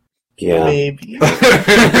 Yeah. Maybe.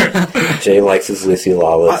 Jay likes his Lucy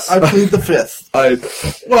Lawless. I plead the fifth. I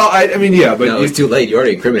mean, yeah, but... No, it's too late. You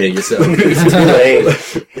already incriminated yourself. It's too late.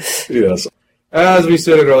 Yes. As we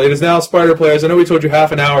said earlier, it is now Spider Players. I know we told you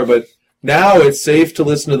half an hour, but now it's safe to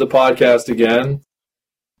listen to the podcast again.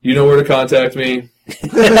 You know where to contact me.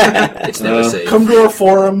 It's never safe. Come to our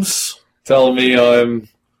forums. Tell me I'm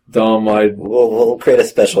dumb. We'll create a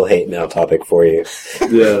special hate mail topic for you.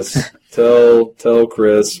 Yes. Tell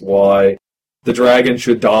Chris why the dragon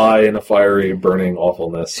should die in a fiery, burning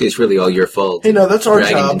awfulness. See, it's really all your fault. Hey, no, that's our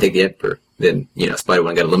Dragon job. didn't take the Emperor. Then,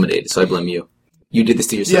 Spider-Man got eliminated, so I blame you. You did this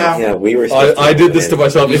to yourself. Yeah, we were. I did this to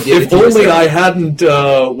myself. You If did it to only yourself. I hadn't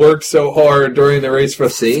worked so hard during the race for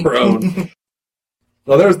the throne.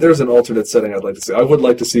 Well, there's an alternate setting I'd like to see. I would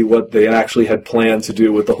like to see what they actually had planned to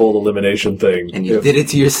do with the whole elimination thing. And you did it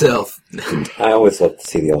to yourself. I always love to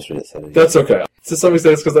see the alternate setting. That's okay. To some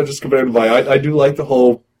extent, it's because I just compared by. I do like the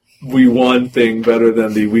whole we won thing better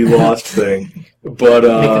than the we lost thing. But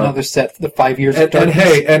Make another set for the 5 years of and darkness.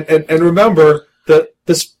 hey, and remember that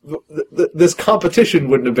this competition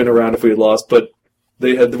wouldn't have been around if we had lost, but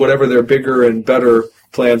they had whatever their bigger and better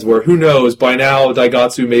plans were. Who knows? By now,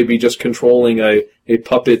 Daigatsu may be just controlling a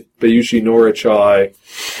puppet Bayushi Norichai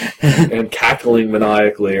and cackling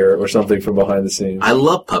maniacally or something from behind the scenes. I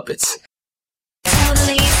love puppets.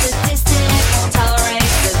 Totally sadistic, won't tolerate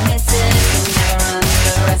submissive, never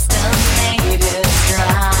underestimate his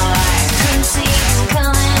drive. Couldn't see him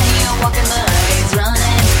coming, you're walking but he's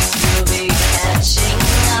running. You'll be catching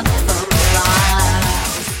up from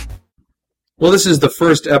life. Well, this is the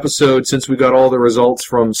first episode since we got all the results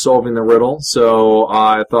from Solving the Riddle, so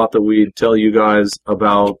I thought that we'd tell you guys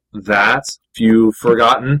about that. If you've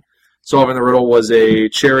forgotten, Solving the Riddle was a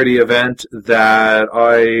charity event that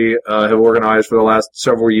I have organized for the last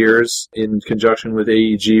several years in conjunction with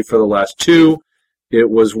AEG for the last 2. It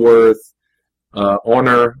was worth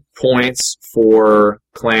honor points for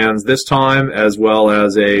clans this time, as well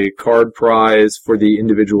as a card prize for the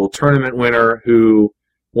individual tournament winner who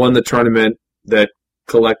won the tournament that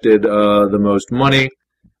collected the most money.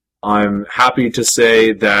 I'm happy to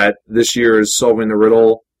say that this year's Solving the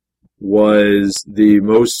Riddle was the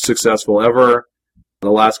most successful ever.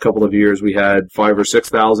 The last couple of years we had $5,000 or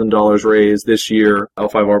 $6,000 raised. This year,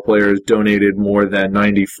 L5R players donated more than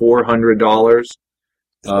 $9,400.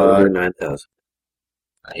 Over 9,000.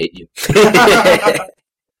 I hate you.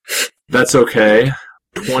 That's okay.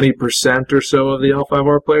 20% or so of the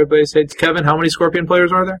L5R player base hates. Kevin, how many Scorpion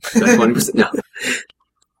players are there? 20%. No.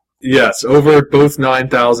 Yes, over both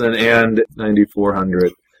 9,000 and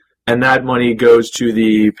 9,400. And that money goes to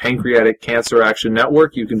the Pancreatic Cancer Action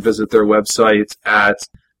Network. You can visit their website at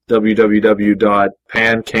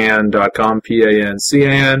www.pancan.com,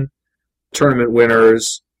 P-A-N-C-A-N. Tournament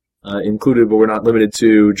winners included, but we're not limited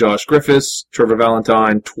to, Josh Griffiths, Trevor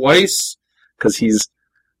Valentine twice, because he's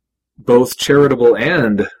both charitable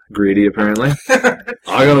and greedy, apparently. I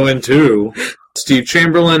gotta win too. Steve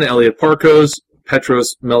Chamberlain, Elliot Parkos,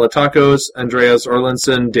 Petros Melitakos, Andreas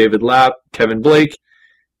Orlinson, David Lapp, Kevin Blake,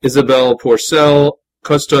 Isabel Porcel,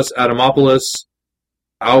 Kostas Adamopoulos,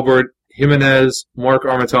 Albert Jimenez, Mark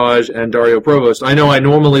Armitage, and Dario Provost. I know I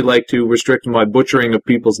normally like to restrict my butchering of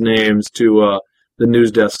people's names to the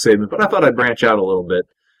news desk statement, but I thought I'd branch out a little bit.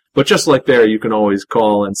 But just like there, you can always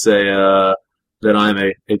call and say that I'm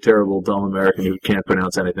a terrible, dumb American who can't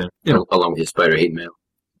pronounce anything. You know, Along with your spider hate mail.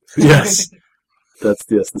 yes, that's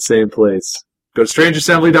the same place. Go to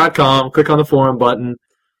strangeassembly.com, click on the forum button.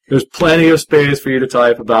 There's plenty of space for you to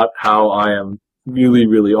type about how I am really,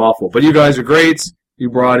 really awful. But you guys are great. You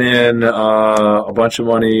brought in a bunch of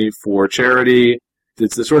money for charity.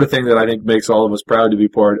 It's the sort of thing that I think makes all of us proud to be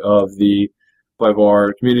part of the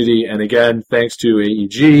 5R community. And again, thanks to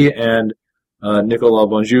AEG and Nicolas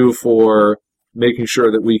Bonjou for making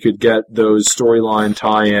sure that we could get those storyline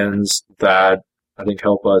tie-ins that I think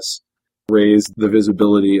help us raise the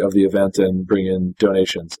visibility of the event and bring in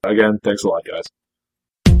donations. Again, thanks a lot, guys.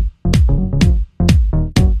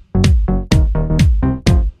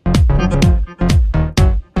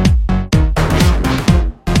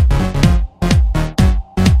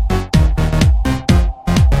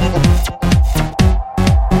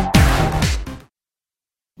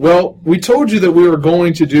 Well, we told you that we were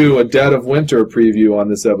going to do a Dead of Winter preview on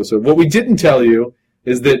this episode. What we didn't tell you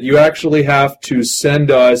is that you actually have to send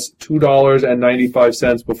us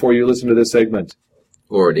 $2.95 before you listen to this segment.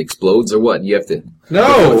 Or it explodes, or what? You have to...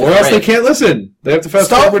 No, or else they can't listen. They have to fast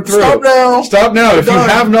forward through. Stop now. Stop now. If you done.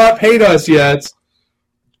 have not paid us yet,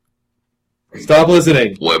 stop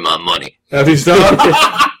listening. Where my money? Have you stopped?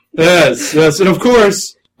 Yes. And of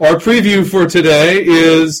course, our preview for today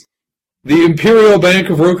is the Imperial Bank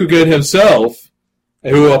of Rokugan himself,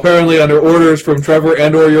 who apparently under orders from Trevor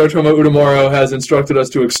and or Yotomo Utamaro has instructed us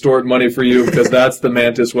to extort money for you because that's the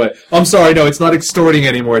Mantis way. I'm sorry, no, it's not extorting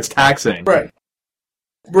anymore, it's taxing. Right.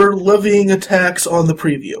 We're levying a tax on the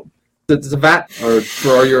preview. It's a VAT, or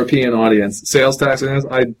for our European audience, sales tax.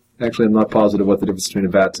 I actually am not positive what the difference between a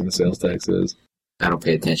VAT and a sales tax is. I don't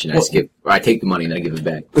pay attention. I take the money and I give it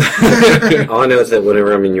back. All I know is that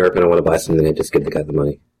whenever I'm in Europe and I want to buy something, I just give the guy the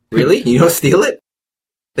money. Really? You don't steal it?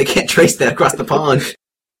 They can't trace that across the pond.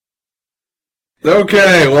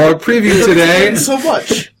 Okay, well, our preview today... so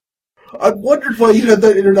much. I wondered why you had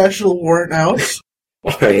that international warrant out.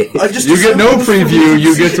 Right. You get no preview,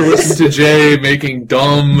 you get to listen to Jay making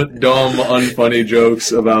dumb, unfunny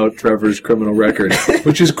jokes about Trevor's criminal record,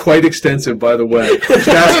 which is quite extensive, by the way. Just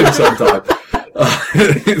ask him sometime.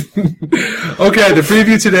 Okay, the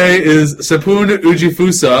preview today is Sepun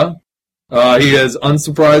Ujifusa. He has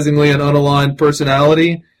unsurprisingly an unaligned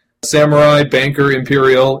personality. Samurai, banker,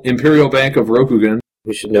 Imperial Bank of Rokugan.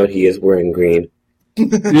 We should note he is wearing green.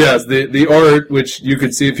 Yes, the art, which you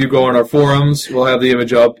could see if you go on our forums, we'll have the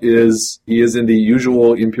image up, he is in the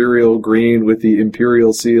usual Imperial green with the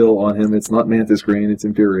Imperial seal on him. It's not Mantis green, it's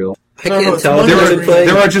Imperial. I can't tell.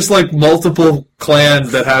 There are just like multiple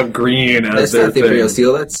clans that have green as That's their not the thing. Imperial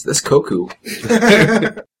Seal, that's Koku.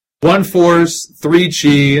 1 force, 3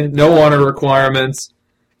 chi, no honor requirements,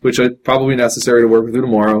 which are probably necessary to work with you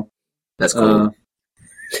tomorrow. That's cool.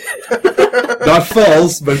 Not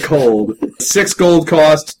false, but cold. 6 gold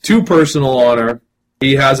cost, 2 personal honor.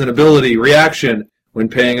 He has an ability, reaction. When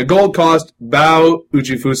paying a gold cost, Bao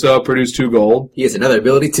Uchifusa, produce 2 gold. He has another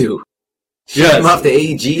ability too. Yes. I'm off to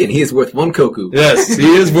AEG and he is worth 1 Koku. Yes,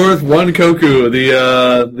 he is worth 1 Koku.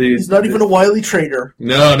 He's not even a wily trader.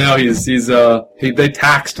 No, they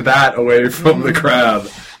taxed that away from the crab.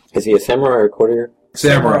 Is he a samurai or courtier?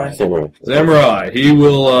 Samurai. Samurai. Samurai. He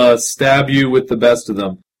will stab you with the best of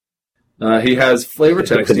them. He has flavor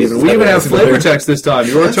text even. We even have flavor text this time.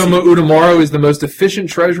 Yoritomo Udamaru is the most efficient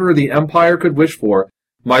treasurer the Empire could wish for.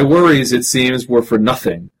 My worries, it seems, were for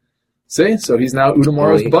nothing. See? So he's now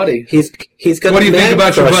Udamaru's buddy. He's got. What do you think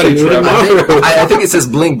about your buddy, Trevor? I think it says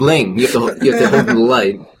bling bling. You have to hold the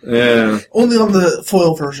light. Yeah. Only on the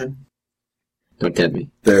foil version. Don't tempt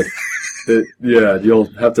me. There. Yeah,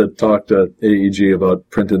 you'll have to talk to AEG about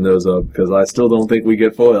printing those up, because I still don't think we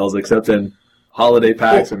get foils except in holiday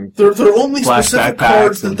packs and There are only flashback specific packs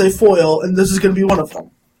cards and- that they foil, and this is going to be one of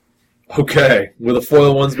them. Okay. Will the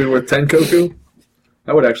foil ones be worth 10 Koku?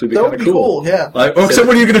 That would actually be That kind would of be cool, yeah. Like, so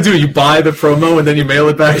what are you going to do? You buy the promo and then you mail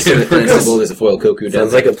it back So in? the principle is a foil Koku.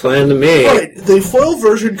 Sounds like a plan to me. Right, the foil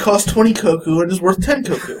version costs 20 Koku and is worth 10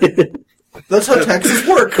 Koku. That's how taxes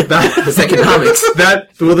work. It's economics.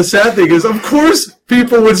 Well, the sad thing is, of course,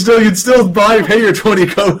 you'd still pay your 20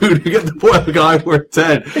 Koku to get the foil guy worth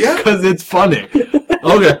 10. Yeah. Because it's funny.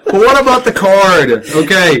 Okay, but what about the card?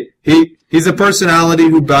 Okay, he's a personality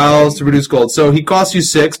who bows to produce gold. So he costs you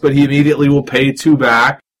 6, but he immediately will pay 2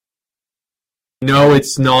 back. No,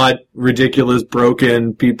 it's not ridiculous,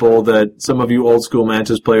 broken people that some of you old school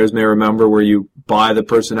Mantis players may remember, where you buy the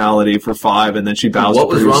personality for 5 and then she bows What to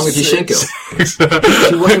was produce wrong with 6. Yushinko?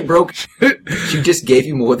 She wasn't broke. She just gave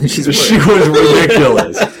you more than she's worth. She was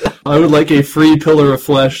ridiculous. I would like a free pillar of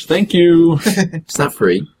flesh. Thank you. It's not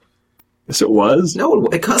free. Yes, it was. No,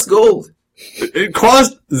 it costs gold. It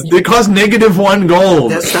cost -1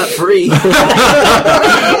 gold. That's not free.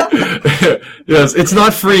 Yes, it's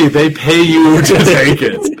not free. They pay you to take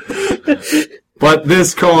it. But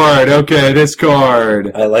this card, this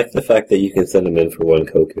card. I like the fact that you can send him in for 1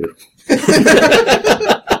 Koku.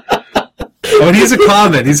 Oh, and he's a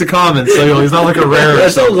common, so he's not like a rare.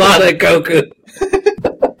 That's a lot of Koku.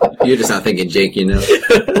 You're just not thinking Jake, you know.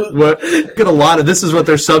 Get a lot of this is what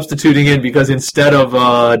they're substituting in, because instead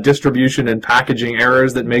of distribution and packaging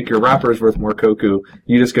errors that make your wrappers worth more Koku,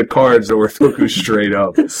 you just get cards that are worth Koku straight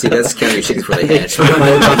up. See, that's kind of your chickens before they hatch.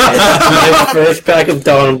 My first pack of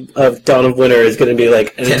Dawn of Winter is going to be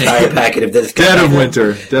like an entire packet of this. Dead of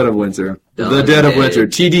Winter. The Dead of Winter.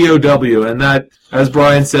 TDOW. And that, as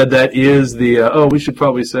Brian said, that is the, we should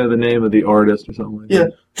probably say the name of the artist or something like Yeah,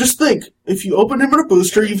 that. just think, if you open him in a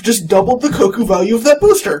booster, you've just doubled the Koku value of that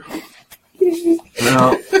booster.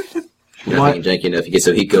 Well, You're not thinking Jake, you know, if you get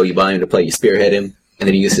Sohiko, you buy him to play, you spearhead him, and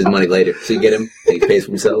then you use his money later. So you get him, and he pays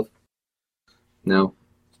for himself. No?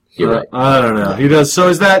 You're right. I don't know. He does. So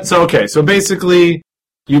is that, so basically,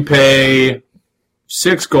 you pay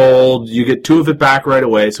 6 gold, you get 2 of it back right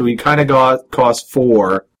away, so he kind of cost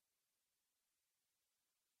 4.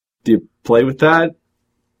 Do you play with that?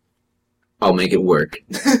 I'll make it work.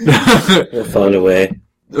 We'll find a way.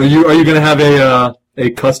 Are you going to have a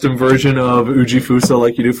custom version of Ujifusa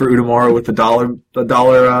like you do for Udamaru with the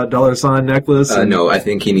dollar sign necklace? No, I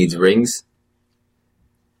think he needs rings.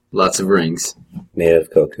 Lots of rings. Made of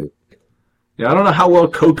Koku. Yeah, I don't know how well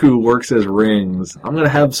Koku works as rings. I'm gonna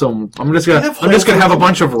have some. I'm just gonna have a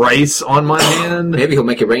bunch of rice on my hand. Maybe he'll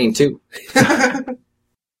make it rain, too.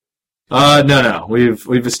 No.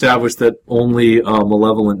 We've established that only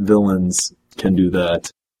malevolent villains can do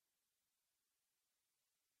that.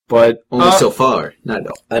 But Only so far. Not at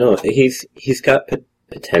all. I don't know. He's got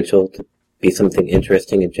potential to be something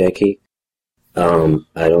interesting in Jackie.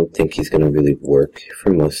 I don't think he's going to really work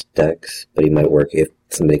for most decks, but he might work if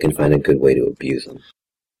somebody can find a good way to abuse him.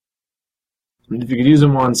 if you could use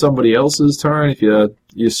him on somebody else's turn, if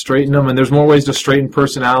you straighten them, and there's more ways to straighten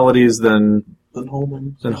personalities than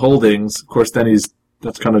holdings. Of course, then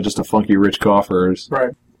that's kind of just a funky rich coffers.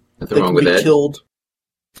 Right. Nothing wrong with that. Killed.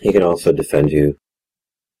 He can also defend you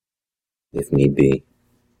if need be.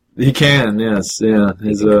 He can, yes, yeah.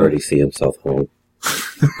 He can already see himself home.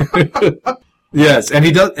 Yes, and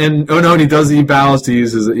he does. And he bows to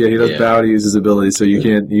use his. Yeah, he does bow to use his ability, so you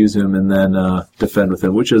can't use him and then defend with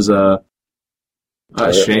him, which is a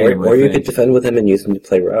shame. Or you could defend with him and use him to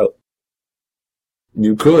play route.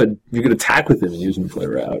 You could attack with him and use him to play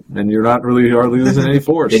route, and you're not really hardly losing any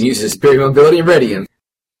force. Then use his superior ability and ready him.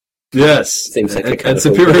 Yes, Seems like and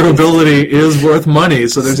superior ability is worth money,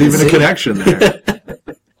 so there's even a connection there.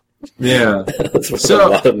 Yeah, that's worth a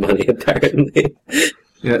lot of money apparently.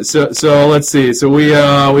 Yeah, so let's see. So we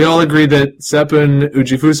all agree that Seppun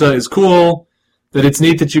Ujifusa is cool. That it's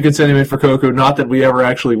neat that you can send him in for Koku. Not that we ever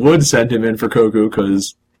actually would send him in for Koku,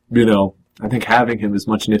 because I think having him is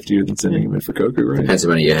much niftier than sending him in for Koku, right? Depends how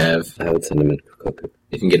many you have. I would send him in for Koku.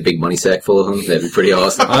 If you can get a big money sack full of them, that'd be pretty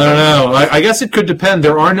awesome. I don't know. I guess it could depend.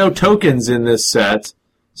 There are no tokens in this set,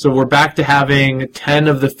 So we're back to having 10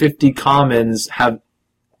 of the 50 commons have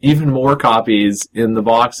even more copies in the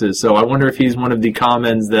boxes. So I wonder if he's one of the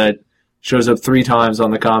commons that shows up 3 times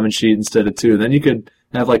on the common sheet instead of 2. Then you could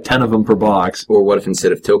have like 10 of them per box. Or what if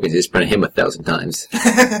instead of tokens, you just print him 1,000 times?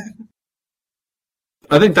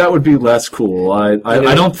 I think that would be less cool. I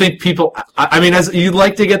don't think people... I mean, as you'd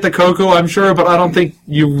like to get the Coco, I'm sure, but I don't think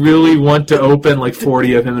you really want to open like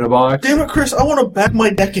 40 of him in a box. Damn it, Chris! I want to back my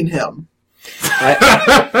deck in him.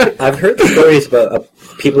 I've heard stories about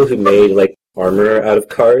people who made like armor out of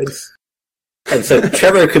cards, and so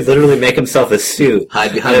Trevor could literally make himself a suit,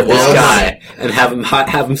 Hide behind out of the this walls. guy, and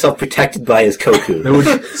have himself protected by his Koku. It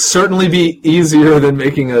would certainly be easier than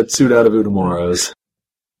making a suit out of Udamoros.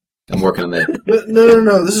 I'm working on that.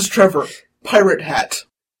 No. This is Trevor. Pirate hat.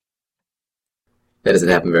 That doesn't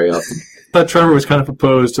happen very often. I thought Trevor was kind of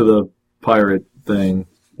opposed to the pirate thing,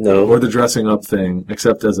 No, or the dressing up thing,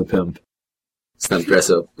 except as a pimp. It's not dress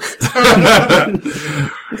up.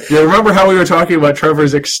 Yeah, remember how we were talking about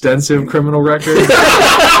Trevor's extensive criminal record?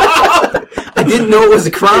 I didn't know it was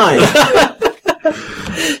a crime.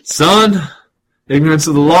 Son, ignorance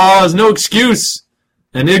of the law is no excuse,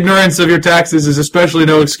 and ignorance of your taxes is especially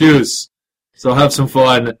no excuse. So have some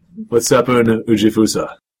fun with Seppun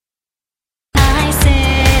Ujifusa. I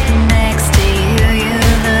sit next to you, you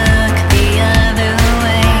look the other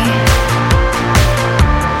way.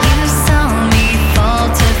 You saw me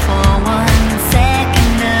falter for 1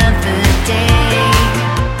 second of the day.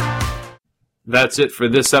 That's it for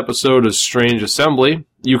this episode of Strange Assembly.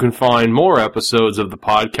 You can find more episodes of the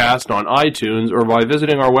podcast on iTunes or by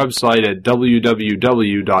visiting our website at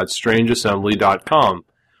www.strangeassembly.com.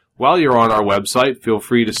 While you're on our website, feel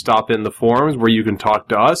free to stop in the forums where you can talk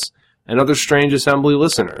to us and other Strange Assembly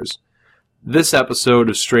listeners. This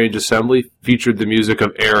episode of Strange Assembly featured the music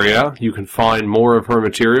of Aria. You can find more of her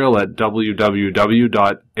material at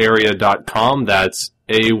www.aria.com. That's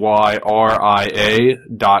AYRIA.com.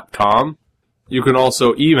 You can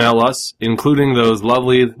also email us, including those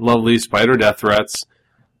lovely, lovely spider death threats,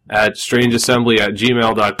 at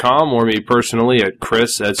strangeassembly@gmail.com or me personally at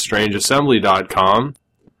chris@strangeassembly.com.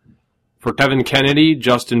 For Kevin Kennedy,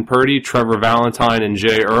 Justin Purdy, Trevor Valentine, and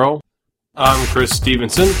Jay Earl, I'm Chris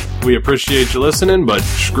Stevenson. We appreciate you listening, but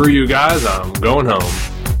screw you guys, I'm going home.